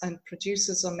wineries and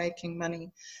producers are making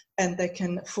money and they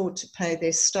can afford to pay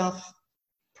their staff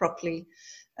properly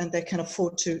and they can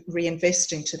afford to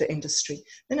reinvest into the industry,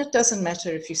 then it doesn't matter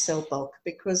if you sell bulk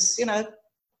because, you know,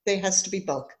 there has to be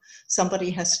bulk. Somebody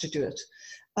has to do it.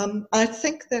 I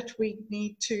think that we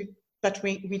need to, but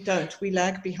we don't. We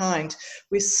lag behind.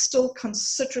 We're still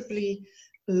considerably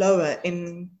lower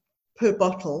in per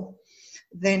bottle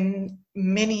than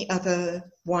many other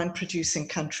wine-producing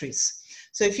countries.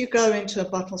 So if you go into a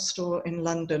bottle store in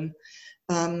London,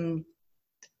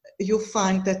 you'll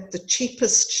find that the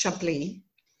cheapest Chablis,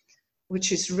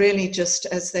 which is really just,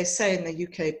 as they say in the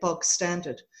UK, bog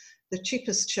standard, the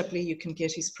cheapest Chablis you can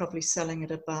get is probably selling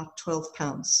at about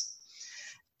 £12.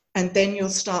 And then you'll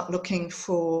start looking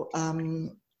for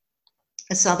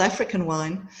a South African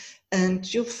wine,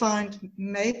 and you'll find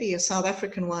maybe a South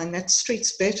African wine that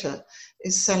Streets Better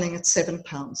is selling at £7.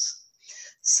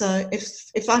 So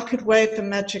if I could wave a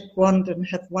magic wand and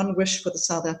have one wish for the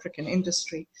South African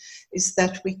industry, is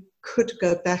that we could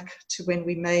go back to when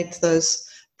we made those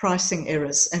pricing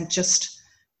errors and just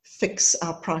fix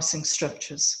our pricing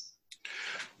structures.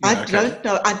 Yeah,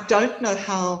 I don't know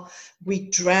how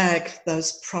we drag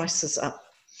those prices up.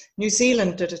 New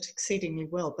Zealand did it exceedingly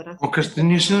well, but I think because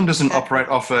New Zealand doesn't operate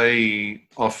off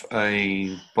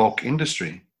a bulk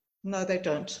industry. No, they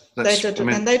don't. They did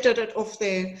it off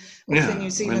their New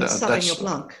Zealand Sauvignon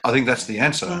Blanc. I think that's the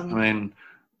answer. I mean,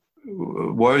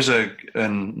 Woza,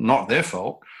 and not their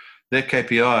fault. Their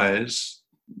KPIs,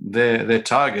 their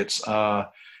targets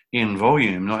are in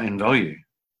volume, not in value.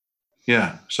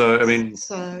 Yeah, so I mean, it's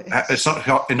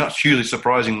not hugely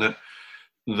surprising that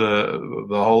the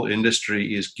whole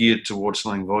industry is geared towards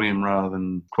selling volume rather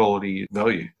than quality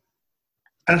value.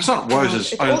 And it's not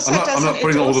Woza's. I'm not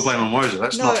putting all the blame on Woza.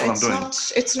 That's not what I'm doing.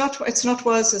 It's not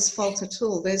Woza's fault at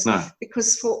all.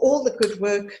 Because for all the good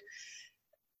work,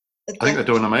 I think they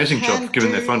do an amazing job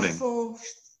given their funding.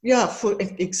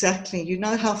 Exactly. You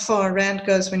know how far a rand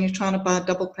goes when you're trying to buy a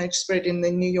double-page spread in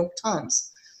the New York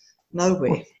Times?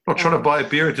 Nowhere. Well, trying to buy a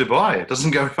beer at Dubai. It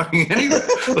doesn't go fucking anywhere.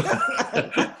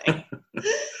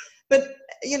 But,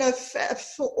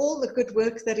 for all the good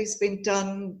work that has been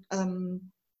done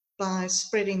by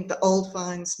spreading the old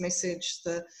vines message,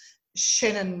 the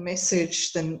Shannon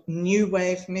message, the new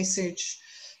wave message,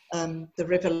 the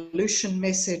revolution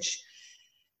message,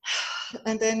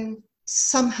 and then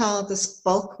somehow this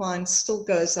bulk wine still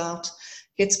goes out,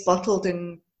 gets bottled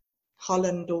in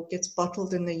Holland or gets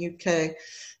bottled in the UK,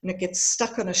 and it gets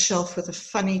stuck on a shelf with a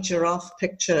funny giraffe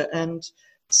picture and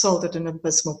sold at an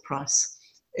abysmal price.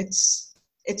 It's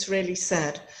really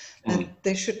sad. And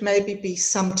there should maybe be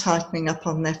some tightening up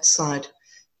on that side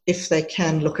if they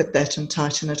can look at that and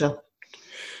tighten it up.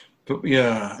 But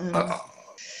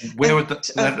where would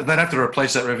they'd have to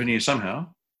replace that revenue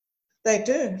somehow? They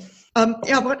do.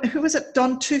 Who was it?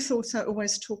 Don Tooth also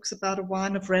always talks about a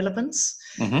wine of relevance,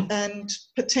 and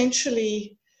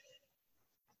potentially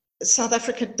South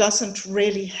Africa doesn't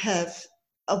really have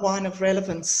a wine of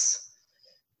relevance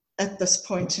at this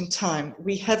point in time.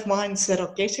 We have wines that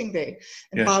are getting there.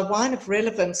 And by wine of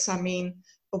relevance, I mean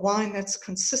a wine that's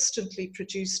consistently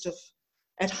produced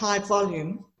at high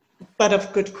volume, but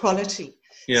of good quality.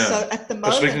 Yeah. So at the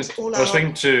moment, all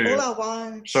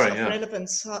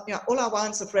our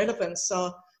wines of relevance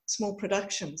are small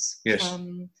productions. Yes.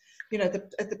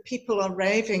 The people are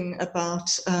raving about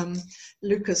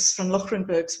Lucas van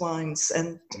Lochrenberg's wines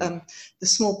and the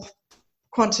small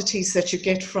quantities that you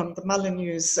get from the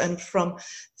Molyneux and from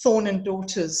Thorn and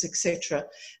Daughters, etc.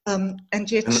 And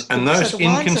those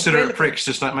inconsiderate pricks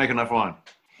just don't make enough wine.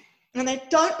 And they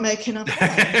don't make enough wine.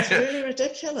 It's really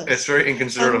ridiculous. It's very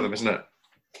inconsiderate of them, isn't it?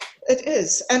 It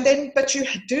is. And then, but you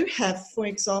do have, for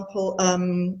example,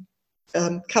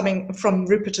 coming from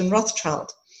Rupert and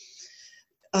Rothschild,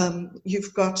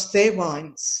 you've got their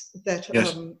wines that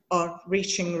are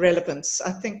reaching relevance.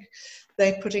 I think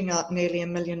they're putting out nearly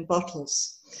 1 million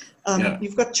bottles.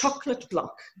 You've got Chocolate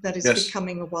Block that is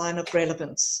becoming a wine of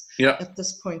relevance at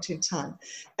this point in time.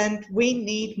 And we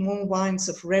need more wines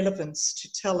of relevance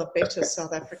to tell a better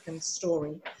South African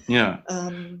story. Yeah.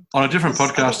 On a different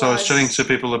podcast, I was chatting to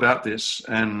people about this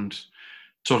and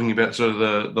talking about sort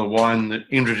of the wine that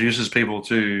introduces people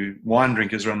to wine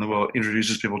drinkers around the world,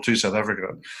 introduces people to South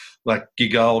Africa, like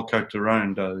Gigal Côte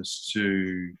d'Aron does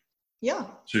to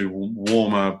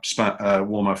warmer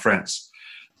France.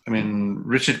 I mean,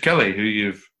 Richard Kelly, who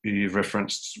you've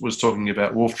referenced, was talking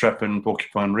about Wolf Trap and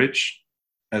Porcupine Ridge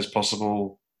as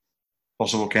possible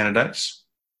candidates,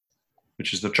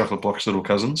 which is the Chocolate Block's little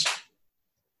cousins.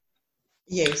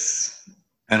 Yes.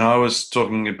 And I was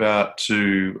talking about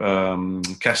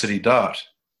Cassidy Dart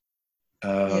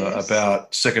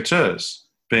about Secateurs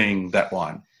being that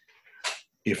wine,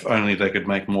 if only they could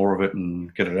make more of it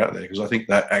and get it out there, because I think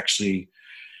that actually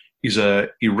is a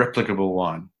irreplicable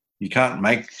wine. You can't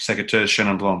make Secateurs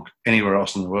Chenin Blanc anywhere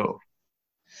else in the world.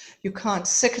 You can't.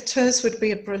 Secateurs would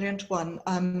be a brilliant one.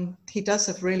 He does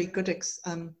have really good...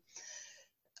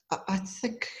 I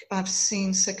think I've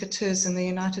seen Secateurs in the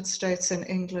United States and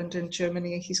England and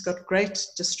Germany. He's got great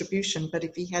distribution, but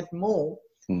if he had more,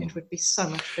 it would be so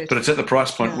much better. But it's at the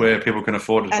price point where people can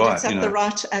afford to buy it.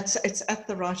 It's at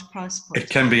the right price point. It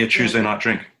can be a Tuesday night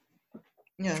drink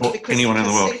for anyone in the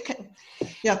world.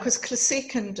 Because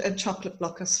Classique and Chocolate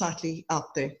Block are slightly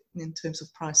out there in terms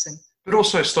of pricing. But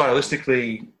also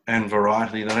stylistically and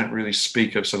variety, they don't really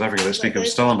speak of South Africa. They speak of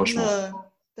Stellenbosch more.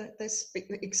 No, they speak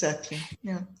exactly.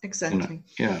 Yeah, exactly.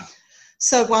 Yeah.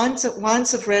 So wines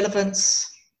of relevance.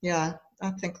 Yeah,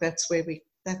 I think that's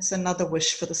another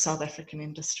wish for the South African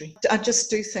industry. I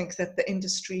just do think that the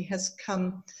industry has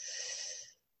come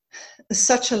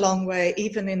such a long way,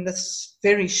 even in this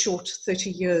very short 30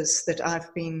 years that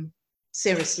I've been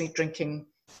seriously drinking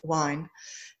wine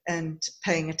and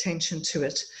paying attention to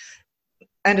it.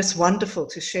 And it's wonderful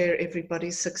to share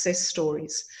everybody's success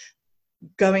stories.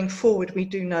 Going forward, we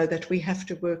do know that we have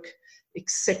to work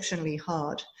exceptionally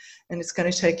hard, and it's going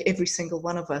to take every single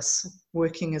one of us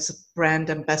working as a brand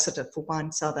ambassador for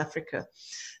Wine South Africa.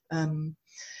 And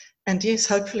yes,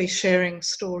 hopefully sharing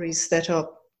stories that are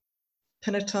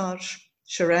Pinotage,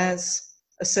 Shiraz,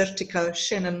 Assyrtiko,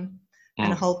 Chenin,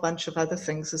 and a whole bunch of other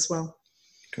things as well.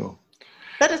 Cool.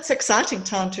 But it's exciting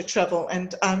time to travel,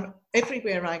 and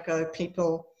everywhere I go,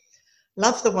 people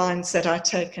love the wines that I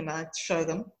take and I show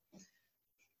them.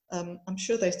 I'm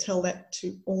sure they tell that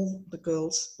to all the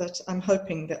girls, but I'm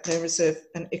hoping that they reserve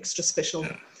an extra special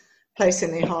place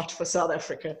in their heart for South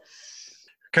Africa.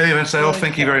 Katie Van Zyl,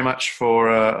 thank you very much for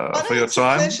your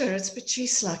time. It's a pleasure. But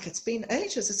geez, it's been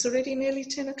ages. It's already nearly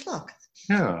 10 o'clock.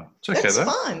 Yeah, it's okay. That's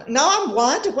fine. Now I'm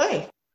wide awake.